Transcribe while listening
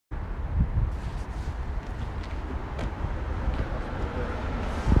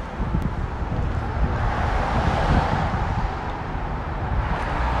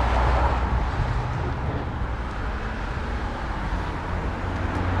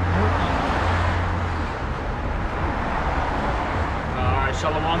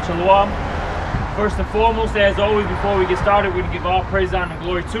Shalom. First and foremost, as always, before we get started, we're going to give all praise, honor, and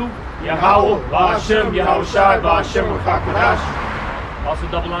glory to Yahweh, Ba'ashem, Yahushai, Ba'ashem, Rakakadash. Also,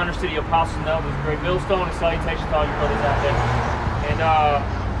 double honors to the apostles and elders, great millstone, and salutations to all your brothers out there. And,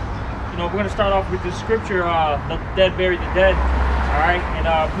 you know, we're going to start off with the scripture, let the dead bury the dead. All right,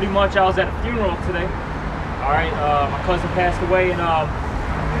 and pretty much I was at a funeral today. All right, my cousin passed away, and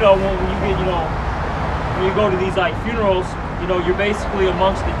you know, when you get, you know, when you go to these like funerals, you know, you're basically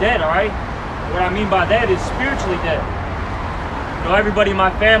amongst the dead. All right, what I mean by that is spiritually dead. You know, everybody in my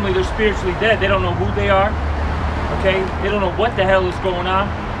family, they're spiritually dead. They don't know who they are. Okay, they don't know what the hell is going on,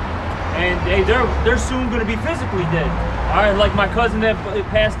 and they're soon going to be physically dead. All right, like my cousin that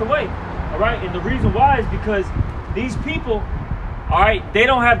passed away. All right, and the reason why is because these people, all right, they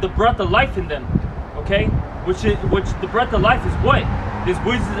don't have the breath of life in them. Okay, which the breath of life is what? This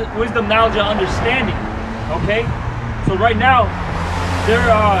wisdom, knowledge, and understanding. Okay, so right now they're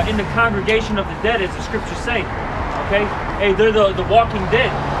in the congregation of the dead, as the scriptures say. Okay, hey, they're the walking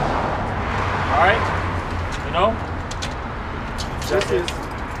dead. All right, you know.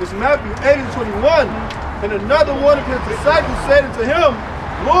 This is Matthew 8:21, and another one of his disciples said unto him,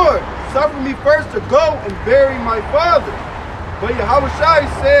 Lord, suffer me first to go and bury my father. But Yahushua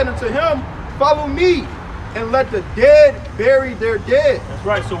said unto him, follow me, and let the dead bury their dead. That's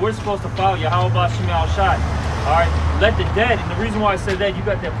right. So we're supposed to follow Yahweh Ba'ashem Yahushai. All right. Let the dead. And the reason why I said that, you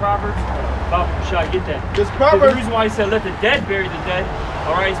got that Proverbs. Yahushai, get that. This Proverbs. The reason why he said let the dead bury the dead.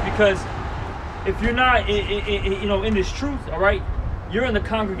 All right, is because if you're not, you know, in this truth, all right, you're in the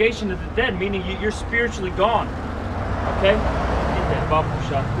congregation of the dead, meaning you're spiritually gone. Okay. Get that,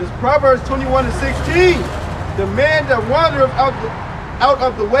 Yahushai. This Proverbs 21:16. The man that wandereth out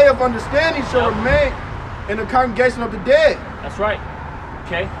of the way of understanding shall remain in the congregation of the dead. That's right.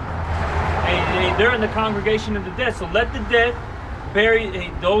 Okay. And they're in the congregation of the dead. So let the dead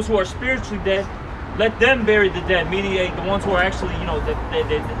bury those who are spiritually dead. Let them bury the dead, meaning the ones who are actually, you know, that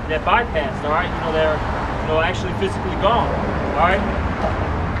bypassed. All right. You know, they're, you know, actually physically gone. All right.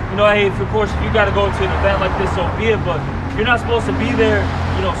 You know, hey, of course, if you got to go to an event like this, so be it. But you're not supposed to be there,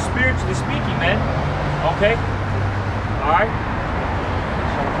 you know, spiritually speaking, man. Okay. All right.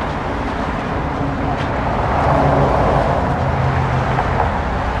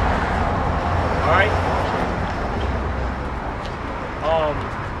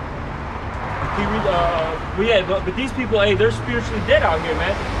 But these people, hey, they're spiritually dead out here,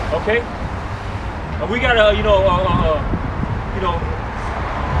 man. Okay, we gotta, you know,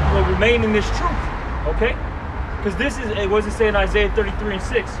 remain in this truth. Okay, because this is, what does it say in Isaiah 33:6?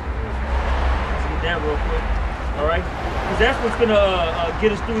 Let's get that real quick. All right, because that's what's gonna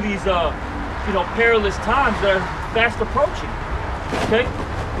get us through these, you know, perilous times that are fast approaching. Okay,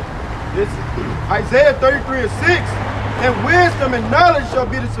 this Isaiah 33:6. And wisdom and knowledge shall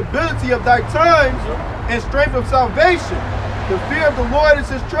be the stability of thy times, and strength of salvation. The fear of the Lord is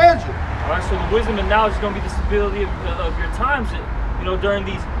his treasure. All right, so the wisdom and knowledge is going to be the stability of your times, you know, during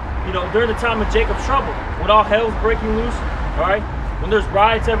these, you know, during the time of Jacob's trouble, when all hell's breaking loose, all right, when there's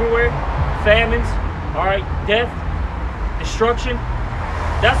riots everywhere, famines, all right, death, destruction.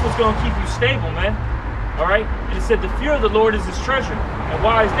 That's what's going to keep you stable, man. All right, and it said the fear of the Lord is his treasure. And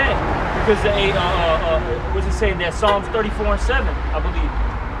why is that? Because what's it saying there? Psalms 34:7, I believe.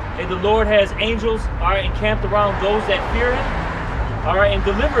 And the Lord has angels, all right, encamped around those that fear him, all right, and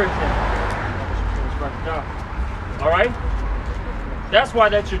delivereth them. All right, that's why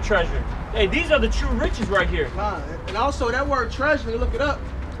that's your treasure. Hey, these are the true riches right here. And also that word treasure, when you look it up,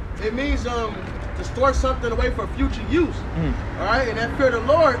 it means to store something away for future use. All right, and that fear of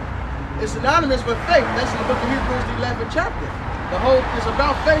the Lord is synonymous with faith. That's in the book of Hebrews, the 11th chapter. The whole is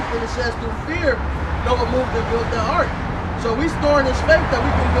about faith, and it says through fear, Noah moved and built that ark. So we storing this faith that we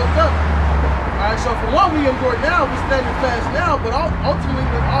can build up. All right, so for what we endure now, we standing fast now, but ultimately,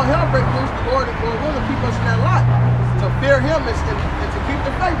 when all hell breaks loose, the Lord will keep us in that lot. To fear him and to keep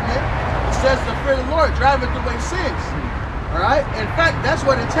the faith, man. It says to fear the Lord, driving through away sins. All right, in fact, that's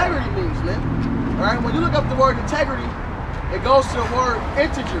what integrity means, man. All right, when you look up the word integrity, it goes to the word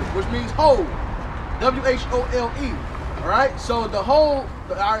integer, which means whole. W-H-O-L-E. All right, so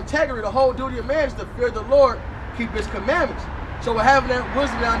our integrity, the whole duty of man is to fear the Lord, keep his commandments. So we're having that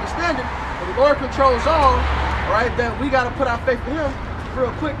wisdom and understanding, and the Lord controls all right, that we got to put our faith in him.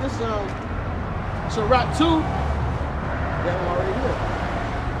 Real quick, this Sirach 2, that one already here.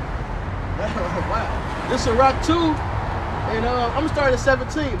 Wow. This Sirach 2, and I'm going to start at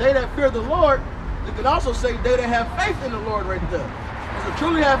 17. They that fear the Lord, you can also say they that have faith in the Lord right there. Because to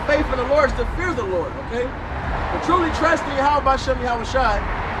truly have faith in the Lord is to fear the Lord, okay? To truly trust in Yahweh Ba'ashem Yahushai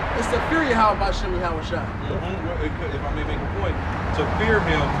It's to fear Yahweh Bashem Yahweh Shai. If I may make a point, to fear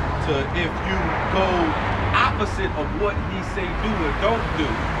him, if you go opposite of what he say do or don't do,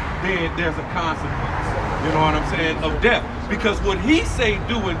 then there's a consequence. You know what I'm saying? Of death. Because what he say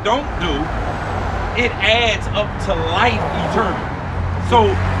do and don't do, it adds up to life eternal.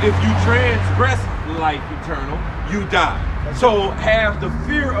 So if you transgress life eternal, you die. So have the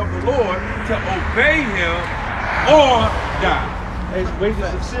fear of the Lord to obey him or die. And the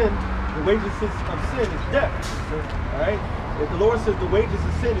wages of sin is death. All right? If the Lord says the wages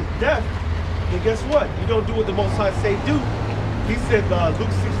of sin is death, then guess what? You don't do what the Most High say do. He said, Luke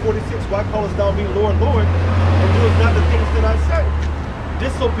 6:46, why callest thou me Lord, Lord, and doest not the things that I say?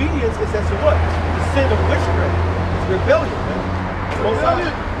 Disobedience is as what? The sin of witchcraft. It's rebellion, man. The Most High,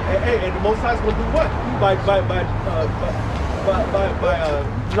 and the Most High is going to do what? By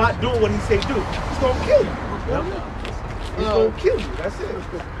not doing what he say do. He's going to kill you. He's going to kill you. That's it.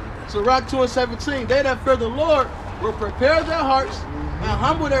 So Rock 2:17, they that fear the Lord will prepare their hearts and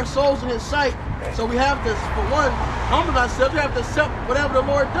humble their souls in his sight. So we have to, for one, humble ourselves. We have to accept whatever the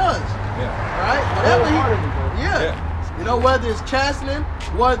Lord does. Yeah. Right? Whatever he, you know, whether it's chastening,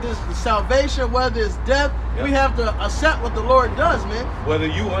 whether it's the salvation, whether it's death, we have to accept what the Lord does, man. Whether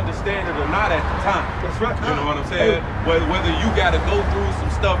you understand it or not at the time. That's right. You know what I'm saying? Whether you got to go through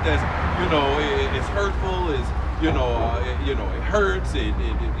some stuff that's, you know, it's hurtful, it hurts,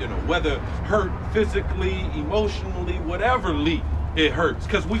 you know, whether hurt physically, emotionally, whateverly it hurts.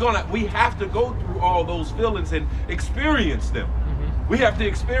 Because we have to go through all those feelings and experience them. We have to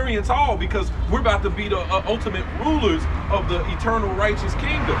experience all, because we're about to be the ultimate rulers of the eternal righteous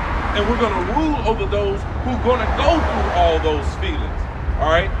kingdom. And we're going to rule over those who are going to go through all those feelings,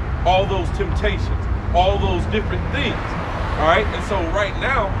 all right? All those temptations, all those different things, all right? And so right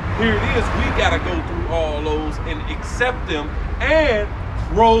now, here it is, we got to go through all those and accept them and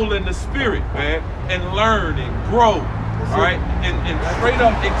roll in the spirit, man, and learn and grow, all right? And straight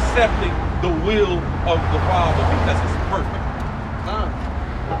up accepting the will of the Father, because it's perfect.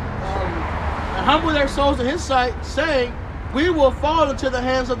 And humble their souls in his sight, saying, we will fall into the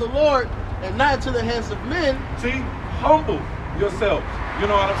hands of the Lord and not into the hands of men. See, humble yourselves. You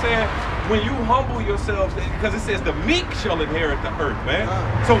know what I'm saying? When you humble yourselves, because it says the meek shall inherit the earth, man.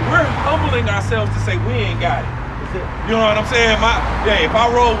 So we're humbling ourselves to say we ain't got it. You know what I'm saying? If I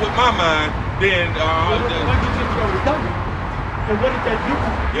roll with my mind, then and what did that do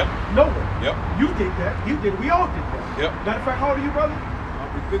to you? Yep. No one. Yep. You did that. You did. We all did that. Yep. Matter of fact, how old are you, brother? I'll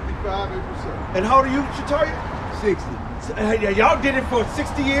be 55 April 7th. And how old are you, Shataria? 60. Y'all did it for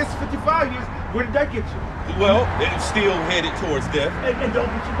 60 years, 55 years. Where did that get you? Well, it's still headed towards death. And don't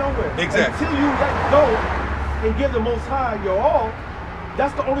get you nowhere. Exactly. Until you let go and give the Most High your all,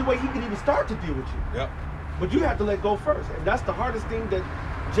 that's the only way he can even start to deal with you. Yep. But you have to let go first. And that's the hardest thing that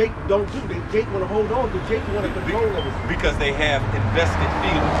Jake don't do. Jake want to hold on, but Jake want to control everything. Because they have invested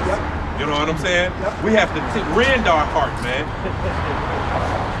feelings. Yep. You know what I'm saying? Yep. We have to rend our heart, man.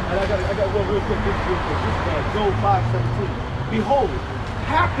 And I got one real quick. This is Job 5:17. Behold,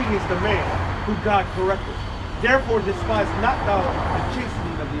 happy is the man who God corrected. Therefore despise not thou the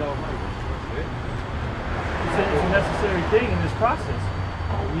chastening of the Almighty. It's a necessary thing in this process.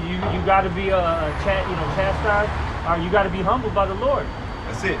 You got to be chastised, or you got to be humbled by the Lord.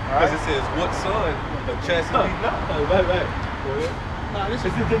 That's it. Because it says, what son of chastity? This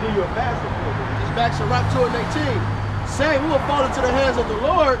is to do you a master. It's back to Rock 2:18, saying we will fall into the hands of the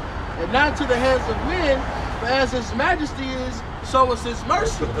Lord and not into the hands of men, for as his majesty is, so is his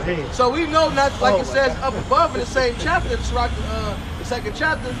mercy. So we know, not like it says up above in the same chapter, it's Rock, the second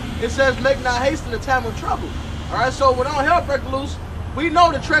chapter, it says, make not haste in the time of trouble. All right, so when all hell breaks loose, we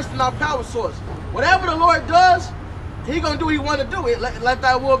know to trust in our power source. Whatever the Lord does, he gonna do what he want to do. Let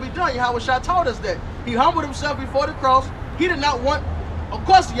thy will be done. Yahweh Shai told us that. He humbled himself before the cross. He did not want, of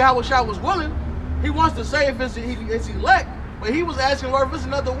course Yahweh Shai was willing. He wants to save his elect, but he was asking, Lord, if there's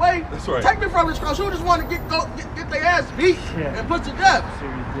another way, that's right, take me from this cross. Who just want to get their ass beat and put to death?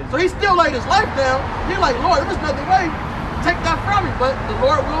 So he still laid his life down. He's like, Lord, if there's another way, take that from me. But the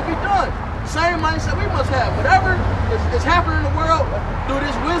Lord will be done. Same mindset we must have. Whatever is happening in the world, through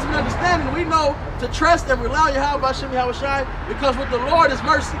this wisdom and understanding, we know to trust and rely on Yahweh Hashem Yahweh Shai, because with the Lord is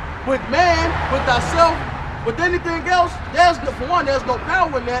mercy. With man, with ourselves, with anything else, for one, there's no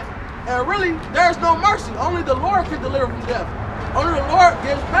power in that. And really, there's no mercy. Only the Lord can deliver from death. Only the Lord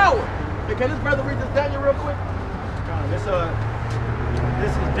gives power. And can this brother read this Daniel real quick? This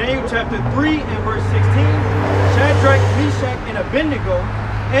is Daniel chapter 3 and verse 16. Shadrach, Meshach, and Abednego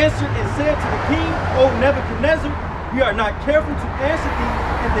answered and said to the king, O Nebuchadnezzar, we are not careful to answer thee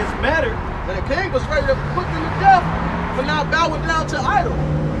in this matter. And the king was ready to put them to death for not bowing down to idol.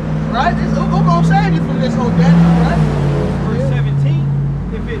 Right? Who gonna save you from this whole death? Right? Verse 17,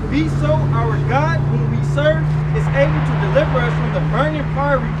 if it be so, our God, whom we serve, is able to deliver us from the burning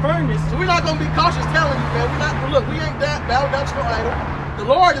fiery furnace. So we're not gonna be cautious telling you, man. We're not. Look, we ain't that bowed down to no idol. The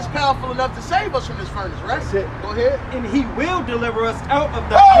Lord is powerful enough to save us from this furnace, right? That's it. Go ahead. And he will deliver us out of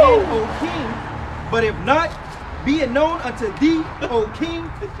thy hand, O king. But if not, be it known unto thee, O king,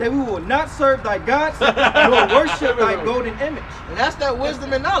 that we will not serve thy gods, nor worship thy golden image. And that's that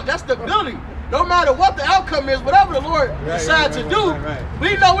wisdom and knowledge. That's the ability. No matter what the outcome is, whatever the Lord decides to do,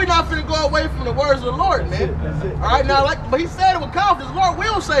 we know we're not going to go away from the words of the Lord, man. That's it. All right, now, but he said it with confidence. The Lord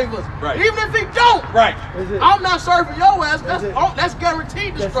will save us. Right. Even if he don't. Right. I'm not serving your ass. That's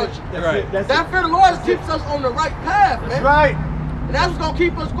guaranteed destruction. Right. That fear of the Lord keeps us on the right path, man. That's right. And that's what's going to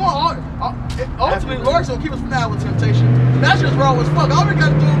keep us going. Ultimately, the Lord's going to keep us from that with temptation. And that's just wrong as fuck. All we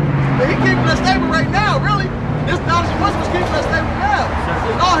got to do, he keeping us stable right now, really. This knowledge of wisdom is keeping us stable now.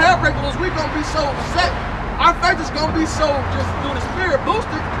 And all hell breaking loose, we're going to be so set. Our faith is going to be so just through the spirit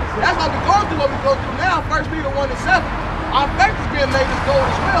boosted. That's why we're going through what we go through now. 1 Peter 1:7. Our faith is being made as gold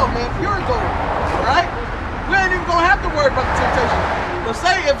as well, man. Pure gold. All right? We ain't even going to have to worry about the temptation. But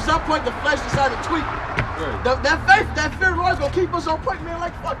say if at some point the flesh decided to tweak, that faith, that fear of the Lord is going to keep us on point, man.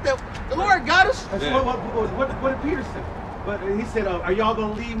 Like, fuck that. The Lord got us. That's what did Peter say? But he said, are y'all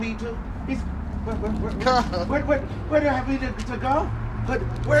going to leave me too? He's, where do I have me to go? But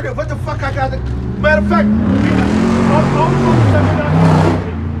what the fuck I got to... Matter of fact, all the brothers that we're not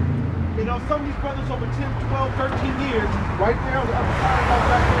teaching, you know, some of these brothers over 10, 12, 13 years, right there on the other side of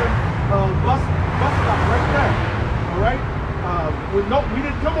back there, bus stop right there. All right? We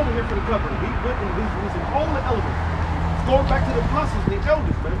didn't come over here for the cover. We went and we was in all the elements. Going back to the apostles and the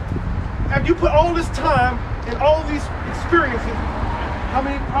elders, man. And you put all this time and all these experiences, how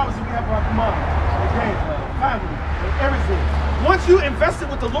many promises we have for our command, again, family, and everything. Once you invested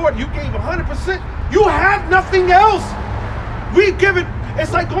with the Lord, you gave 100%, you have nothing else. We give it,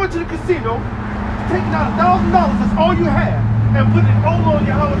 it's like going to the casino, taking out $1,000, that's all you have, and putting it all on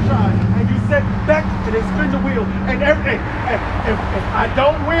your Yahweh Shai, and you sit back and they spin the wheel, and everything. If I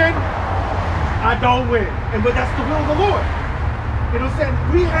don't win, I don't win. But that's the will of the Lord. You know what I'm saying?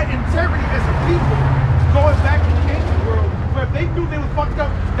 We had integrity as a people going back in the ancient world, where if they knew they were fucked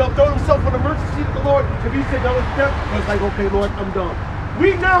up, they'll throw themselves on the mercy seat of the Lord. If he said no, it's death, it's like, okay, Lord, I'm done.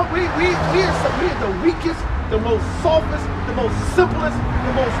 We are the weakest, the most softest, the most simplest,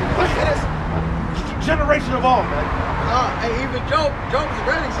 the most wickedest generation of all, man. And even Job is a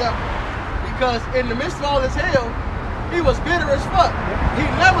great example. Because in the midst of all this hell, he was bitter as fuck. He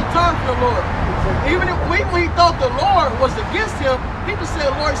never turned from the Lord. Even when he thought the Lord was against him, he just said,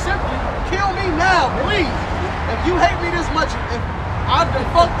 Lord, simply, kill me now, please. If you hate me this much, if I've been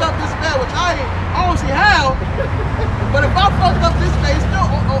fucked up this bad, which I don't see how, but if I fucked up this bad, still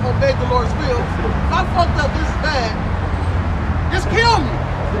obeyed the Lord's will. If I fucked up this bad, just kill me.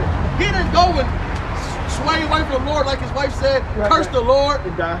 He didn't go and sway away from the Lord like his wife said, curse the Lord.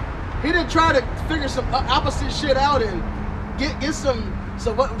 And die. He didn't try to figure some opposite shit out and get some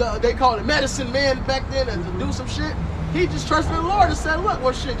what they call it medicine man back then and to do some shit. He just trusted the Lord and said, look,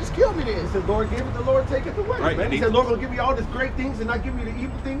 well shit, just kill me then. He said, Lord give it, the Lord take it away. Right, man. He said, Lord will give me all these great things and not give me the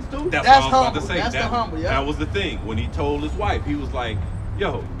evil things too. That's That's what I was humble. about to say. That's the humble, yeah. That was the thing. When he told his wife, he was like,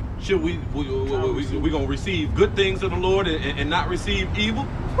 yo, should we gonna receive good things of the Lord and not receive evil?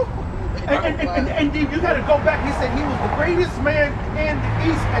 And you got to go back. He said he was the greatest man in the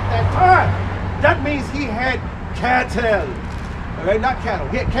East at that time. That means he had cattle. All right, not cattle.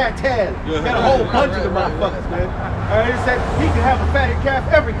 He had cattle. He had a whole bunch of the motherfuckers, man. All right, he said he could have a fatted calf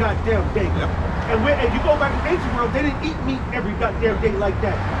every goddamn day. Yep. And when you go back to the ancient world, they didn't eat meat every goddamn day like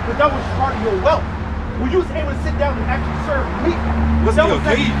that. But that was part of your wealth. When you was able to sit down and actually serve meat. What's the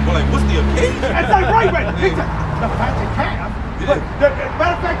occasion? Well, like, what's the occasion? That's like right. The fatted calf. But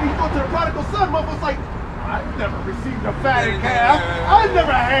matter of fact, when you go to the prodigal son, motherfucker's like, I've never received a fatted calf. I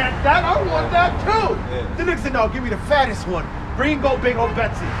never had that. I want that too. The nigga said, no, give me the fattest one. Bring go big old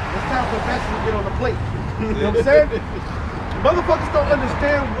Betsy. It's time for Betsy to get on the plate. You know what I'm saying? Motherfuckers don't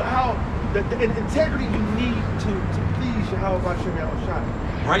understand how the integrity you need to please Yahweh Hashem Yahweh Shai.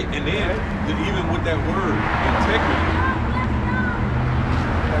 Right, and then even with that word,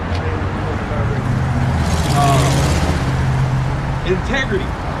 integrity,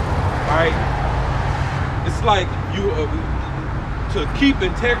 all right? It's like you, to keep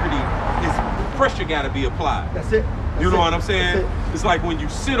integrity, is pressure got to be applied. That's it. You know what I'm saying? It's like when you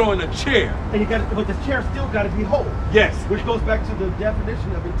sit on a chair. And you got, but the chair still got to be whole. Yes. Which goes back to the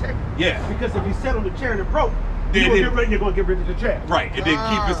definition of integrity. Yeah. Because if you sit on the chair and it broke, Then you're going to get rid of the chair. Right, and then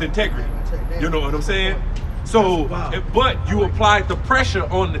keep its integrity. You know what I'm saying? So, Wow. but you applied the pressure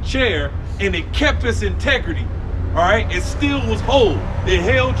on the chair and it kept its integrity. All right, it still was whole. It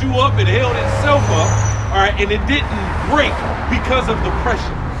held you up, it held itself up, all right, and it didn't break because of the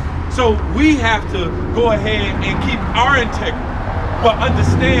pressure. So we have to go ahead and keep our integrity, but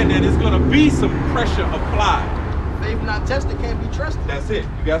understand that it's gonna be some pressure applied. Faith not tested can't be trusted. That's it.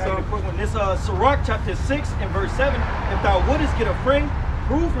 You got Hey, the something? quick one. This Sirach chapter 6 and verse 7. If thou wouldest get a friend,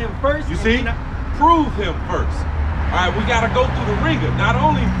 prove him first. You and see? be not- Prove him first. All right, we got to go through the ringer, not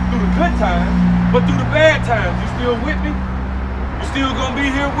only through the good times, but through the bad times. You still with me? You still going to be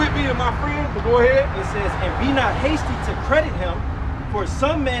here with me and my friend? But go ahead. It says, and be not hasty to credit him, for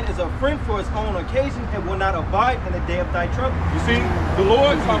some man is a friend for his own occasion and will not abide in the day of thy trouble. You see, the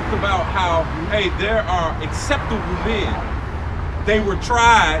Lord talked about how, hey, there are acceptable men. They were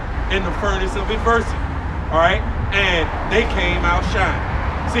tried in the furnace of adversity, all right? And they came out shining.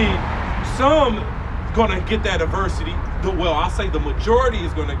 See, some gonna get that adversity. Well, I'll say the majority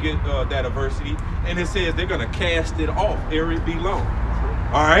is gonna get that adversity, and it says they're gonna cast it off ere it be long.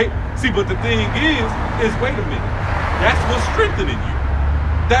 All right? See, but the thing is wait a minute. That's what's strengthening you.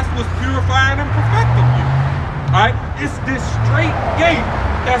 That's what's purifying and perfecting you. All right? It's this straight gate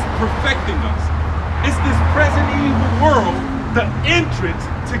that's perfecting us. It's this present evil world, the entrance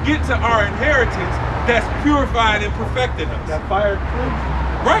to get to our inheritance that's purifying and perfecting us. That fire cleanses.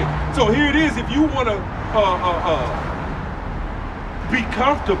 Right. So here it is. If you want to be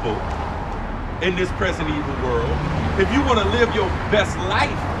comfortable in this present evil world, if you want to live your best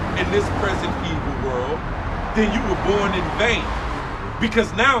life in this present evil world, then you were born in vain.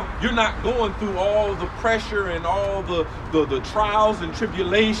 Because now you're not going through all the pressure and all the trials and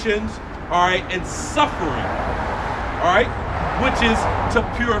tribulations, all right, and suffering, all right, which is to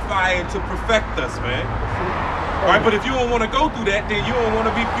purify and to perfect us, man. All right, but if you don't want to go through that, then you don't want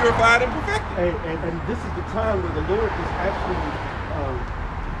to be purified and perfected. And this is the time where the Lord is actually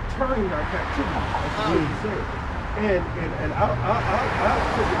turning our captivity, as the Lord said. And I'll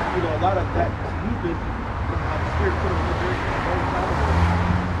put, a lot of that you've been, the Spirit put on the very time ago.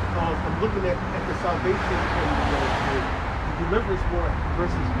 I'm looking at the salvation and the deliverance war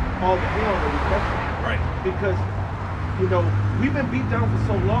versus all the hell that we got. Right. Because, we've been beat down for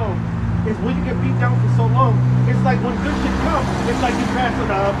so long. Is when you get beat down for so long, it's like when good shit comes, it's like you pass it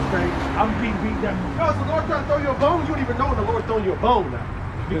out straight. I'm being beat down. No, it's the Lord trying to throw you a bone. You don't even know when the Lord throwing you a bone now.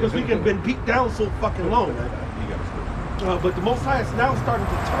 Because we have been beat down so fucking long. But the Most High is now starting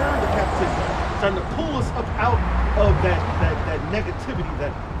to turn the captivity, starting to pull us up out of that negativity,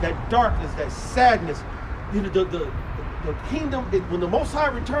 that darkness, that sadness. The kingdom, when the Most High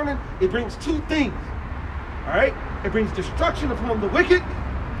returning, it brings two things. All right? It brings destruction upon the wicked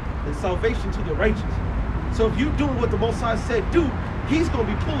and salvation to the righteous. So if you're doing what the Most High said do, he's going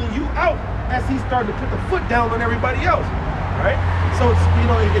to be pulling you out as he's starting to put the foot down on everybody else. All right? So, it's,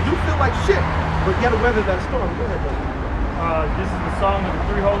 it do feel like shit, but you got to weather that storm. Go ahead, brother. This is the song of the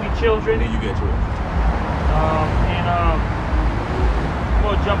three holy children. Then you get yours. I'm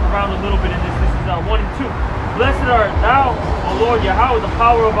going to jump around a little bit in this. This is 1 and 2. Blessed art thou, O Lord Yahweh, the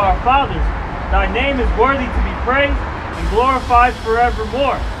power of our fathers. Thy name is worthy to be praised and glorified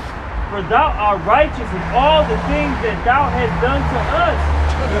forevermore. For thou art righteous in all the things that thou hast done to us.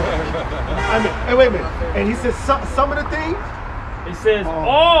 Hey, wait a minute. And he says some of the things? It says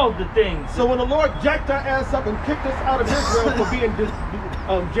all the things. So when the Lord jacked our ass up and kicked us out of Israel for being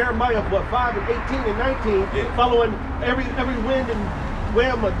Jeremiah 5 and 18 and 19, following every wind and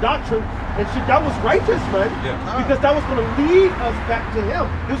whim of doctrine and shit, that was righteous, man. Yeah. Because that was going to lead us back to him.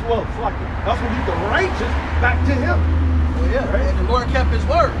 That was going to lead the righteous back to him. Well, yeah, right? And the Lord kept his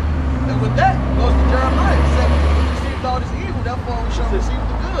word. And with that, goes to Jeremiah. He said, we received all this evil, therefore we shall receive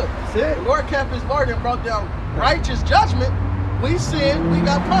the good. That's it. The Lord kept his word and brought down righteous judgment. We sinned, we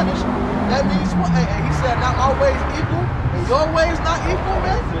got punished. That means what? Hey, he said, not my ways equal, and your ways not equal,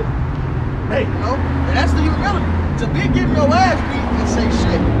 man. Hey, And that's the humility. To be getting your ass beat and say,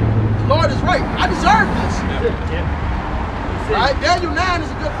 shit, the Lord is right. I deserve this. Yeah. Right? Daniel 9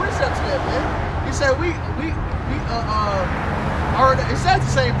 is a good precept to that, man. He said, it says the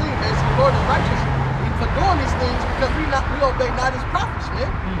same thing, man. So the Lord is righteous for doing these things because we obey not his prophets, man.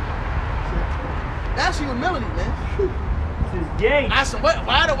 That's humility, man. Yay. I said, why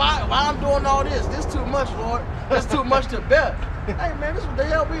I'm doing all this? This too much, Lord. This too much to bear. Hey, man, this is what the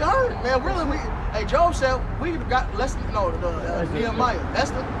hell we heard, man. Really, Job said we got less than, Nehemiah.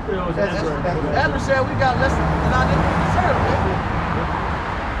 Esther said we got less than I didn't deserve, man.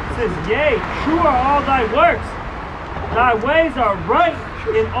 It says, yea, true are all thy works. Thy ways are right,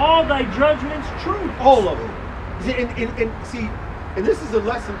 in all thy judgments true. all of them. See, And this is a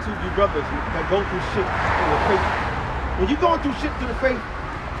lesson to you brothers that go through shit in the faith. When you're going through shit through the faith,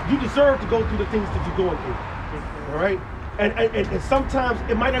 you deserve to go through the things that you're going through. All right? And sometimes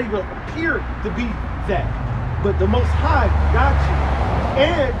it might not even appear to be that. But the Most High got you.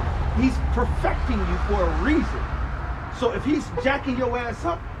 And he's perfecting you for a reason. So if he's jacking your ass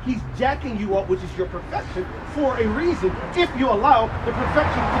up, he's jacking you up, which is your perfection, for a reason, if you allow the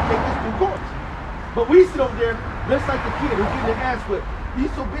perfection to take its due course. But we sit over there, just like the kid who's getting their ass whipped.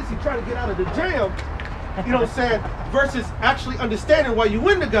 He's so busy trying to get out of the jam, you know what I'm saying, versus actually understanding why you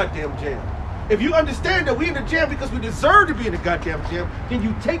in the goddamn jam. If you understand that we in the jam because we deserve to be in the goddamn jam, then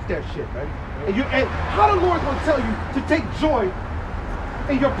you take that shit, right? And how the Lord gonna tell you to take joy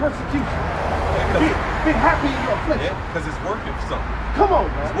in your persecution? Be happy in your affliction. Because it's working for something. Come on,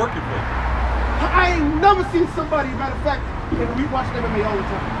 man. It's working for you. I ain't never seen somebody, matter of fact, and we watch MMA all the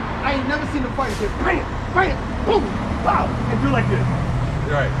time. I ain't never seen a fighter say bam, bam, boom, pow, and do like this.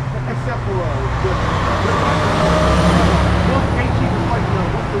 Right. Except for Will Gaethje was fighting.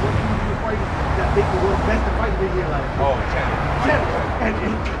 What's the one he was fighting that big the best fight they hear like? Oh, Chandler. And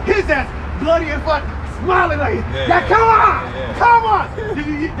his ass bloody and fucking smiling like, yeah, come on, yeah. come on.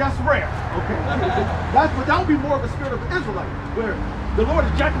 That's rare. Okay. But that would be more of a spirit of an Israelite, where the Lord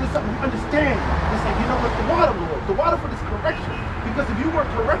is jacking us up and we understand. It's like, you know what, the water, Lord. The water for this correction. Because if you weren't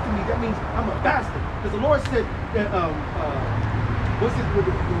correcting me, that means I'm a bastard. Because the Lord said that, what's it?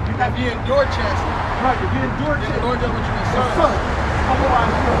 If you endure chastity. Right, if you endure Then the chastity, Lord does what you son, son.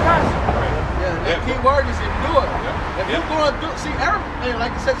 otherwise you're a bastard. Yeah, that key word is endure. If you're going through, see,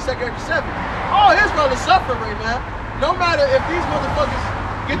 like you said, the second Ezra 7, all Israel is suffering right now. No matter if these motherfuckers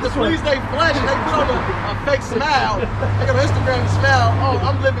get to please their flesh and they put on a fake smile, they go to Instagram and smile, oh,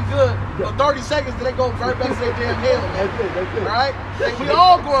 I'm living good. For 30 seconds, then they go right back to their damn hell, man. That's it. Right? Like, we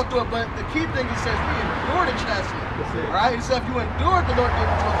all going through it, but the key thing he says, we endure the chastity. Right? He said, if you endure, the Lord give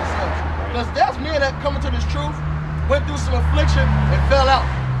you to yourselves. Because that's men that come into this truth, went through some affliction, and fell out.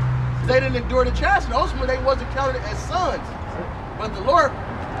 They didn't endure the chastity. Ultimately, they wasn't counted as sons. But the Lord,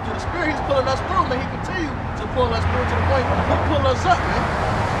 through the Spirit, he's pulling us through, man. He continue to pull us through to the point where he pull us up, man.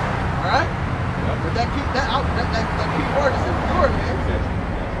 All right? But that key word is endure, man.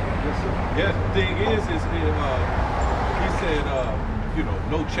 Yeah, the thing is he said, you know,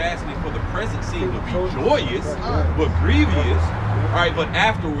 no chastity for the present seemed to be joyous, but grievous. All right, but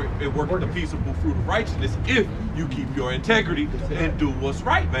afterward it worketh the peaceable fruit of righteousness if you keep your integrity and do what's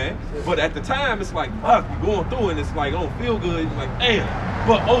right, man. But at the time, it's like, fuck, you're going through and it's like, I don't feel good. You're like, damn.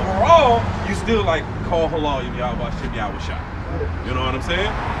 But overall, you still like, call halal Yahweh Hashem Yahweh Shai. You know what I'm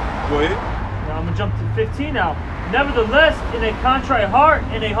saying? Go ahead. Now I'm going to jump to 15 now. Nevertheless, in a contrite heart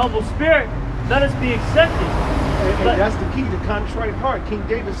and a humble spirit, let us be accepted. And that's the key, the contrite heart. King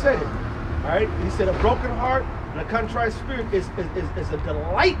David said it. All right? He said a broken heart and a contrite spirit is a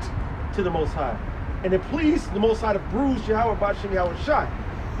delight to the Most High. And it pleased the Most High to bruise Yahweh Ba'ashem Yahweh Shai.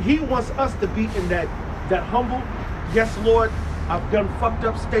 He wants us to be in that humble, yes, Lord, I've done fucked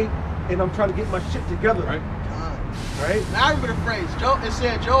up state and I'm trying to get my shit together. Right. Right? Now I remember the phrase, it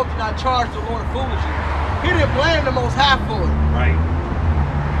said Job did not charge the Lord foolishly. He didn't blame the Most High for it. Right.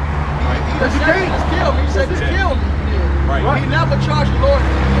 He just said, just kill me. He said, just kill me. Right. He never charged the Lord.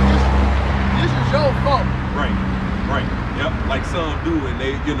 This is your fault. Right. Right. Yep. Like some do, and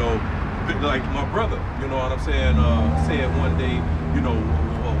they, you know, like my brother, you know what I'm saying, said one day, you know,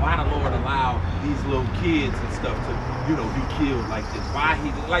 well, why the Lord allow these little kids and stuff to, you know, be killed like this? Why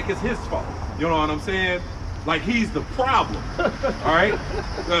he, like it's his fault. You know what I'm saying? Like he's the problem. All right.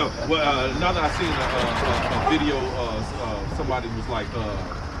 Now that I seen a video, somebody was like,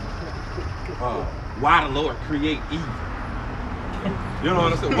 why the Lord create evil? You know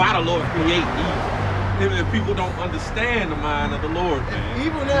what I'm saying? Why the Lord create evil? If people don't understand the mind of the Lord, man. If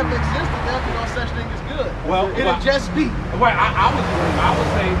evil never existed, there'd be no such thing as good. Well, it'll just be. Well, I would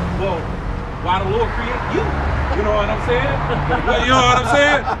say, well, why the Lord create you? You know what I'm saying? You know what I'm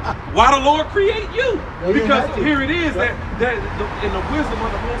saying? Why the Lord create you? Because here it is that in the wisdom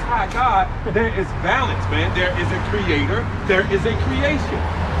of the Most High God, there is balance, man. There is a creator, there is a creation.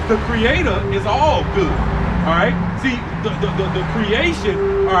 The creator is all good. All right. See, the creation,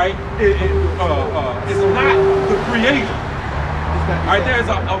 all right, is not the creator. All right. There's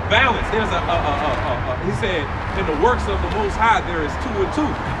a balance. There's he said, in the works of the Most High, there is 2 and 2.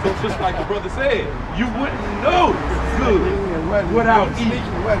 So just like the brother said, you wouldn't know good without evil.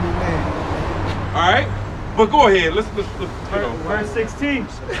 All right. But go ahead. Let's you know. Verse 16.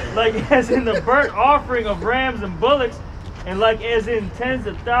 Like as in the burnt offering of rams and bullocks, and like as in tens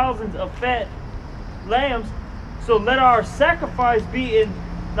of thousands of fat lambs, so let our sacrifice be in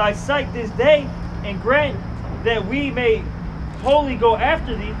thy sight this day, and grant that we may holy go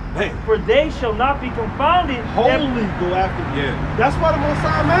after thee, Man. for they shall not be confounded. Holy go after you. Yeah. That's why the Most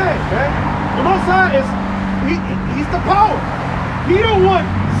High man. The Most High is, he's the power. He don't want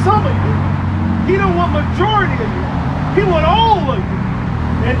some of you. He don't want majority of you. He want all of you.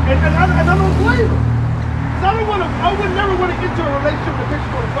 And I don't blame him. Cause I would never want to get into a relationship with a bitch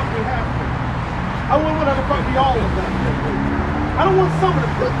who want to fuck me half of it. I wouldn't want to fuck me all of them. I don't want some of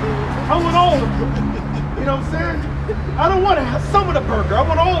the burger. I want all of them. You know what I'm saying? I don't want to have some of the burger. I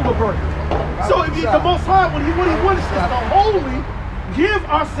want all the burger. So if the Most High, what he wants is to wholly give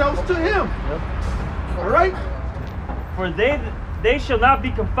ourselves to him. All right? For they shall not be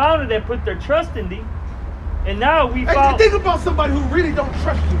confounded that put their trust in thee. And now we Hey, found. think about somebody who really don't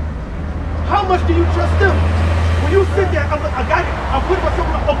trust you. How much do you trust them? When you sit there, I'm putting myself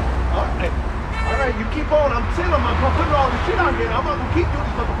on. All right, you keep on. I'm telling them, I'm putting all this shit out here. I'm not gonna keep doing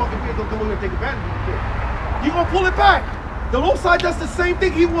this motherfucking thing. Don't come over here and take advantage of this shit. You gonna pull it back. The Most High does the same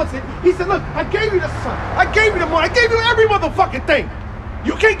thing. He wants it. He said, look, I gave you the sun. I gave you the moon. I gave you every motherfucking thing.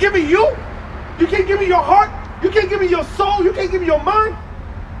 You can't give me you. You can't give me your heart. You can't give me your soul. You can't give me your mind.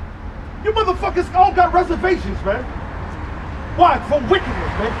 You motherfuckers all got reservations, man. Why? For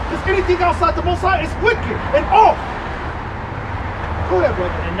wickedness, man. Because anything outside the Most High is wicked and off. Go ahead,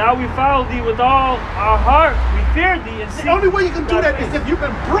 brother. And now we follow thee with all our heart. We fear thee and see. The only way you can do that is if you've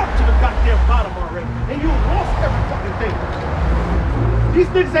been brought to the goddamn bottom already and you lost every fucking thing. These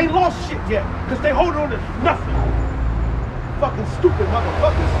niggas ain't lost shit yet because they hold on to nothing. Fucking stupid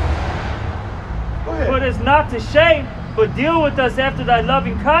motherfuckers. Go ahead. Put us not to shame, but deal with us after thy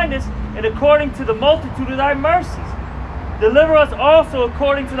loving kindness and according to the multitude of thy mercies. Deliver us also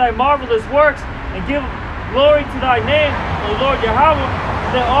according to thy marvelous works and give glory to thy name, O Lord Yahweh,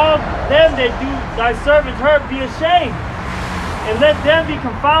 that all them that do thy servants hurt be ashamed. And let them be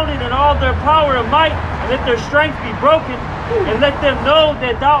confounded in all their power and might, and let their strength be broken, and let them know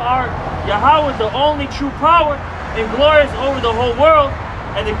that thou art Yahweh, the only true power, and glorious over the whole world.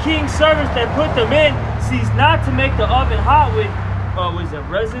 And the king's servants that put them in cease not to make the oven hot with, was it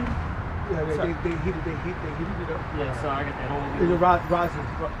resin? Yeah, they heated it up. Yeah, so I got that whole It's a rosin.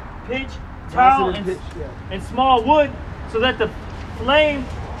 pitch, towel, Rosin and pitch, yeah. and small wood, so that the flame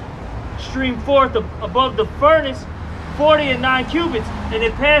streamed forth above the furnace 49 cubits, and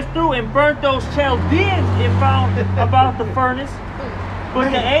it passed through and burnt those Chaldeans it found about the furnace. But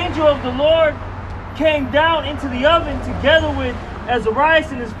the angel of the Lord came down into the oven together with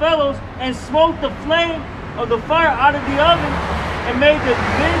Azarias and his fellows, and smote the flame of the fire out of the oven, and made the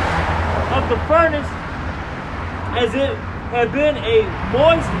lids of the furnace as it had been a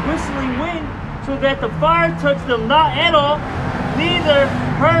moist whistling wind, so that the fire touched them not at all, neither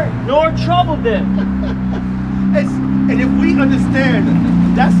hurt nor troubled them. And if we understand,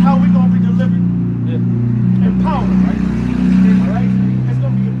 that's how we're going to be delivered. Empowered, right? All right? It's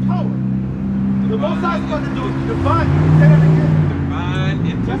going to be empowered. The Most High is going to do is divine. Say that again. Divine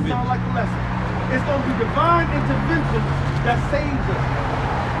That intervention. sounds like a lesson. It's going to be divine intervention that saves us.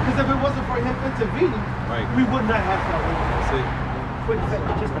 Because if it wasn't for him intervening, Right. we would not have salvation. That's it. Quick,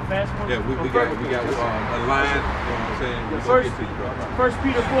 just a fast one. Yeah, we got a line. You know what I'm saying? We're gonna get to you, bro. 1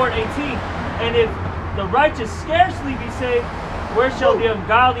 Peter 4:18. And if the righteous scarcely be saved, where shall the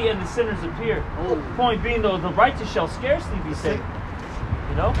ungodly and the sinners appear? Point being, though, the righteous shall scarcely be saved.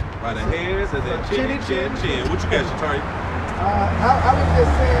 You know? By the hands and then chin. What you got, Shatari? I was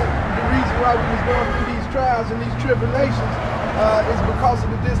just saying the reason why we was going through these trials and these tribulations is because of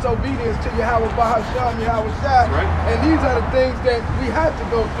the disobedience to Yahweh Bahasham, Yahweh Shai. Right. And these are the things that we have to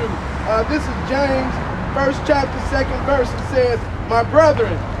go through. This is James, 1st chapter, 2nd verse. It says, my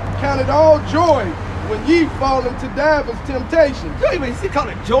brethren, count it all joy when ye fall into divers temptations. You even see call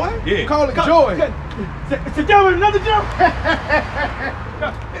it joy? Yeah. Call it joy. Sit down with another joke.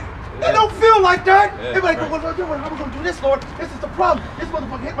 It don't feel like that. Yeah, Everybody right. go, how we gonna do this, Lord? This is the problem. This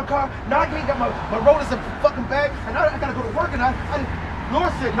motherfucker hit my car. Now I can't get my rollers in fucking bag, and now I gotta go to work. And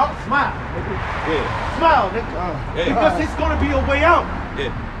Lord said, no, smile, nigga. Yeah. Smile, nigga. Yeah. Because it's gonna be a way out.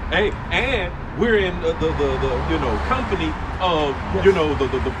 Yeah. Hey, and we're in the company of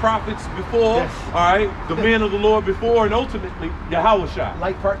the prophets before, Yes. all right, the men of the Lord before, and ultimately Yahweh Shai.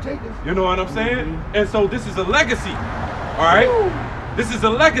 Like partakers. You know what I'm saying? And so this is a legacy, all right? This is a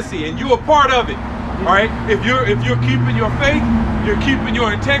legacy, and you're a part of it, all right? If you're keeping your faith, you're keeping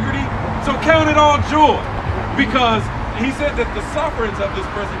your integrity. So count it all joy, because he said that the sufferings of this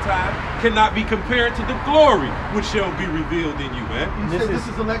present time cannot be compared to the glory which shall be revealed in you, man. You said this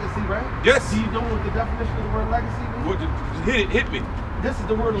is a legacy, right? Yes. Do you know what the definition of the word legacy means? Hit me. This is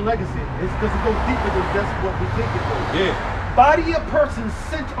the word of legacy. It's because it goes deeper than just what we think it goes. Yeah. Body of person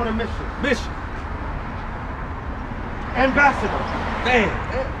sent on a mission. Mission. ambassadors, Man,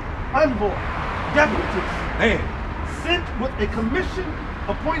 envoy, deputies, man. sent with a commission,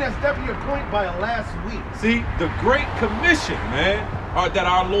 appointed as deputy appointed by a last week. See, the Great Commission, man, that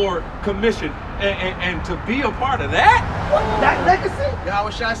our Lord commissioned, and to be a part of that. That legacy?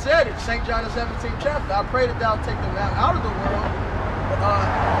 Yahweh Shai said it, St. John the 17th chapter. I pray that thou take them out of the world,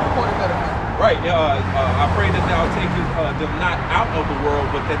 for the better man. Right. I pray that thou takest them not out of the world,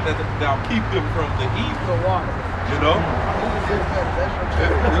 but that thou keep them from the evil. The water. You know.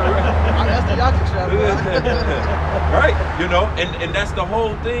 That's the Yacha chapter. Right. You know, and that's the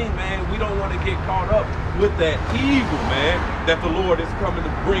whole thing, man. We don't want to get caught up with that evil, man, that the Lord is coming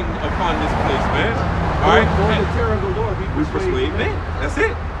to bring upon this place, man. All right. Going the terror of the Lord, We persuade men. That's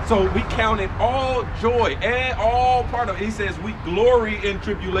it. So we count it all joy and all part of it. He says we glory in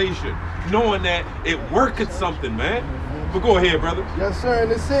tribulation, knowing that it worketh something, man. But go ahead, brother. Yes, sir.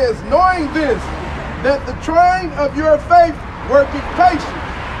 And it says, knowing this, that the trying of your faith worketh patience.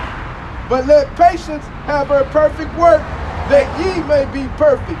 But let patience have her perfect work, that ye may be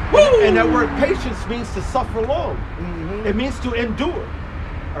perfect. And that word patience means to suffer long. It means to endure.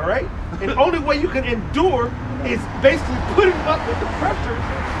 All right? And the only way you can endure is basically putting up with the pressures,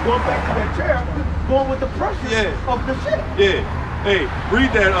 going back to that chair, going with the pressures of the ship. Yeah. Hey,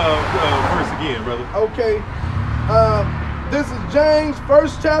 read that verse again, brother. Okay. This is James,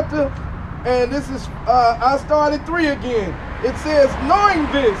 1st chapter, and this is, I started 3 again. It says, knowing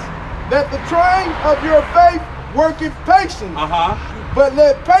this, that the trying of your faith worketh patience. But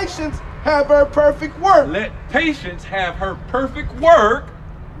let patience have her perfect work. Let patience have her perfect work,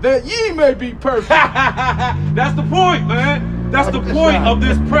 that ye may be perfect. That's the point, man. That's the point of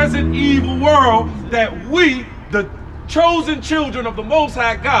this present evil world, that we, the chosen children of the Most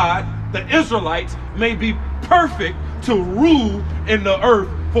High God, the Israelites, may be perfect to rule in the earth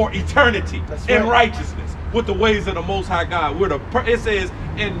for eternity in righteousness with the ways of the Most High God. It says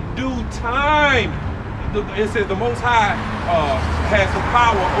in due time, it says the Most High has the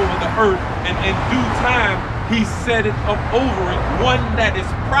power over the earth, and in due time he set it up over it, one that is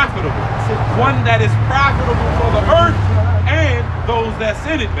profitable for the earth and those that's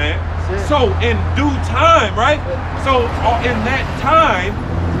in it, man. So in due time, right? So in that time,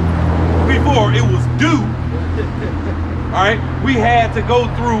 before it was due, all right, we had to go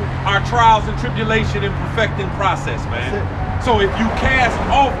through our trials and tribulation and perfecting process, man. So if you cast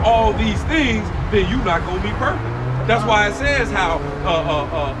off all these things, then you're not going to be perfect. That's why it says how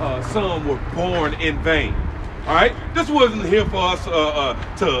some were born in vain. All right, this wasn't here for us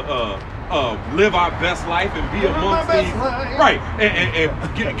to live our best life and be amongst these, right,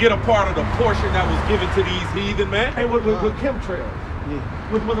 and get a part of the portion that was given to these heathen, man. And with chemtrails,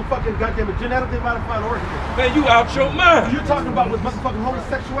 with motherfucking goddamn genetically modified organisms. Man, you out your mind. You're talking about with motherfucking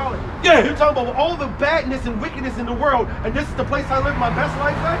homosexuality. Yeah. You're talking about all the badness and wickedness in the world, and this is the place I live my best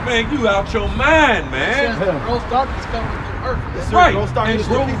life at? Man, you out your mind, man. Gross darkness coming to the earth. Yes, Right, gross darkness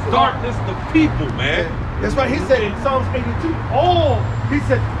and gross darkness the people, man. That's right. He said in Psalms 82, he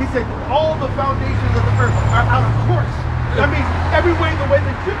said all the foundations of the earth are out of course. That means every way the way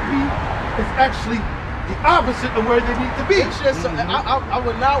they should be is actually the opposite of where they need to be. It's just, I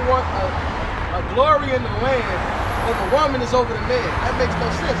would not want a glory in the land when the woman is over the man. That makes no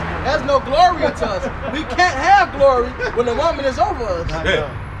sense. There's no glory to us. We can't have glory when the woman is over us.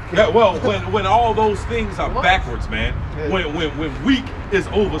 Yeah, well, when all those things are backwards, man. When weak is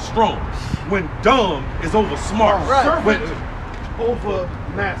over strong, when dumb is over smart. Servant over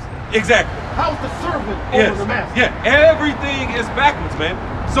master. Exactly. How's the servant over the master? Yeah, everything is backwards, man.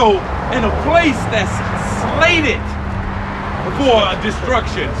 So in a place that's slated for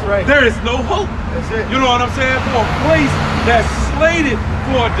destruction, there is no hope. You know what I'm saying? For a place that's slated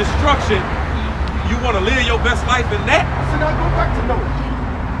for destruction, you want to live your best life in that? So now go back to Noah.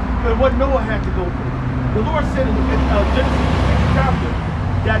 And what Noah had to go through. The Lord said in Genesis 6th chapter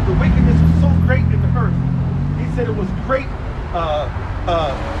that the wickedness was so great in the earth. He said it was great,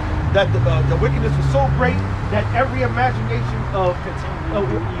 that the wickedness was so great that every imagination of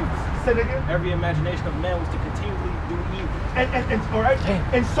say it again? Every imagination of man was to continually do evil. And all right.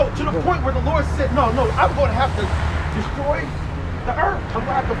 And so to the point where the Lord said, no, I'm going to have to destroy the earth. I'm going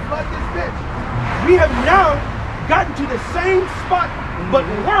to have to flood this bitch. We have now gotten to the same spot, but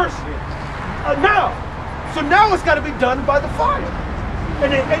worse now. So now it's got to be done by the fire.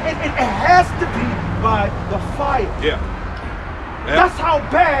 And it has to be by the fire. Yeah. That's how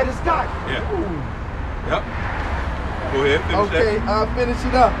bad it's got. Yeah. Yep. Go ahead, finish Okay, that. I'll finish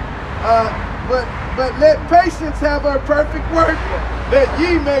it up. But let patience have her perfect work, that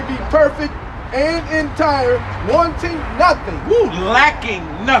ye may be perfect and entire, wanting nothing. Woo, lacking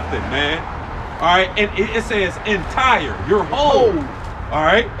nothing, man. All right, and it says entire, your whole. All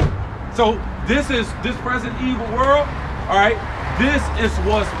right. So this present evil world. All right. This is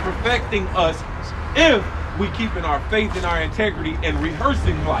what's perfecting us if we keep in our faith and our integrity and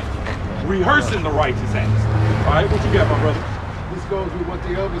rehearsing life, rehearsing the righteous acts. All right, what you got, my brother? This goes with what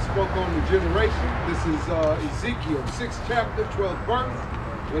the elders spoke on the generation. This is Ezekiel 6th chapter, 12th verse.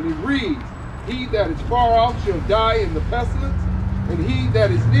 And he reads, he that is far off shall die in the pestilence, and he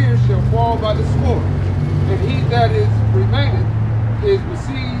that is near shall fall by the sword. And he that is remaineth is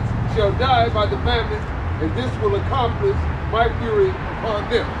besieged shall die by the famine, and this will accomplish my fury upon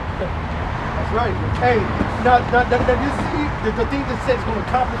them. That's right. Hey, now you see the thing that says it's going to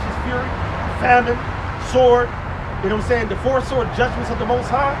accomplish his fury, famine, sword, you know what I'm saying, the four sword judgments of the Most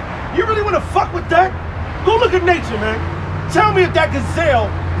High. You really want to fuck with that? Go look at nature, man. Tell me if that gazelle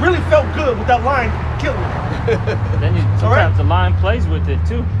really felt good with that lion killing it. Then sometimes the lion plays with it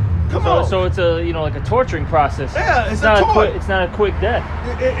too. Come on. So it's a like a torturing process. Yeah, it's not a toy. It's not a quick death.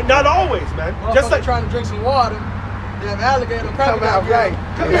 Not always, man. Well, Just like trying to drink some water, they have alligator crocodile. Right.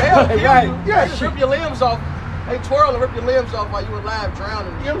 They'll kill you. Yeah, They rip your limbs off. They twirl and rip your limbs off while you alive,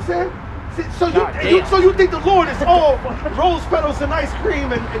 drowning. You know what I'm saying? So you think the Lord is all rose petals and ice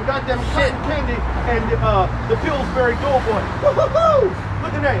cream and goddamn cotton candy and the Pillsbury Doughboy? Woo-hoo-hoo!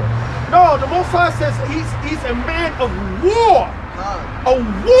 Look at that. No, the Most High says he's a man of war. A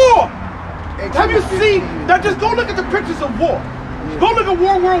war. Have you seen? Now just go look at the pictures of war. Go look at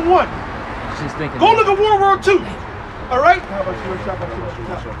World War I. She's thinking. Go look at World War II. All right.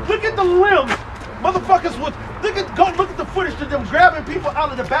 Look at the limbs. Motherfuckers would go look at the footage of them grabbing people out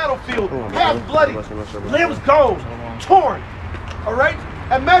of the battlefield, half bloody, limbs gone, torn. All right?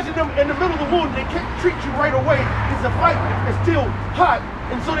 Imagine them in the middle of the wound, they can't treat you right away because the fight is still hot.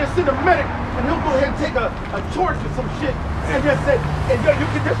 And so they send a medic and he'll go ahead and take a torch or some shit and just say, and you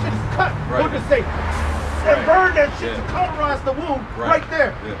get this shit is cut. He'll just say, and burn that shit to cauterize the wound right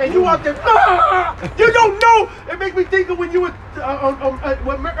there. And you out there, you don't know. It makes me think of when you were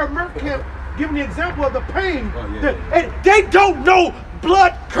when Merck Camp giving the example of the pain. And they don't know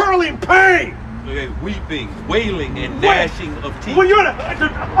blood curdling pain. Weeping, wailing, and gnashing of teeth. When you're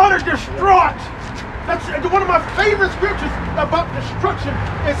utter distraught. That's one of my favorite scriptures about destruction.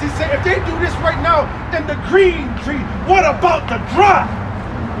 Is he said, if they do this right now in the green tree, what about the dry?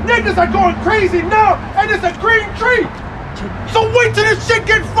 Niggas are going crazy now, and it's a green tree. So wait till this shit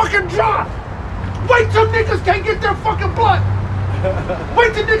get fucking dry. Wait till niggas can't get their fucking blood.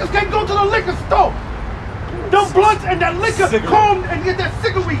 Wait till niggas can't go to the liquor store. Them blunts and that liquor comb and get that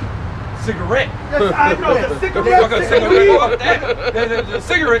cigarette. Cigarette. Yes, I know, the cigarette. The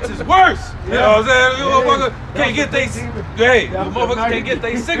cigarettes is worse. You know what I'm saying? Motherfuckers can't get motherfuckers can't get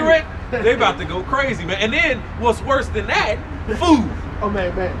their cigarette. They about to go crazy, man. And then what's worse than that? Food. Oh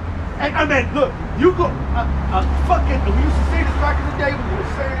man. And I mean, look, you go fucking. We used to say this back in the day. We will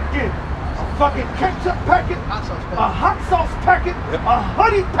say it again. A fucking ketchup packet, a hot sauce packet, a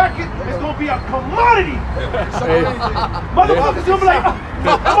honey packet is gonna be a commodity. Motherfuckers gonna be like,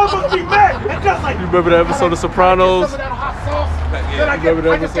 motherfuckers be mad and just like. You remember that episode of Sopranos? Some of that hot sauce. Yeah. Remember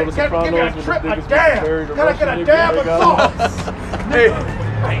that episode of Sopranos? Can I get a dab of sauce?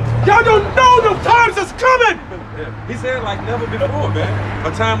 Y'all don't know the times is coming. He said like never before, man. A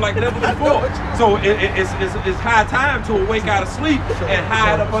time like never before. So it's high time to awake out of sleep and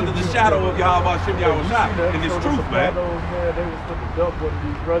hide up under the shadow of Yahweh Shem Yahushua in this truth, man. They was supposed to dump one of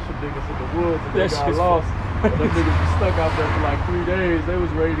these Russian niggas in the woods and they got lost. Them niggas was stuck out there for like 3 days. They was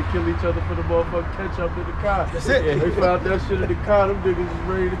ready to kill each other for the motherfucking ketchup in the car. That's it. They found that shit in the car. Them niggas was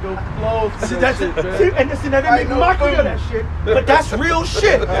ready to go blow for that shit, man. See, and listen, they make mockery of that shit, but that's real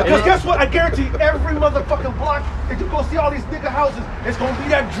shit. Because guess what? I guarantee every motherfucking block that you go see all these nigga houses, it's gonna be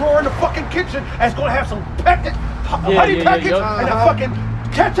that drawer in the fucking kitchen, and it's gonna have some honey packets and a fucking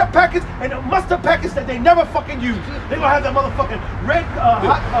ketchup packets and the mustard packets that they never fucking use. They gonna have that motherfucking red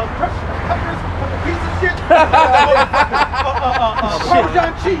hot crushed peppers with a piece of shit,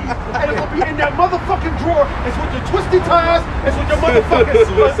 Parmesan cheese, and it's gonna be in that motherfucking drawer. It's with the twisty ties, it's with the motherfucking the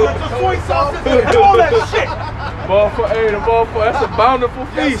soy sauces, and all that shit. That's a bountiful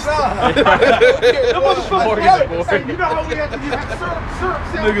feast. The motherfuckers, you know how we had to have syrup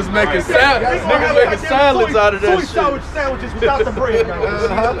Niggas making salads out of that shit. Soy sandwiches without the bread.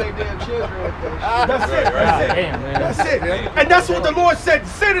 That's it. And that's what the Lord said.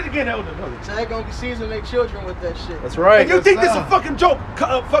 Say it again, Elder. So they're gonna be seasoning their children with that shit. That's right. And you think this is a fucking joke?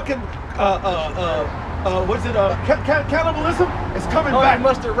 What's it? Cannibalism is coming back.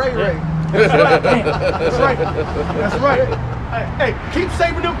 Mustard Ray Ray. That's right. Hey, keep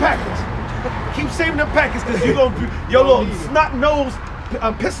saving them packets. Keep saving them packets because you're gonna be your little snot nose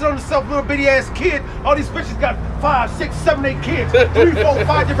pissing on herself, little bitty ass kid. All these bitches got 5, 6, 7, 8 kids, 3, 4,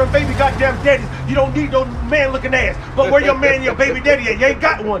 5 different baby goddamn daddies. You don't need no man looking ass. But where your man, your baby daddy at? You ain't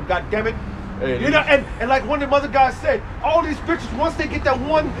got one, goddamn it. Hey, You know, and like one of the other guys said, all these bitches, once they get that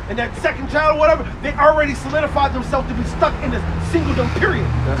one and that second child or whatever, they already solidified themselves to be stuck in this singledom period.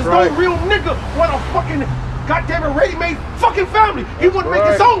 Because no real nigga want a fucking goddamn it ready-made fucking family. He want to make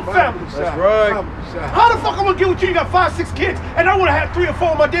his own family. That's right. How the fuck I'm gonna get with you? You got 5, 6 kids, and I want to have 3 or 4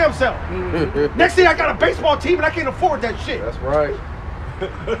 of my damn self. Next thing I got a baseball team, and I can't afford that shit. That's right.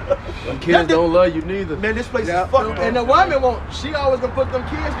 Them kids don't love you neither. Man, this place is fucked. And the woman won't. She always gonna put them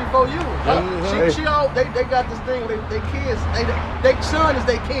kids before you. They got this thing. They kids. They son is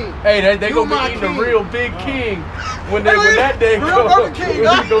their king. Hey, they You gonna my be eating king. a real big king when that day Real comes. Burger King.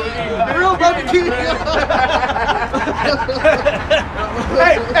 Real Burger King.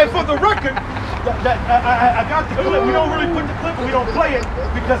 Hey, and for the record, I got the clip. We don't really put the clip, and we don't play it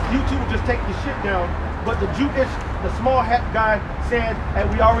because YouTube will just take the shit down. But the Jewish, the small hat guy said, and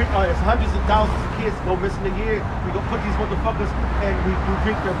we already, it's hundreds of thousands of kids go missing a year. We go put these motherfuckers and we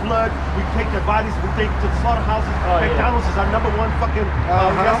drink their blood. We take their bodies. We take to the slaughterhouses. McDonald's is our #1 fucking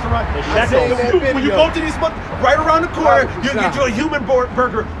restaurant. I said, when you go to these right around the corner, you get you a human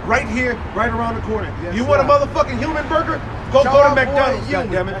burger right here, right around the corner. You want a motherfucking human burger? Go to McDonald's.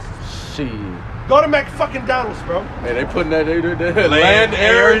 Goddammit. Shit. Go to fucking Donald's, bro. Man, they putting that land,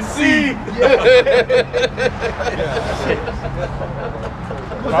 air, and sea.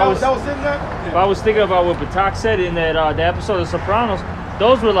 That was in there? I was thinking about what Batak said in that the episode of Sopranos.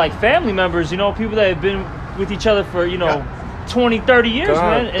 Those were like family members, you know, people that have been with each other for, 20, 30 years,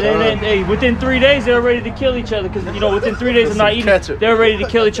 man. And then hey, within 3 days, they were ready to kill each other because, within 3 days of not eating, they were ready to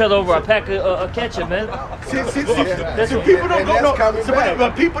kill each other over a pack of ketchup, man. See, people don't go.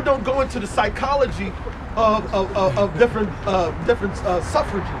 But people don't go into the psychology of different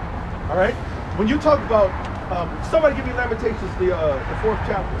suffraging. All right. When you talk about somebody give me Lamentations, the 4th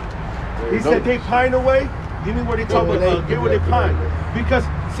chapter. He said they pine away. Give me where they talk about get where they pine. Because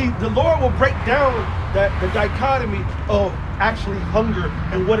see, the Lord will break down the dichotomy of actually hunger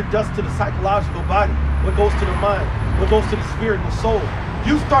and what it does to the psychological body, what goes to the mind, what goes to the spirit and the soul.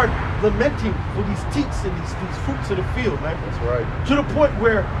 You start lamenting for these teats and these fruits of the field, man. That's right. To the point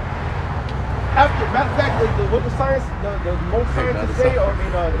where, after, matter of fact, what the science, the most scientists say, or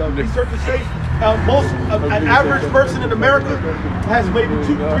the researchers say, an average person in America has maybe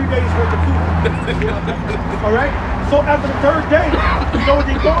 2 to 3 days worth of food. All right. So after the 3rd day, you know what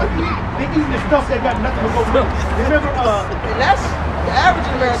they go and eat? They eating the stuff that got nothing to go with. Remember, and that's the average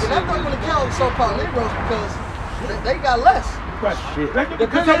American. That's not going to count so-called Negroes because they got less. right.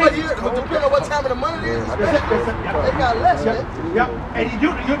 Depending on what year, depending on what time of the month it is, they got less, man. Yep. And you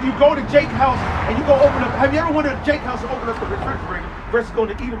go to Jake House and you go open up. Have you ever went to Jake House and open up the refrigerator versus going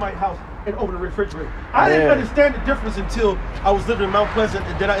to Edomite House and open the refrigerator? I didn't understand the difference until I was living in Mount Pleasant,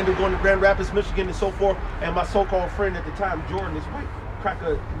 and then I ended up going to Grand Rapids, Michigan, and so forth. And my so-called friend at the time, Jordan, this white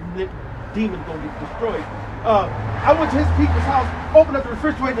cracker demon gonna get destroyed. I went to his people's house, opened up the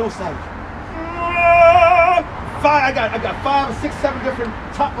refrigerator, and it was like, I got 5 or 6, 7 different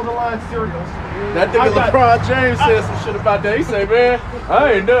top of the line cereals. That nigga LeBron James said some shit about that. He said, man,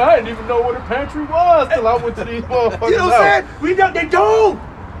 I didn't even know what a pantry was till I went to these motherfuckers. You know what I'm saying?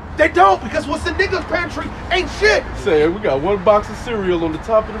 They don't, because what's in niggas' pantry ain't shit. Say, we got 1 box of cereal on the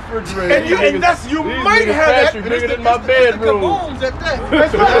top of the refrigerator. And you might have that. Bigger than my bedroom. Kabooms at that.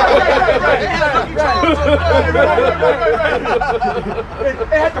 It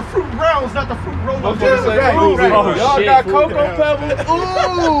had the fruit browns, not the fruit rolls. Y'all got Cocoa Pebbles?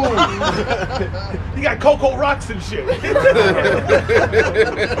 Ooh! You got Cocoa Rocks and shit.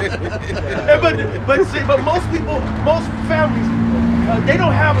 But most people, most families, they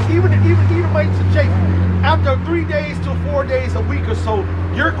don't have, even Edomites and Jacob, after 3 days to 4 days, a week or so,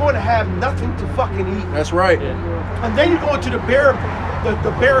 you're going to have nothing to fucking eat. That's right. And then you go into the bear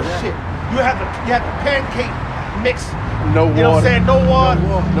shit. You have the pancake mix. No water. You know what I'm saying? No water. You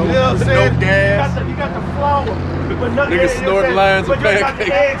know what I'm saying? No gas. You got the flour. Niggas snorting lines of pancakes. But you got pancakes.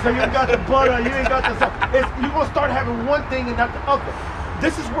 the eggs, or you got the butter, you ain't got the stuff. You're going to start having one thing and not the other.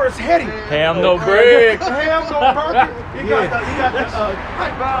 This is where it's heading. Ham, no bread. Ham, no burger. You got I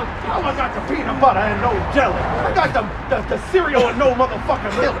got the peanut butter and no jelly. I got the cereal and no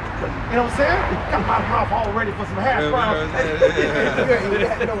motherfucking milk. You know what I'm saying? Got my mouth all ready for some hash browns.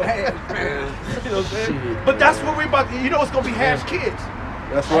 No hash browns. You know what I'm saying? But that's what we about to, it's going to be hash kids.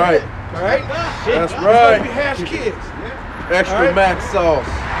 That's right. All right? That's It's right. going to be hash kids. Extra mac sauce.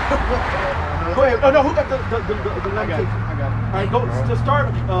 Go ahead. Oh, no, who got the I got it. All right, go to start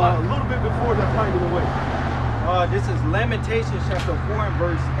a little bit before the time of the way. This is Lamentations chapter 4 and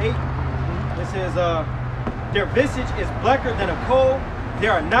verse 8. It says, their visage is blacker than a coal. They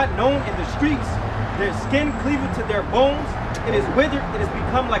are not known in the streets. Their skin cleaveth to their bones. It is withered. It has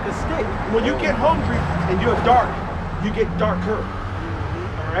become like a stick. When you get hungry and you're dark, you get darker.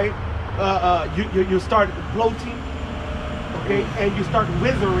 All right? You start bloating. Okay, and you start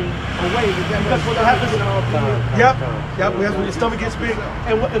withering away. That's what happens. Yep. That's when your stomach gets big,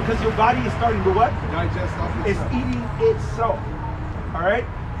 and because your body is starting to what? Digest off It's itself. eating itself. All right.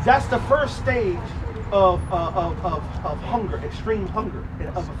 That's the first stage of hunger, extreme hunger,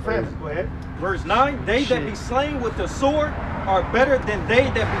 of a famine. Go ahead. Verse 9, they that be slain with the sword are better than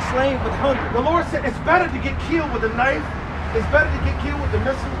they that be slain with hunger. The Lord said it's better to get killed with a knife. It's better to get killed with a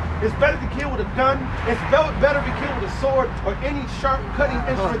missile. It's better to kill with a gun. It's better to kill with a sword or any sharp cutting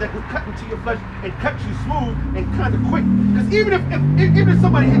instrument that can cut into your flesh and cut you smooth and kind of quick. Because even if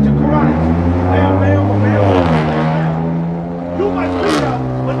somebody hit your carotid, bam, you might bleed out,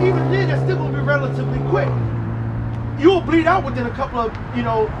 but even then, that's still going to be relatively quick. You'll bleed out within a couple of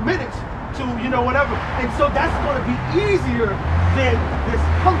minutes to whatever, and so that's going to be easier than this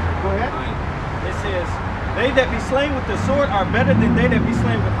hunger. Go ahead. It says, they that be slain with the sword are better than they that be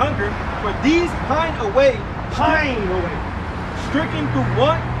slain with hunger, for these pine away, stricken through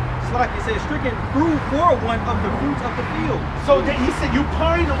one. It's like it says, stricken through for one of the fruits of the field. So he said you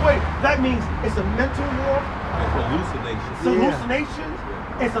pine away. That means it's a mental war. It's hallucinations. It's hallucinations.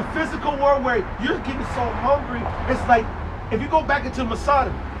 It's a physical war where you're getting so hungry. It's like if you go back into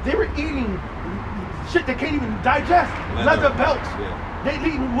Masada, they were eating shit they can't even digest. Leather belts. Yeah. They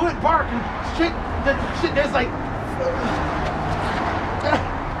eating wood, bark, and shit. That shit that's like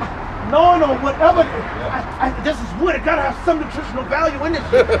no, whatever. This is wood. It gotta have some nutritional value in this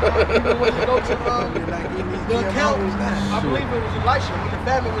shit. Even when you go to the account, I believe it was Elisha when the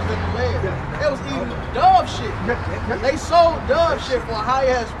famine was in the land. They was eating dove shit. They sold dove shit for a high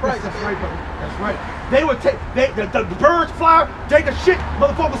ass price. That's right, brother. That's right. They would take the birds fly, take a shit.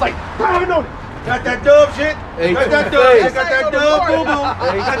 Motherfuckers like pounding on it. Got that dove shit. Got that dove shit. Got that dove boo boo.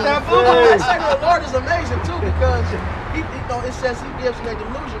 Got that boo boo. The Sacred Lord is amazing too because it says he gives them a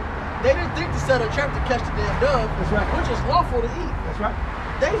delusion. They didn't think to set a trap to catch the damn dove, That's right. which is lawful to eat. That's right.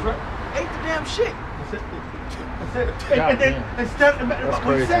 They That's right. ate the damn shit. That's it. That's it. And then instead,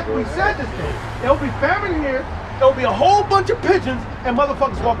 we said this thing. There'll be famine here. There'll be a whole bunch of pigeons and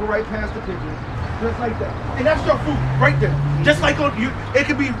motherfuckers walking right past the pigeons, just like that. And that's your food right there. Just like on you, it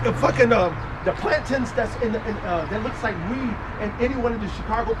could be a fucking the plantains that's that looks like weed in any one of the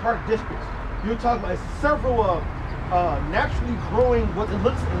Chicago Park districts. You're talking about several naturally growing what it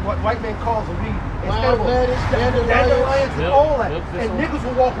looks and what white man calls a weed. Wild lettuce, dandelions, and all that. And niggas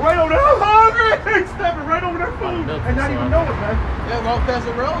will walk right over there, I'm hungry, stepping right over their food and not even know it, man. Yeah, walk past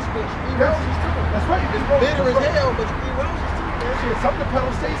the rose bush. Eat roses too. That's right. It's bitter as hell, but you eat roses too. Shit, some of the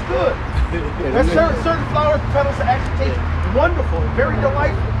petals taste good. There's certain flowers, petals that actually taste wonderful, very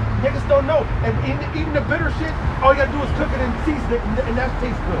delightful. Niggas don't know. And even the bitter shit, all you gotta do is cook it and season it, and that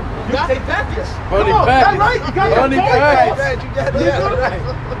tastes good. You got take the package. Come on, that's right. You got Honey package. You got that.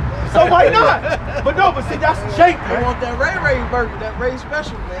 So why not? But no, but see, that's Jake, I man. want that Ray burger, that Ray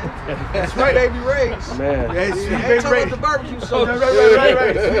special, man. That's right. Baby Ray's. Man. Yeah, it's sweet Ain't baby talking Ray. about the barbecue sauce.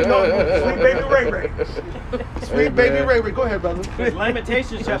 Right. Sweet baby Ray. Sweet baby Ray. Go ahead, brother.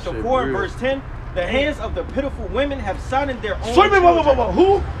 Lamentations chapter shit 4 and real. verse 10. The hands of the pitiful women have silenced their own Wait, children.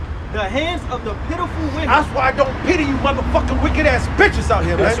 who? The hands of the pitiful women. That's why I don't pity you motherfucking wicked ass bitches out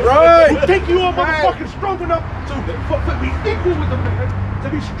here, man. That's right. You think you are motherfucking strong enough to be equal with the man, to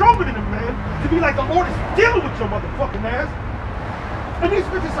be stronger than the man, to be like the Lord is dealing with your motherfucking ass. And these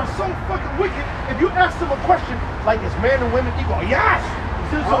bitches are so fucking wicked. If you ask them a question like, is man and women equal? Yes.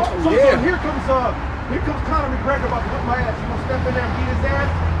 So here comes Conor McGregor about to whip my ass. You gonna step in there and beat his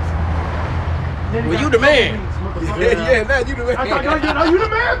ass? Well, you the man. Yeah, now you the man. No, you the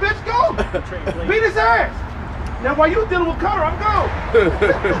man, bitch. Go. Beat his ass. Now, while you dealing with Conor, I'm gone.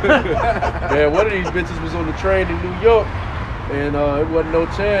 Man, one of these bitches was on the train in New York, and it wasn't no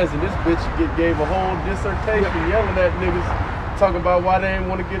chance. And this bitch gave a whole dissertation yelling at niggas, talking about why they didn't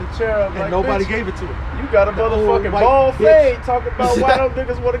want to get a chair up. And like, nobody bitch, gave it to her. you got a motherfucking white bald bitch. fade talking about why don't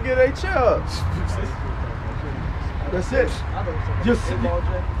niggas want to get a chair up. That's it. Just.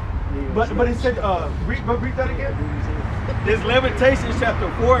 But it said, read that again. This Lamentations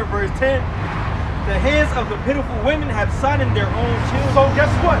chapter 4 and verse 10. The hands of the pitiful women have silenced their own children. So guess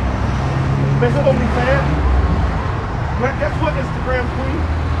what? Mr. OnlyFans. Guess what, Instagram queen?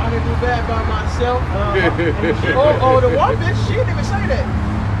 I didn't do bad by myself. Uh-huh. The one bitch, she didn't even say that.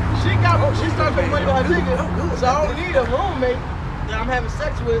 She started putting money on her nigga. So I don't need a roommate that I'm having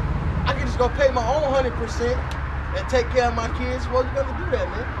sex with I can just go pay my own 100% and take care of my kids. Well, you gonna do that,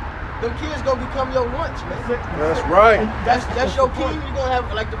 man. Them kids gonna become your lunch, man. That's right. That's your king. You're gonna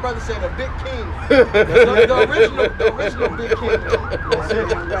have, like the brother said, a big king. the original big king, man. That's it.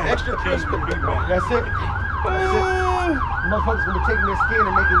 Extra crispy. That's it. Motherfuckers gonna take their skin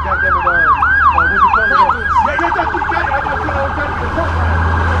and make it goddamn it, what you call it? Yeah, that's what you got. I got to all kinds of pork rinds.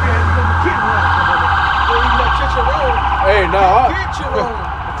 Kid Hey, nah. Get your own.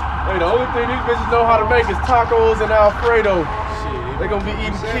 Hey, the only thing these bitches know how to make is tacos and Alfredo. They gonna be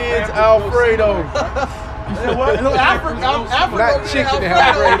eating kids Alfredo. You said what? Africa Not chicken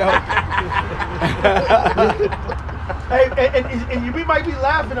Alfredo. Hey, and we might be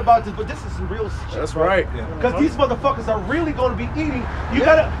laughing about this, but this is some real shit. That's right. Because these motherfuckers are really going to be eating. You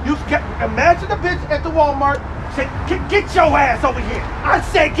imagine the bitch at the Walmart say, get your ass over here. I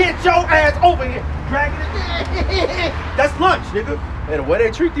said, get your ass over here. Dragging it. That's lunch, nigga. And the way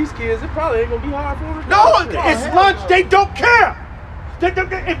they treat these kids, it probably ain't gonna be hard for them. No, it's lunch. They don't care.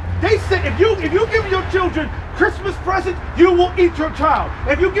 They say if you give your children Christmas presents, you will eat your child.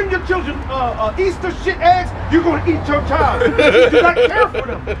 If you give your children Easter shit eggs, you're going to eat your child. You do not care for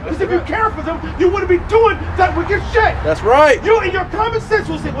them. Because if you care for them, you wouldn't be doing that with your shit. That's right. You and your common sense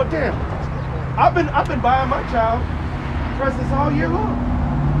will say, well, damn, I've been buying my child presents all year long.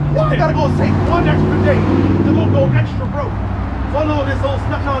 Why I gotta go save one extra day to go extra broke? Follow this old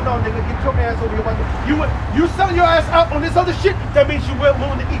stuff. No, nigga, get your ass over here. You selling your ass out on this other shit, that means you willing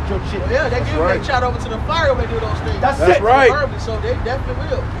to eat your shit. Well, yeah, they give their child over to the fire when they do those things. That's it. Right. Early, so they definitely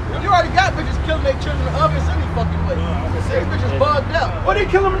will. You already got bitches killing their children in ovens any fucking way. These bitches bugged out. Well, they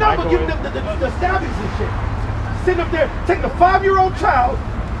kill them now, but give them the stabbings and shit. Sitting up there, taking a 5-year-old child,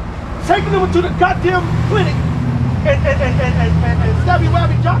 taking them to the goddamn clinic, and stabby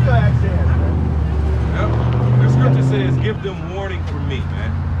wabby jocko ass there. Yep. The scripture says, give them warning from me,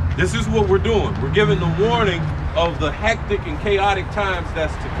 man. This is what we're doing. We're giving the warning of the hectic and chaotic times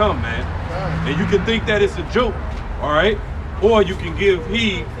that's to come, man. And you can think that it's a joke, all right? Or you can give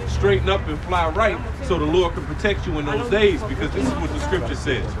heed, straighten up and fly right so the Lord can protect you in those days, because this is what the scripture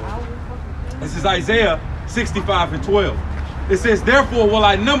says. This is Isaiah 65:12. It says, therefore will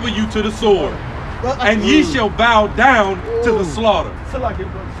I number you to the sword, and ye shall bow down to the slaughter.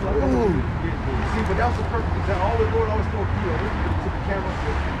 See, but that was the perfect example. All the Lord always told you, to the camera,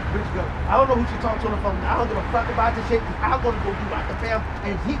 bitch go. I don't know who she talked to on the phone. I don't give a fuck about this shit. I'm gonna go do like the fam,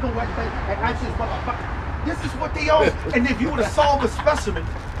 and he gonna watch the and I just motherfucker. This is what they own. And if you would have saw the specimen,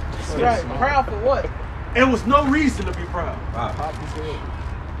 Right. Proud for what? it was no reason to be proud.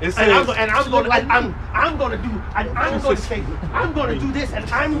 It says, I'm gonna do this, and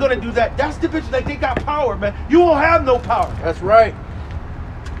I'm gonna do that. That's the bitch that they got power, man. You won't have no power. That's right.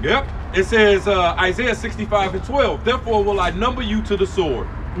 Yep. It says, Isaiah 65:12, therefore will I number you to the sword,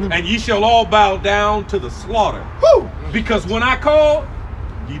 and ye shall all bow down to the slaughter. Woo! Because when I called,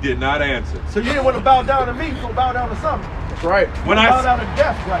 ye did not answer. So you didn't want to bow down to me, you gonna bow down to something. That's right. When Bow down to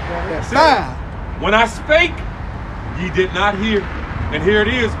death, right there. That's it. When I spake, ye did not hear. And here it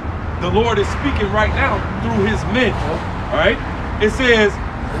is. The Lord is speaking right now through his men. All right? It says,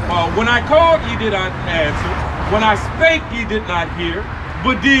 when I called, ye did not answer. When I spake, ye did not hear,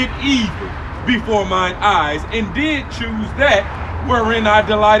 but did evil before mine eyes, and did choose that wherein I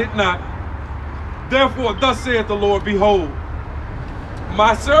delighted not. Therefore, thus saith the Lord, behold,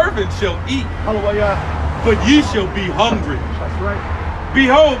 my servant shall eat, Hallelujah. but ye shall be hungry. That's right.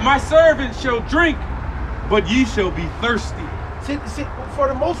 Behold, my servant shall drink, but ye shall be thirsty. See, for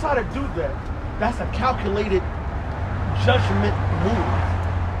the Most High to do that, that's a calculated judgment move.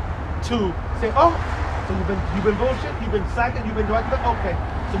 To say, oh, so you've been bullshit, you've been sacking, you've been doing that. Okay,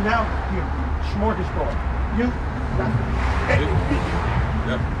 so now here, smorgasbord.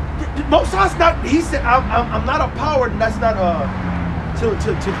 Most High's not. He said, I'm not a power, and that's not to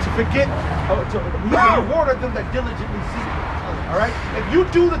forget. He's a rewarder of them that diligently seek him. All right. If you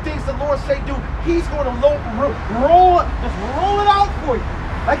do the things the Lord say do, He's going to roll it out for you,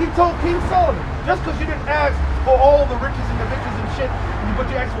 like He told King Solomon. Just because you didn't ask for all the riches and the riches and shit, but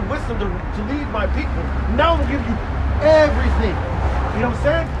you asked for wisdom to lead my people. Now I'm gonna give you everything. You know what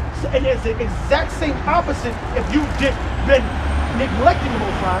I'm saying? So, and it's the exact same opposite if you been neglecting the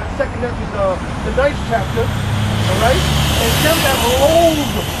Most High. 2 Corinthians, the 9th chapter. All right. And them that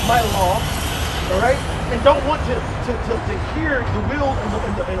loathe my law. All right. And don't want to hear the will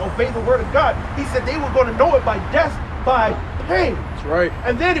and obey the word of God. He said they were going to know it by death, by pain. That's right.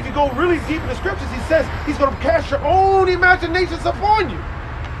 And then if you go really deep in the scriptures, he says he's going to cast your own imaginations upon you.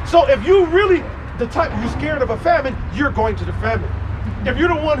 So if you really, the type you're scared of a famine, you're going to the famine. if you're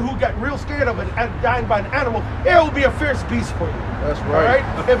the one who got real scared of it and dying by an animal, it will be a fierce beast for you. That's All right.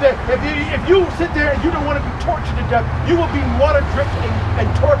 right? If you sit there and you don't want to be tortured to death, you will be water dripped and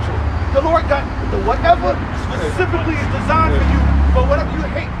tortured. The Lord got the whatever specifically is designed for you, but whatever you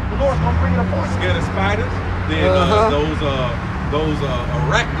hate, the Lord's gonna bring it upon you. Scared of spiders? Then those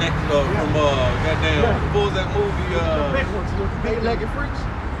arachnids from goddamn what was that movie? The big ones, the Eight-legged freaks.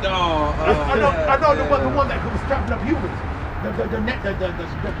 No, I know the one that was trapping up humans. The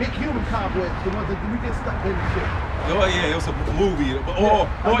big human cobwebs, the ones that we get stuck in and shit. Oh yeah, it was a movie, or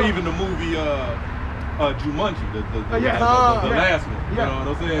even the movie Jumanji, the last one. You know what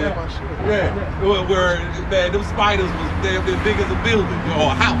I'm saying? Yeah. Where them spiders was damn big as a building or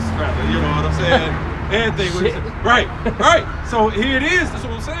a house, rather. You know what I'm saying? Everything was right. So here it is. That's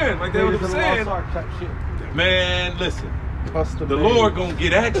what I'm saying. Like that's what I'm saying. Man, listen. The Lord gonna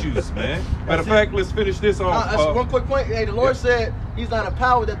get at you, man. Matter of fact, let's finish this off. That's one quick point. Hey, the Lord said He's not a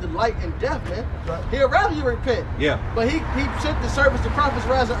power that delight in death, man. He'd rather you repent. Yeah. But he sent the servants, the prophets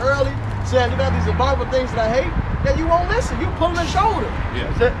rising early, saying, you got these abominable things that I hate, then you won't listen. You pulling the shoulder. Yeah.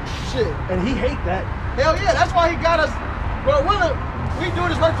 That's it. Shit. And He hate that. Hell yeah, that's why He got us. Well, we do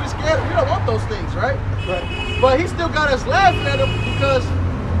this work to be scared. We don't want those things, right? That's right. But He still got us laughing at Him because,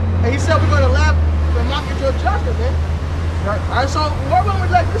 and He said we're going to laugh and mock at your judgment, man. Right. All right, so where when we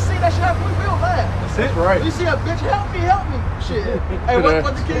let you see that shit happen, we will laugh. That's it. Right. You see a bitch, help me. Shit. Hey, what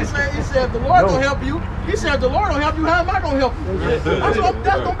the king said? He said, if the Lord don't help you, he said, if the Lord don't help you, how am I going to help you?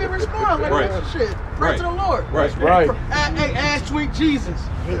 That's going to be a response. Like, shit. Pray to the Lord. Right. Hey, ask sweet Jesus.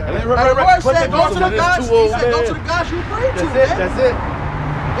 Right. And the Lord said, go to the gods. He said, go to the gods you pray to, man. That's it.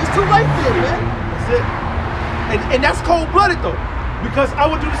 It's too late then, man. That's it. And that's cold-blooded, though. Because I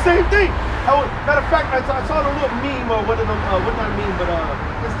would do the same thing. Matter of fact, I saw the little meme or what not meme, but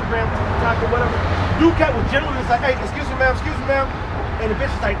Instagram, TikTok, or whatever. Dude cat was generally just like, hey, excuse me, ma'am. And the bitch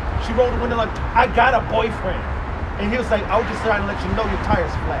was like, she rolled the window like, I got a boyfriend. And he was like, I was just trying to let you know your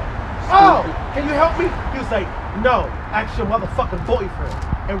tire's flat. Oh, can you help me? He was like, no, ask your motherfucking boyfriend.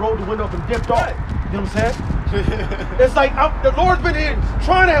 And rolled the window up and dipped off. You know what I'm saying? It's like, the Lord's been in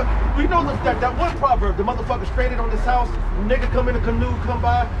trying to, we know that one proverb, the motherfucker stranded on this house, nigga come in a canoe, come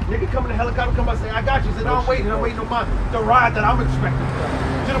by, nigga come in a helicopter, come by, say, I got you. He said, I'm waiting on the ride that I'm expecting.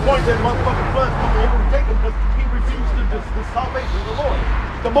 To the point that the motherfucking flood come over and take him because he refused the salvation of the Lord.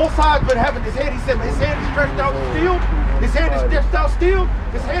 The Most High has been having his hand, he said, his hand is stretched out still, his hand is stretched out still,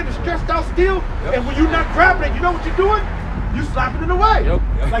 his hand is stretched out still, and when you're not grabbing it, you know what you're doing? You slapping it away.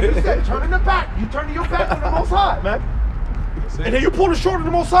 Like you said, turning the back. You turning your back on the Most High, man. And then you pull the shoulder of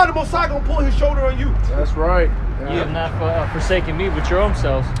the Most High gonna pull his shoulder on you. That's right. You have not forsaken me, but your own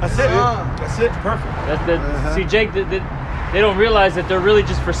selves. That's it. That's it. Perfect. See, Jake, they don't realize that they're really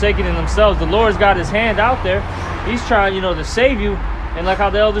just forsaking themselves. The Lord's got his hand out there. He's trying, to save you. And like how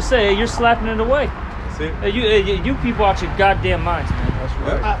the elders say, you're slapping it away. That's it. You people out your goddamn minds, man. That's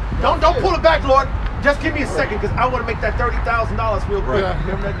right. Don't pull it back, Lord. Just give me a second, because I want to make that $30,000 real quick. Right.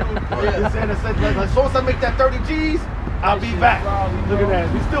 Remember that dude? He said, as soon as I make that 30 G's, I'll be back. Look at that.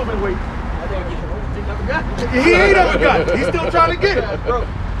 He's still been waiting. He ain't ever got it. He's still trying to get it.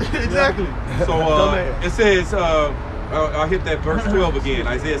 Exactly. So it says, I'll hit that verse 12 again,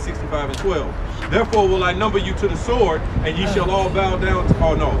 Isaiah 65 and 12. Therefore will I number you to the sword, and ye shall all bow down to,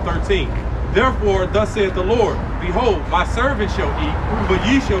 13. Therefore, thus saith the Lord, behold, my servant shall eat, but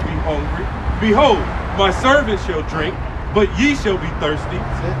ye shall be hungry. Behold, my servant shall drink, but ye shall be thirsty.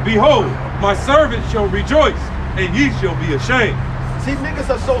 Behold, my servant shall rejoice, and ye shall be ashamed. See,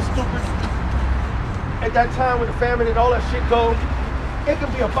 niggas are so stupid. At that time when the famine and all that shit goes, it could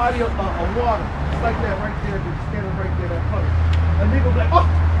be a body of water. It's like that right there, just standing right there, that color. A nigga will be like, oh,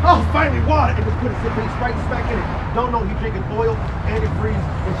 finally water, and just put his right smack in it. Don't know he drinking oil, antifreeze,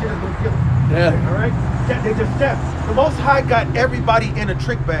 and shit is gonna kill him. Yeah. All right? They just deaf. The Most High got everybody in a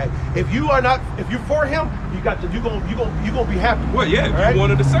trick bag. If you're for him, you gonna be happy. Well, yeah, if right? you're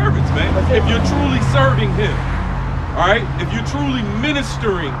one of the servants, man. If you're truly serving him, all right? If you're truly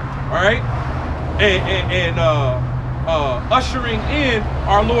ministering, all right? And ushering in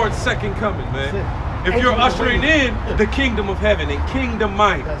our Lord's second coming, man. If you're ushering in the kingdom of heaven and kingdom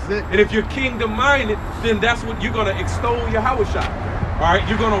minded, and if you're kingdom minded, then that's what you're gonna extol Yahushua. All right,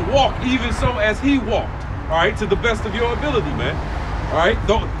 you're gonna walk even so as he walked. All right, to the best of your ability, man. All right,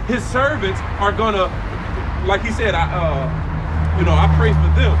 his servants are gonna, like he said, I pray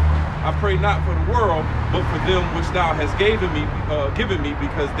for them. I pray not for the world, but for them which thou hast given me,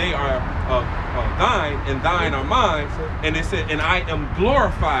 because they are thine, and thine are mine. And it said, and I am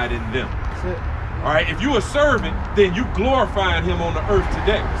glorified in them. All right, if you're a servant, then you glorifying him on the earth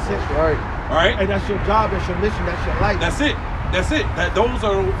today. That's right. All right, and that's your job, that's your mission, that's your life. That's it. That's it. Those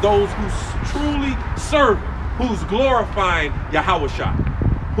are those who's truly serving, who's glorifying Yahushua,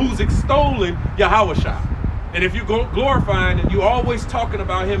 who's extolling Yahushua. And if you go glorifying and you're always talking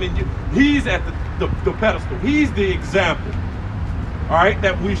about him, and he's at the pedestal, he's the example, all right,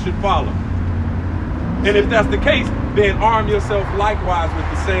 that we should follow. And if that's the case, then arm yourself likewise with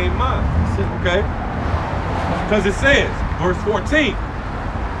the same mind. Okay? Because it says, verse 14,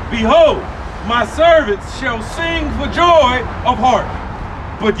 behold, my servants shall sing for joy of heart,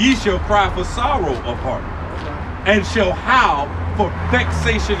 but ye shall cry for sorrow of heart, and shall howl for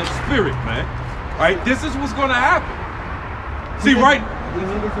vexation of spirit, man. Right? This is what's going to happen. See, right?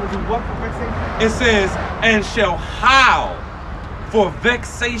 It says, and shall howl for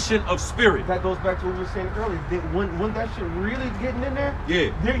vexation of spirit. That goes back to what we were saying earlier. When that shit really getting in there,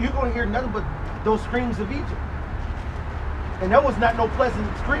 yeah, you're going to hear nothing but those screams of Egypt. And that was not no pleasant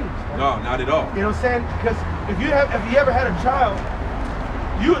screams. No, not at all. You know what I'm saying? Because if you ever had a child,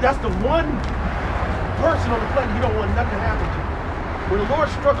 that's the one person on the planet you don't want nothing to happen to. When the Lord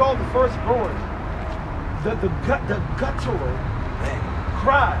struck all the firstborn, the guttural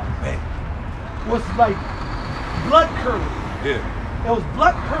cry was like blood curdling. Yeah. It was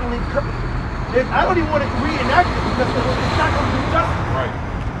blood curdling. I don't even want to reenact it because it's not going to do justice. Right.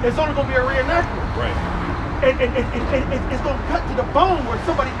 It's only going to be a reenactment. Right. And it's going to cut to the bone where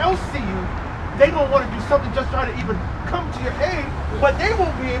somebody else see you. They going to want to do something just trying to even come to your aid, but they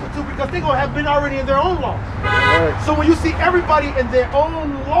won't be able to because they're going to have been already in their own loss. Right. So when you see everybody in their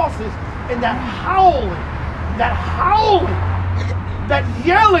own losses and that howling, that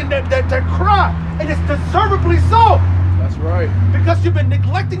yelling, that cry, and it's deservedly so. That's right. Because you've been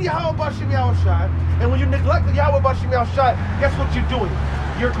neglecting Yahweh Bashim Yahushai, and when you neglect Yahweh Bashim Yahushai, guess what you're doing?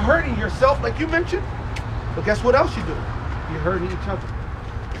 You're hurting yourself, like you mentioned, but guess what else you're doing? You're hurting each other.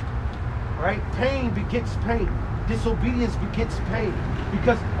 Right? Pain begets pain. Disobedience begets pain.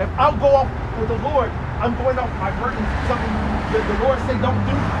 Because if I'll go off with the Lord, I'm going off by hurting something that the Lord say don't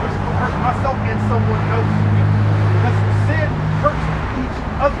do, which is going to hurt myself and someone else. Because sin hurts each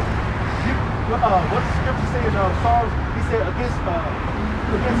other. What's the scripture say in Psalms? He said, against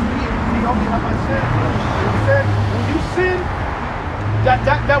me, he only have my sin. You know what I'm saying? When you sin,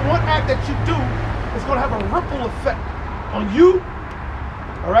 that one act that you do is going to have a ripple effect on you,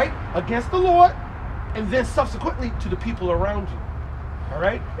 all right, against the Lord, and then subsequently to the people around you. All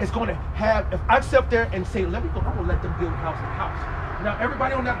right? It's going to have, if I sit up there and say, let me go, I'm going to let them build house and house. Now,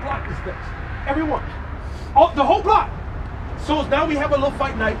 everybody on that block is vexed. Everyone. The whole block. So now we have a little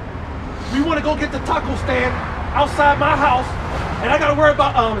fight night. We want to go get the taco stand outside my house, and I got to worry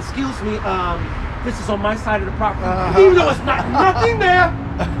about, excuse me, this is on my side of the property. Even though it's not nothing there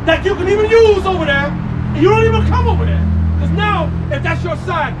that you can even use over there, and you don't even come over there. Because now, if that's your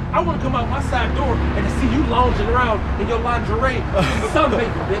side, I want to come out my side door and to see you lounging around in your lingerie,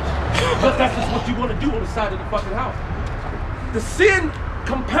 sunbathing, bitch. Because that's just what you want to do on the side of the fucking house. The sin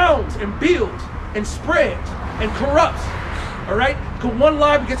compounds and builds and spreads and corrupts. All right? Because one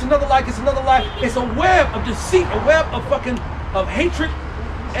lie gets another lie, gets another lie. It's a web of deceit, a web of of hatred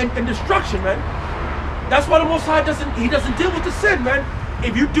and destruction, man. That's why the Most High doesn't deal with the sin, man.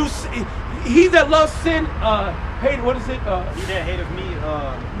 If you do, he that loves sin, what is it? He that hateth me,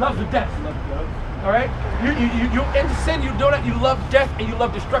 loves the death. All right? You in sin, you know that you love death and you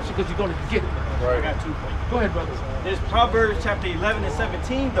love destruction because you're going to get it. Right. I got 2 points. Go ahead, brother. There's Proverbs chapter 11 and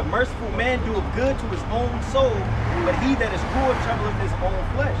 17. The merciful man doeth good to his own soul, but he that is cruel troubleth his own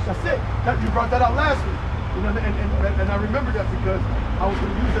flesh. That's it. You brought that out last week. You know, and I remember that because I was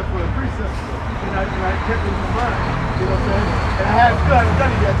going to use that for a precept, and I kept it in my mind. You know what I'm saying? And I still haven't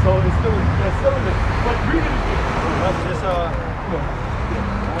done it yet, so it's still in it. But read it again.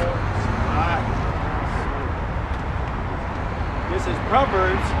 This is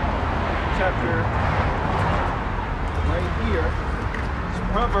Proverbs chapter right here. It's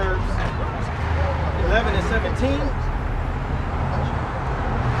Proverbs 11 and 17.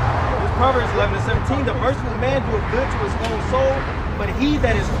 Proverbs 11 and 17, the merciful man doeth good to his own soul, but he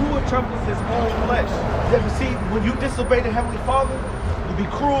that is cruel troubles his own flesh. Yeah, but see, when you disobey the Heavenly Father, you be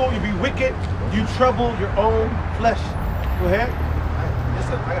cruel, you be wicked, you trouble your own flesh. Go ahead.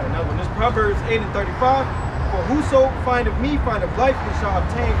 I got another one. This Proverbs 8 and 35. For whoso findeth me findeth life and shall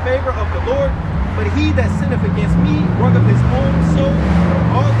obtain favor of the Lord, but he that sinneth against me worketh his own soul.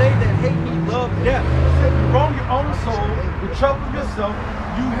 All they that hate me love death. You wrong your own soul, you trouble yourself,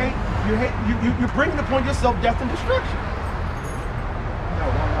 you're bringing upon yourself death and destruction. No,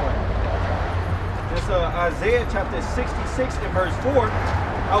 one more. This Isaiah chapter 66 and verse 4.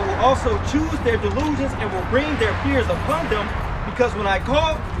 I will also choose their delusions and will bring their fears upon them, because when I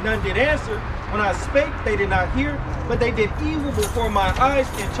called, none did answer, When I spake, they did not hear, but they did evil before my eyes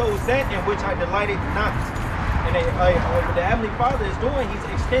and chose that in which I delighted not. And what the Heavenly Father is doing, He's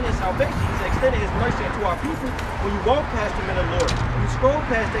extending salvation. He's extending His mercy to our people. When you walk past Him in the Lord, you scroll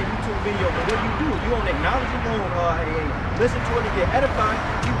past that YouTube video, but what do? You don't acknowledge Him, you don't listen to it and get edified.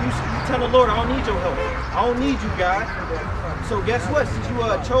 You tell the Lord, I don't need your help. I don't need you, God. So guess what? Since you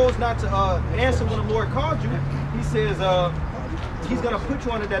chose not to answer when the Lord called you, He says He's going to put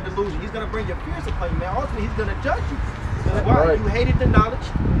you under that delusion. He's going to bring your fears upon you, man. Ultimately, He's going to judge you. Why? You hated the knowledge.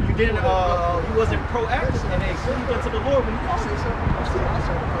 You didn't. You wasn't proactive, and they you went to the Lord when you called it.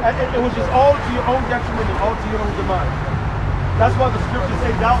 And it was just all to your own detriment and all to your own demise. That's why the scriptures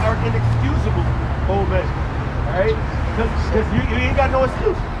say, "Thou art inexcusable, old man." All right, because you ain't got no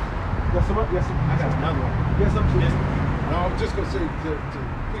excuse. Yes, sir. Yes, sir. I got another one. Yes, sir. Yes. No, I was just gonna say to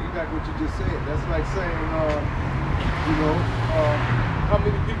piggyback what you just said. That's like saying, how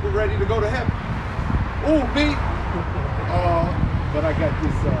many people ready to go to heaven? Ooh, me. But I got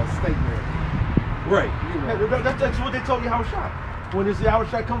this statement. Right. You know. That's what they told Yahushua. When they said,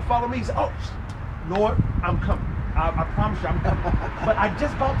 Yahushua, come follow me, he said, oh, Lord, I'm coming. I promise you, I'm coming. But I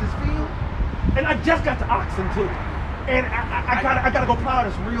just bought this field, and I just got the oxen too. And I gotta go plow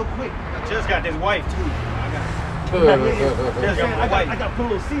this real quick. I just got this wife too. I got to put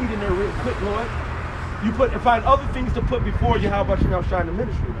a little seed in there real quick, Lord. You find other things to put before you. How about you now shine the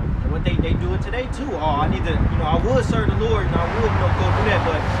ministry, man? And what they do it today too. Oh, I need to, I would serve the Lord and I would go do that,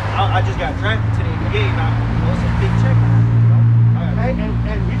 but I just got drafted to the NBA and it's a big check.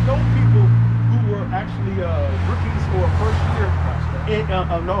 And we know people who were actually rookies or first year in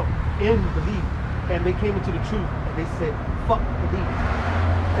the league, and they came into the truth and they said, "Fuck the league."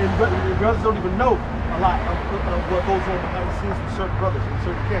 And brothers don't even know a lot of what goes on behind the scenes with certain brothers in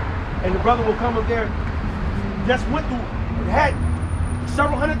certain camps. And the brother will come up there, just went through, had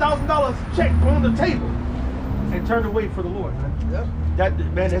several $100,000 check on the table, and turned away for the Lord, man. Yep.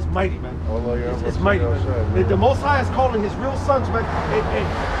 Man, that's mighty, man. It's mighty, man. Man. The Most High is calling His real sons, man. And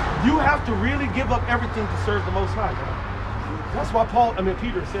you have to really give up everything to serve the Most High, man. That's why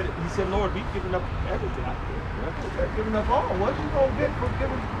Peter said it. He said, Lord, we've given up everything. I've given up all. What you gonna get for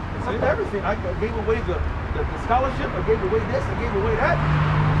giving up everything? I gave away the scholarship. I gave away this. I gave away that.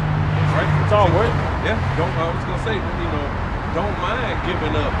 Right. It's all worth it. Yeah. I was gonna say, don't mind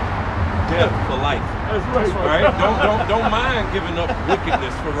giving up death for life. That's right. Right? Don't mind giving up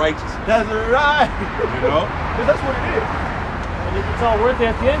wickedness for righteousness. That's right. Because that's what it is. And it's all worth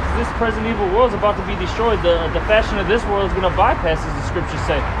it at the end because this present evil world is about to be destroyed. The fashion of this world is going to bypass, as the scriptures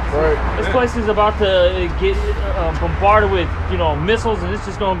say. Right. This place is about to get bombarded with, missiles, and it's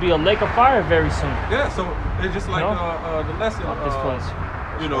just going to be a lake of fire very soon. Yeah. So it's just like the lesson. This place.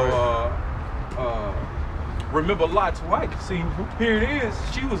 Remember Lot's wife. See, here it is.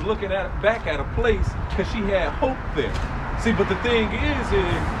 She was looking back at a place because she had hope there. See, but the thing is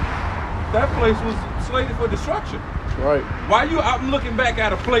that place was slated for destruction. Right. Why I'm looking back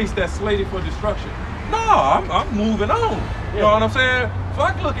at a place that's slated for destruction? No, I'm moving on. Yeah. You know what I'm saying?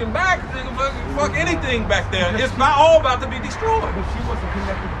 Fuck looking back. Fuck anything back there. It's not all about to be destroyed. But she wasn't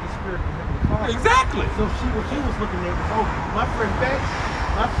connected with the Spirit of the Heavenly Father. Exactly. So she was looking at this. Oh, my friend Beck,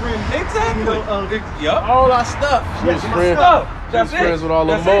 my friend. Exactly. All our stuff. His my friend. stuff. He's friends with all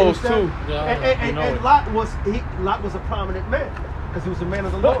the moles too. And Lot was a prominent man because he was a man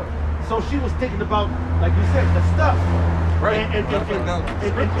of the Lord. So she was thinking about, like you said, the stuff. Right. And shit.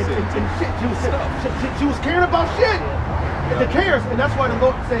 She was caring about shit. And the cares. And that's why the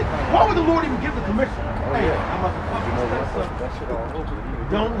Lord said, why would the Lord even give the commission? Hey, I'm about to fucking That shit all over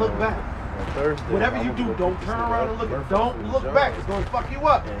you. don't look back. Thursday, Whatever you do, don't turn around and look. Don't look back. It's going to fuck you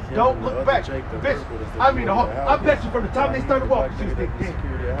up. Don't look back. Bitch, I bet you from the time they started walking, she was thinking, damn,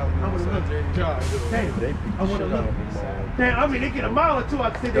 I want to look. Damn, I want to look. Damn, they get a mile or two.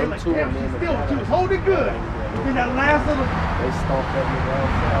 I'd say they're like, damn, she was holding good. And then that last little. They stomped that nigga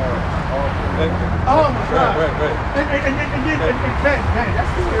outside. Oh my God. Right. And then,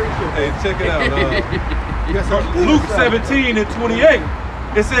 that's scary shit. Hey, check it out. Luke 17:28.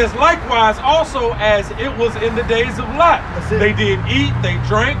 It says, likewise also as it was in the days of Lot. They did eat, they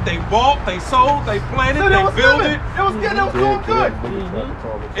drank, they bought, they sold, they planted, they builded. It was doing good.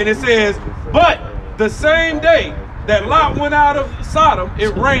 And it says, but the same day that Lot went out of Sodom,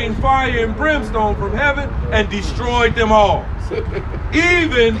 it rained fire and brimstone from heaven and destroyed them all.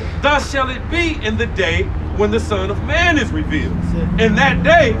 Even thus shall it be in the day when the Son of Man is revealed. In that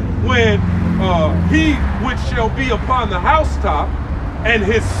day when he which shall be upon the housetop and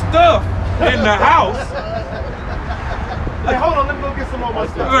his stuff in the house Hey, hold on, let me go get some more of my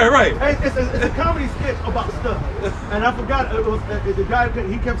stuff. Right. Hey, it's a comedy sketch about stuff. And I forgot, it was the guy,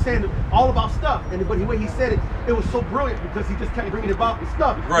 he kept saying all about stuff. And but the way he said it, it was so brilliant because he just kept bringing about the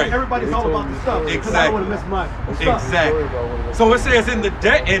stuff. Right. And everybody's all about the stuff. Because I don't want to miss my stuff. Exactly. So it says in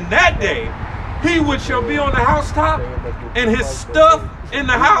that day, he which shall be on the housetop and his stuff in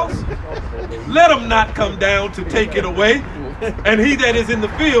the house, let him not come down to take it away. And he that is in the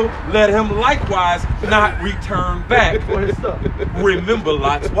field, let him likewise not return back. Remember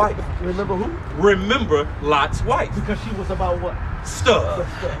Lot's wife. Remember who? Remember Lot's wife. Because she was about what? Stuff.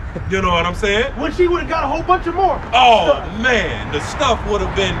 You know what I'm saying? When she would have got a whole bunch of more. Oh stuff. man, the stuff would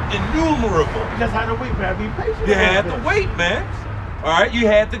have been innumerable. You just had to wait, man. Be patient. You had to wait, man. All right, you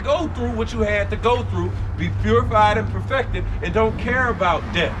had to go through what you had to go through, be purified and perfected, and don't care about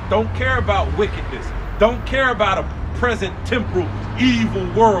death. Don't care about wickedness. Don't care about a present temporal evil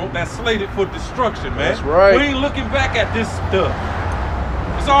world that's slated for destruction, man. That's right. We ain't looking back at this stuff.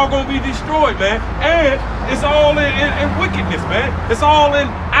 It's all gonna be destroyed, man. And it's all in wickedness, man. It's all in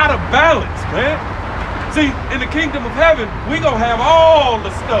out of balance, man. See, in the kingdom of heaven, we gonna have all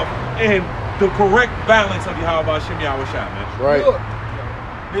the stuff in the correct balance of Yahweh Shem Yahweh Shai, man. Right.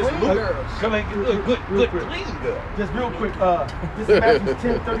 This Luke, come and good, clean girl. Just real quick, this is Matthew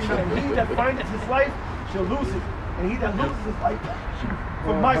 10:39. He that findeth his life shall lose it, and he that loses his life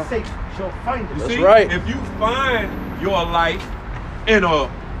for my sake shall find it. You That's see, right. if you find your life in a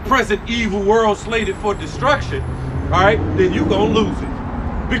present evil world slated for destruction, all right, then you gonna lose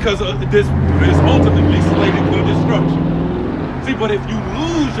it because this is ultimately slated for destruction. See, but if you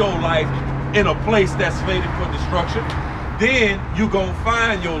lose your life in a place that's slated for destruction, then you gonna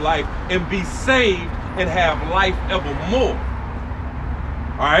find your life and be saved and have life evermore.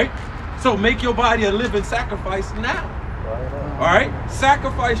 All right, so make your body a living sacrifice now. All right,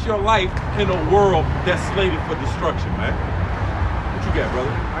 sacrifice your life in a world that's slated for destruction, man. What you got,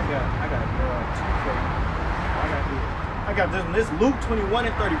 brother? I got this one. This Luke 21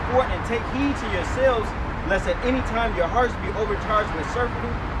 and 34. And take heed to yourselves, lest at any time your hearts be overcharged with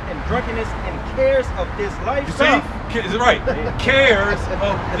servitude and drunkenness and cares of this life. You see? Right. Cares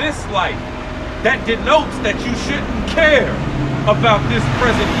of this life. That denotes that you shouldn't care about this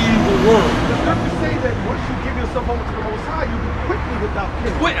present evil world. The scriptures say that once you give yourself over to the Most High, you be quickly without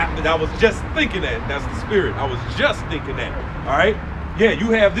care. I was just thinking that. That's the spirit. I was just thinking that. All right? Yeah,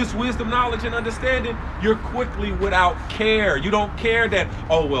 you have this wisdom, knowledge, and understanding. You're quickly without care. You don't care that,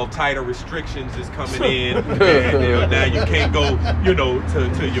 oh, well, tighter restrictions is coming in. And now you can't go,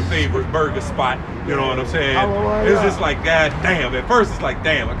 to your favorite burger spot. You know what I'm saying? It's just like, God damn. At first, it's like,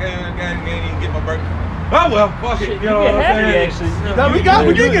 damn, I can't even get my burger. Oh, well, fuck it. You know what I'm saying? We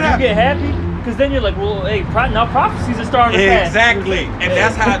did get happy. You get happy because then you're like, well, hey, now prophecies are starting to pass. Exactly. And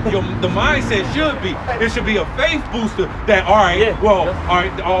that's how the mindset should be. It should be a faith booster that, all right, all